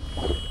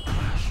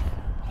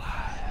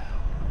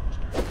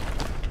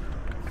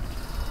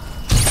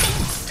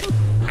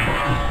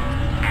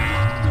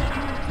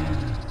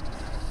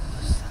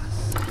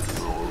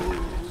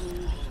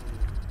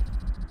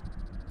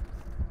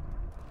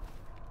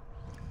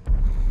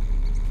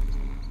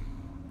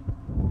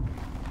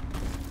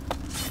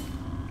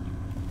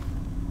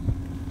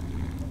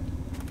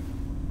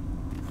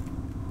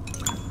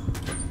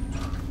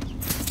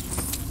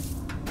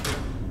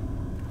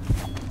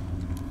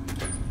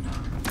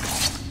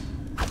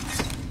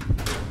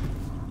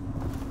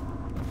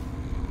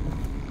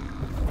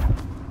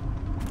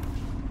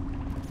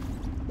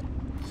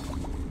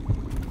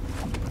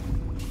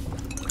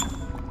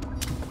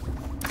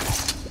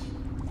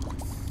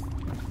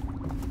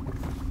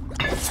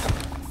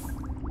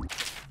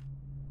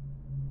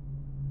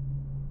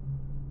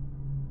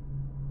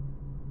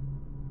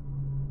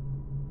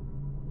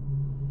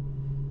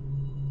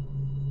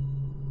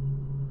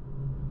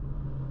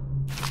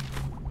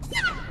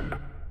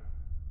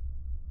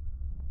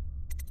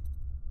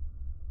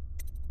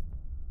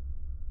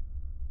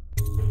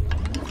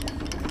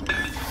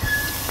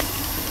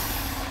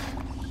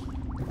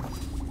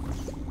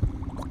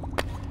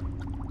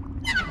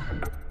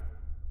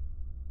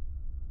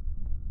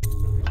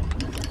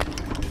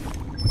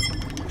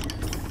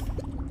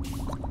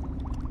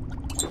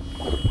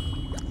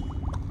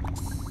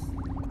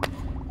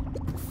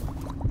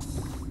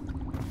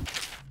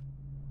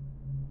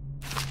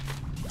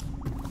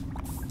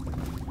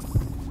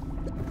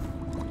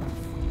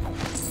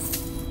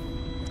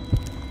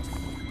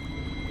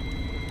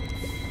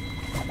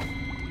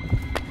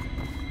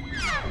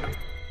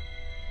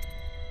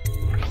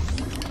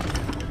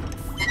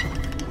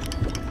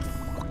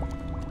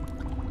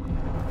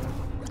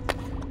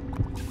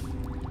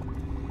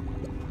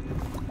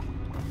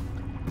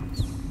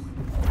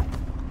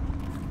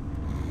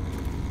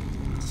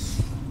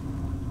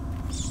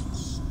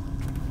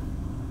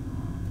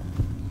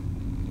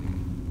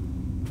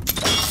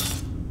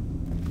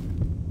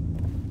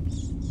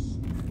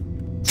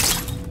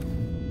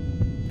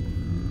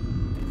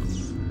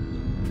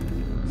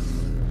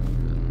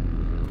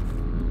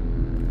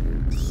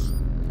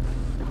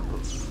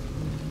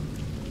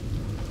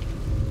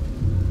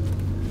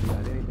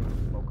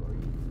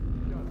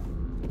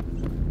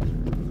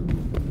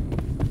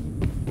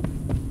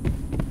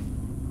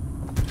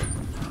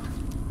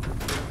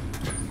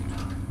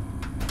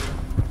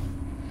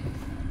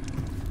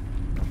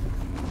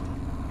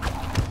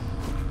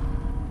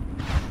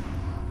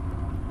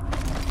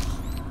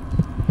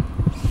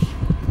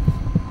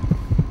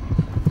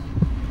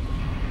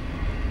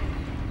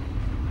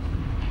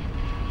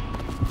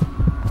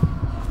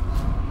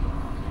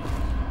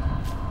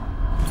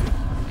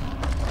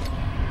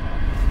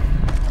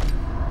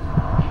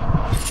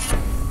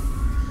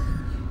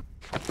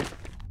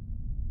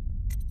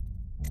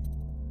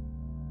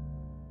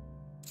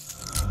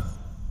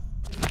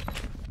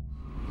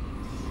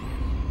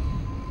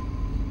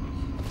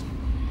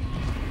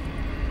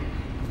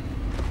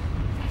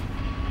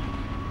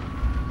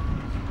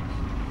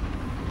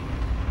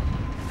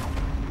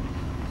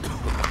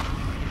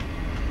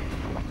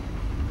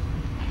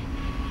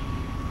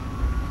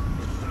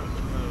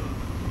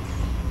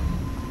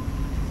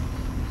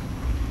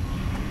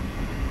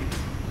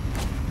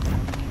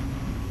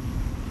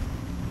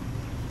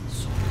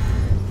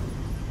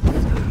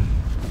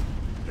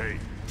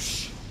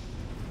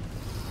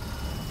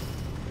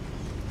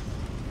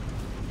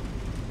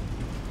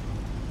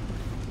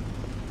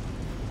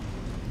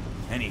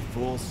 Any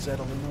fools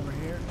settling over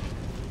here?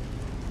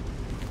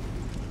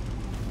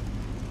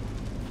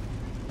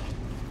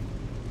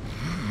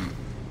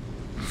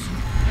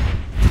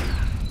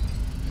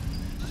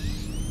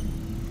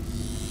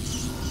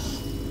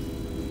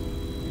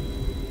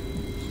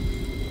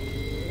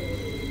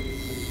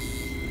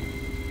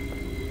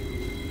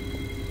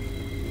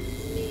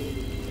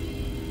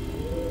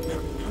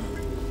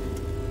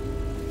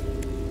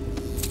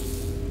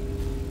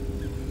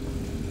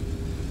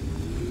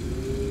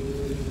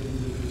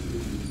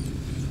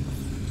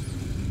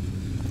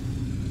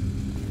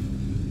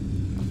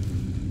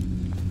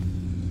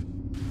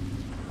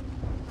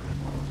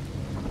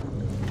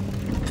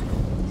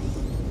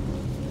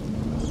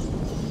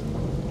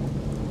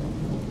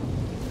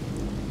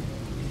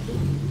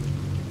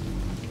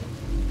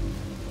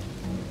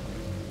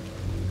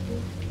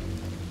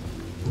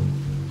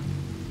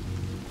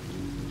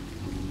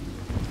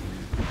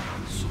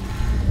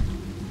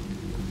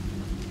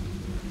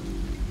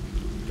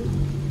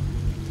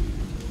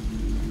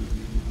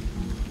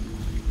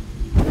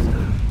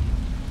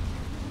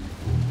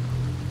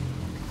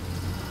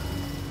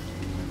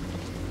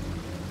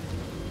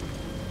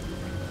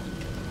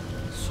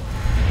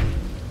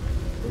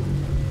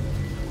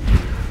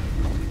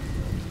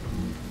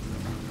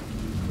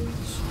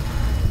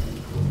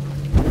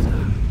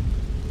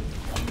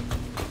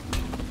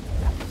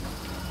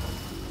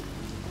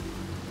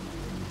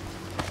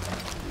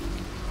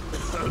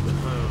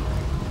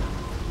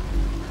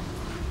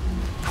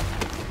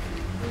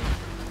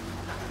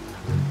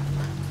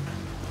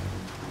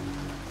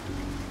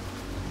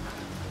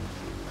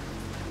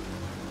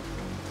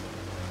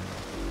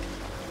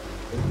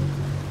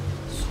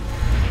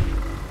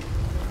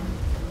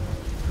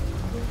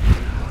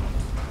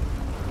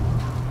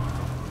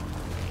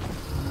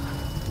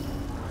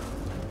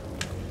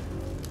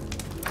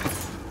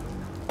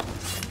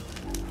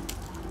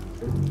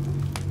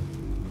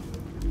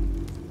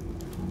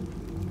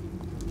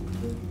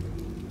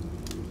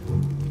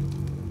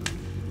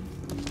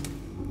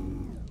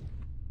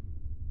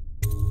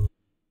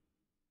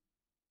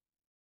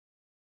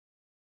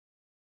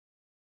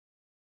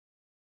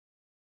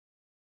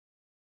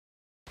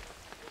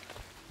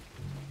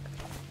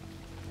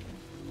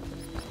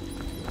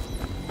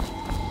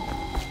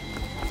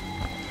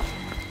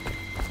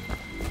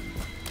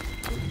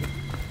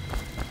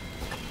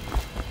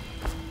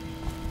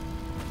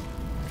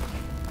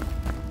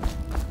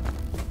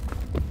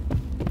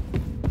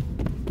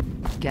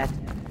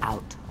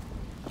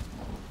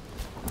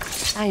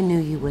 I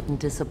knew you wouldn't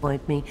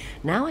disappoint me.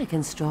 Now I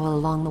can stroll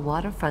along the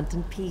waterfront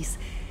in peace.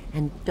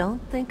 And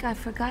don't think I've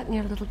forgotten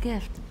your little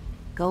gift.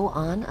 Go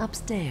on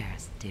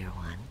upstairs, dear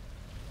one.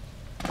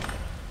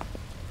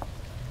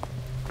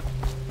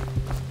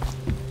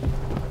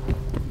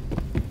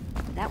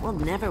 That will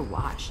never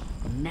wash.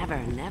 Never,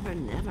 never,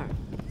 never.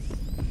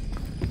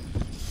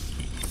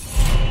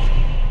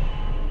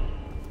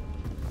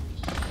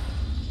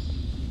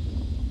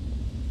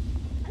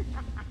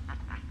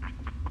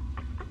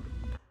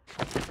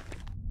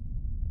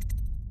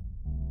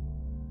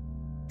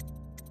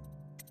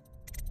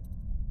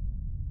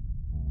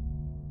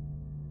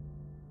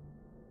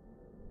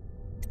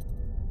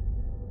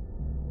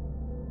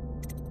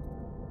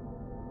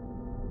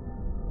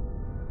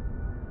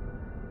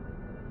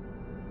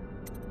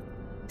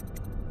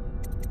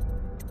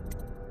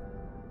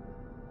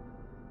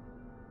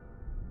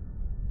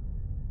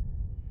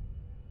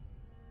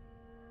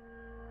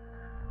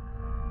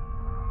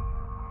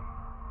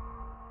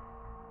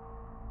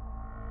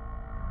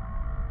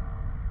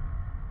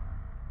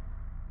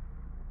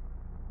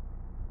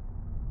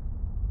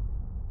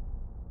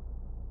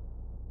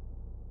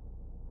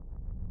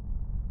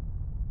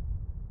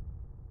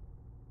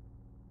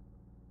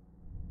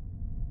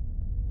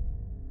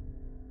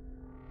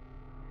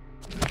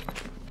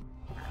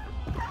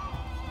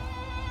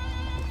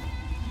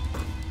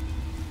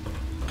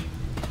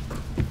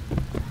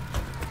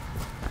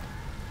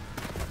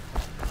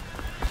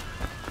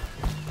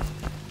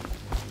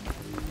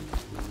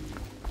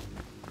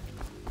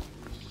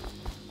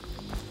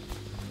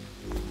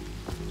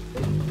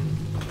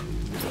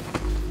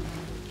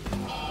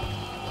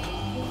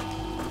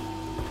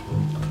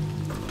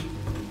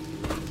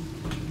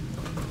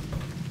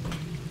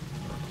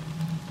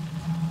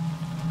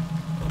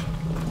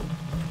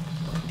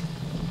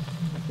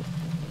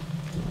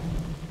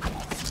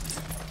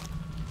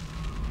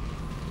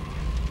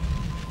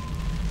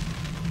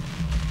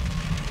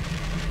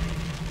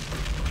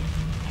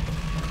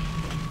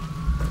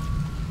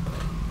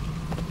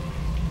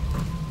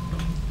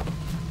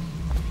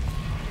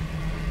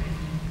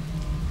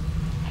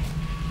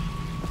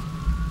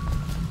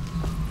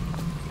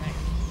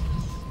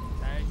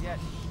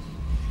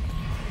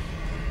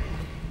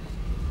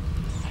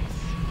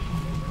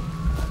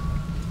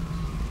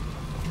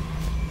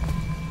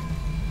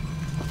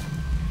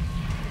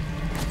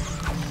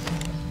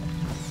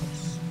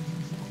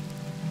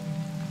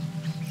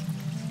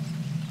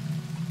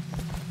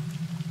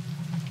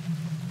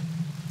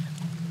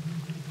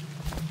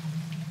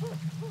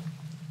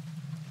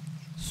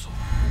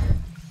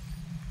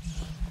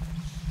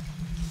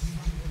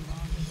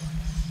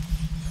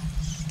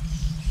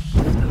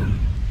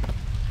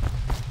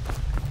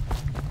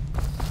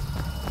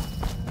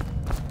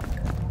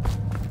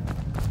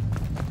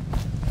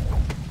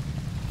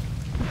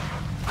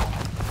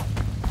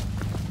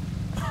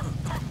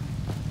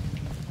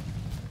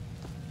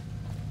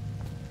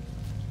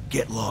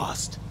 Get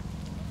lost.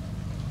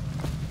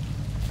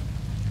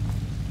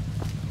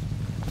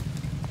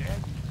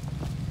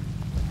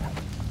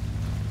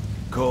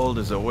 Cold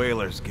as a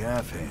whaler's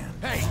gaff hand.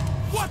 Hey,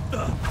 what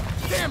the?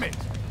 Damn it!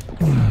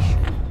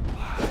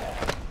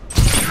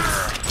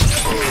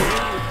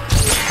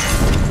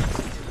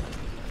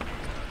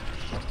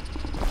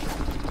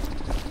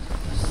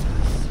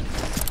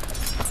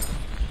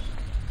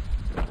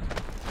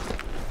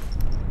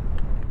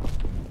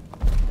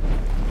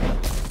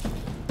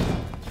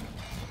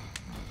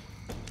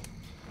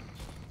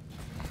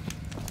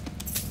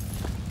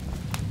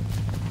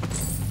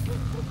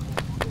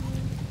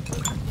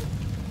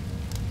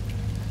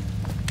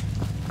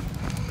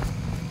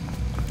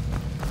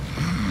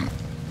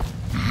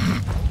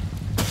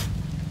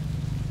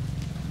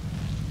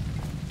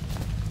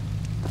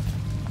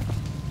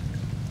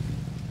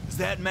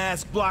 That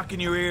mask blocking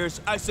your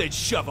ears? I said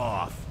shove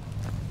off.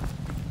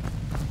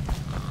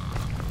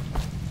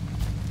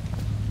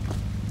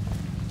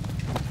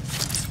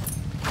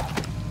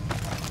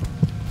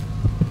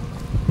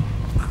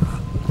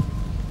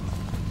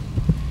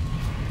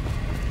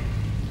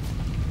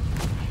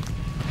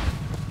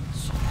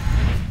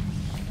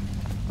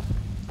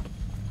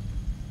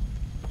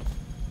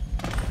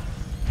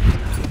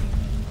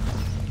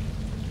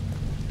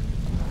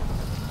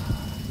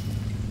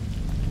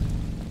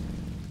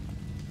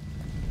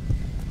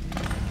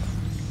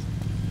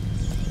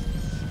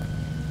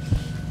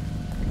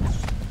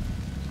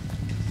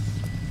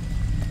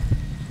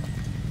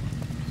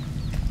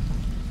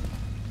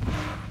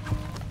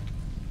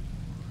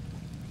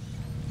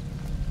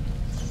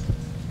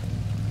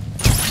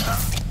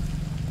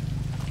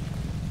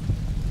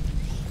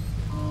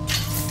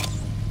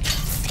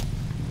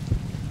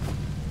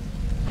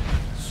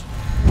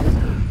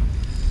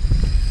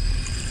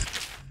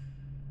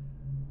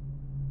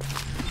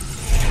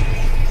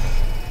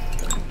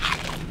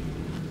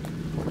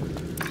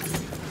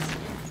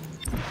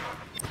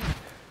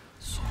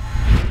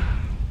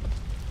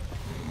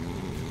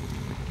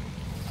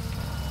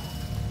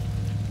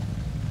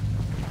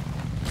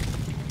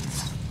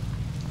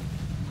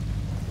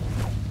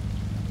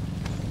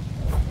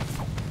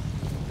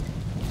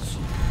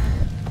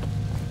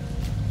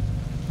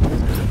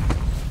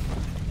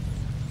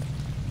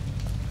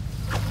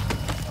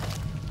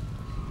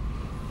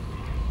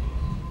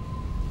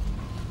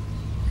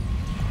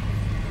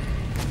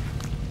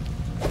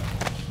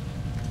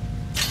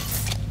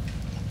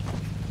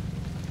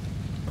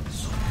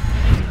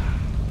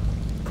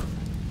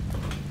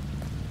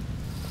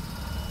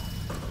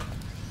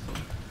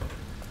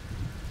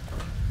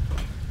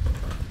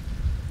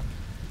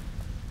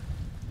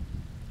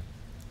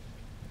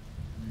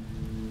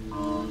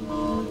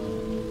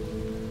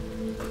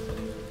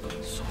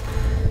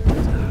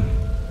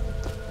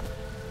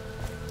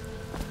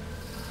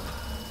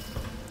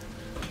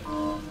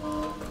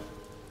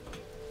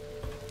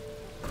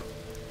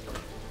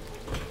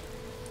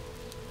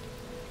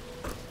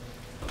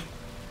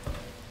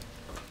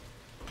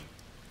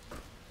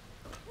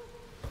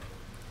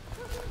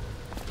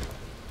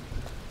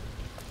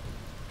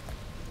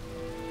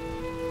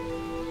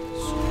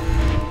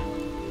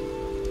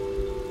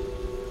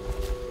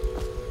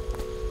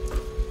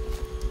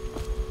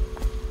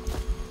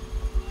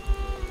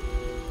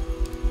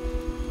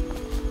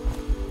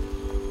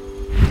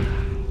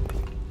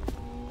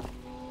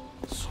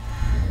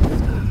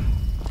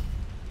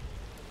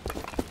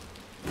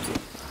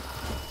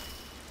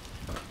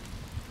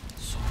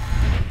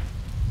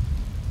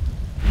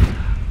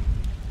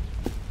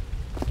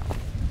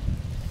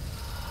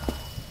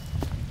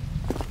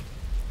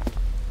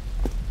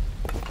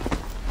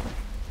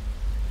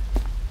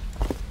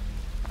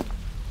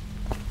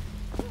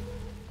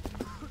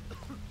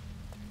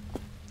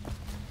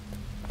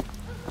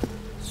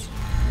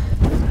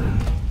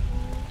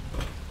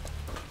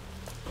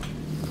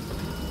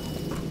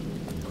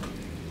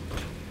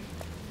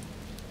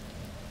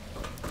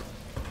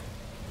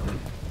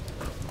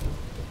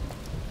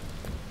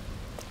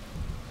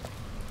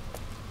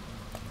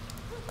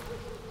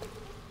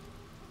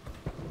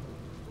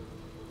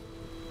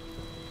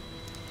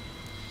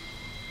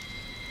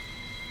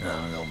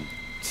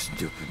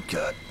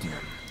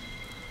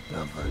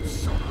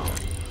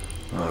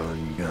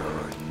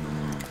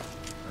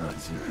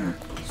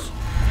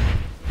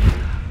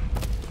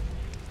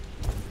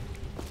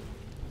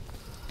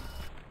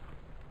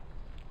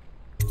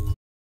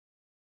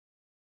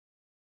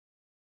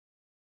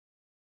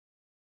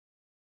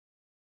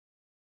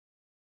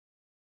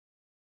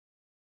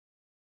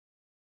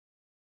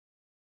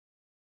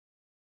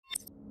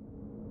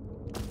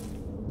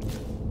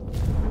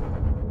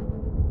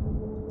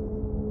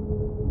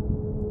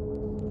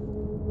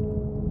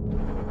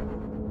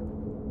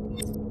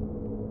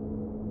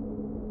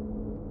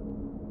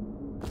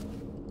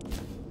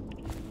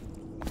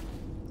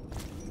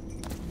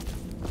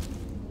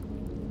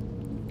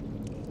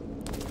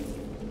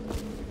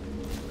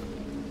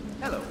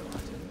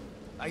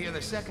 I hear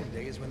the second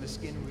day is when the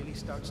skin really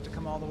starts to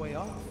come all the way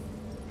off.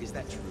 Is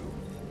that true?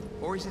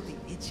 Or is it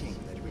the itching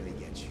that really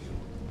gets you?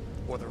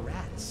 Or the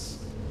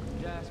rats?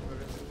 Jasper,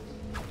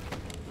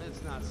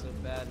 it's not so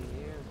bad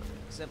in here.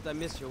 Except I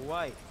miss your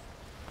wife.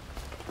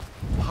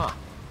 Huh.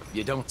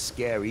 You don't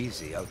scare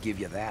easy, I'll give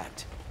you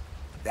that.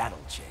 That'll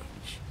change.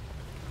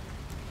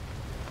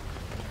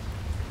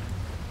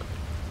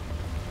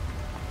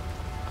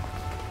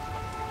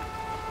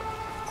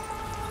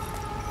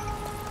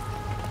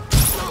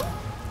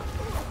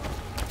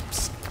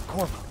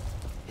 Corvo,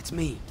 it's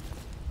me,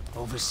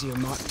 Overseer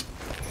Martin.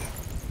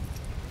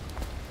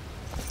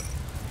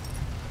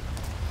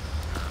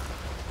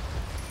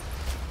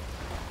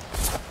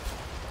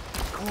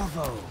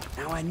 Corvo,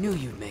 now I knew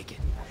you'd make it.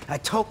 I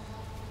told...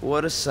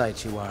 What a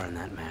sight you are in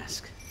that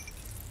mask.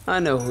 I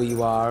know who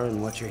you are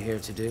and what you're here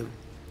to do.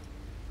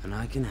 And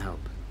I can help.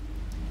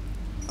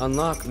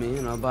 Unlock me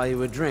and I'll buy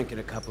you a drink in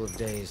a couple of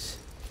days.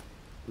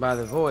 By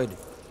the Void,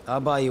 I'll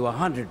buy you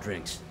 100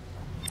 drinks.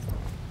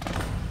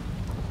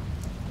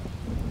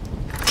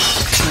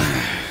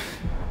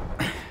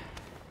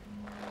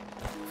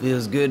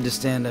 Feels good to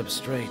stand up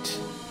straight.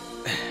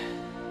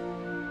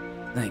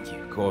 Thank you,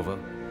 Corvo.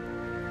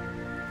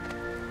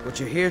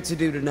 What you're here to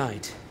do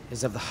tonight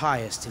is of the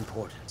highest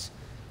importance.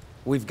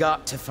 We've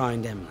got to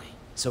find Emily,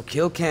 so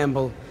kill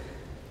Campbell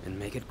and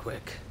make it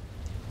quick.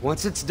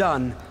 Once it's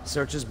done,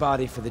 search his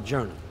body for the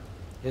journal,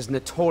 his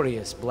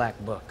notorious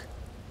black book,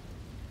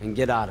 and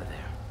get out of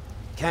there.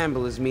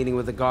 Campbell is meeting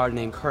with a guard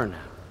named Kernow,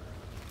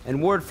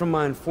 and word from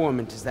my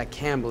informant is that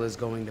Campbell is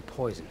going to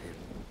poison him.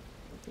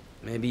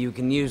 Maybe you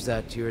can use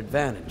that to your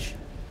advantage.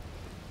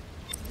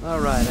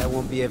 Alright, I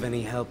won't be of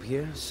any help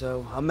here,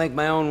 so I'll make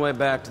my own way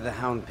back to the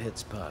Hound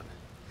Pits pub.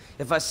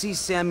 If I see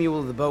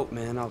Samuel the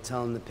boatman, I'll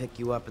tell him to pick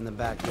you up in the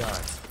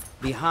backyard,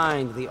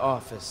 behind the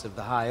office of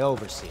the High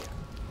Overseer.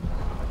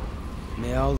 May all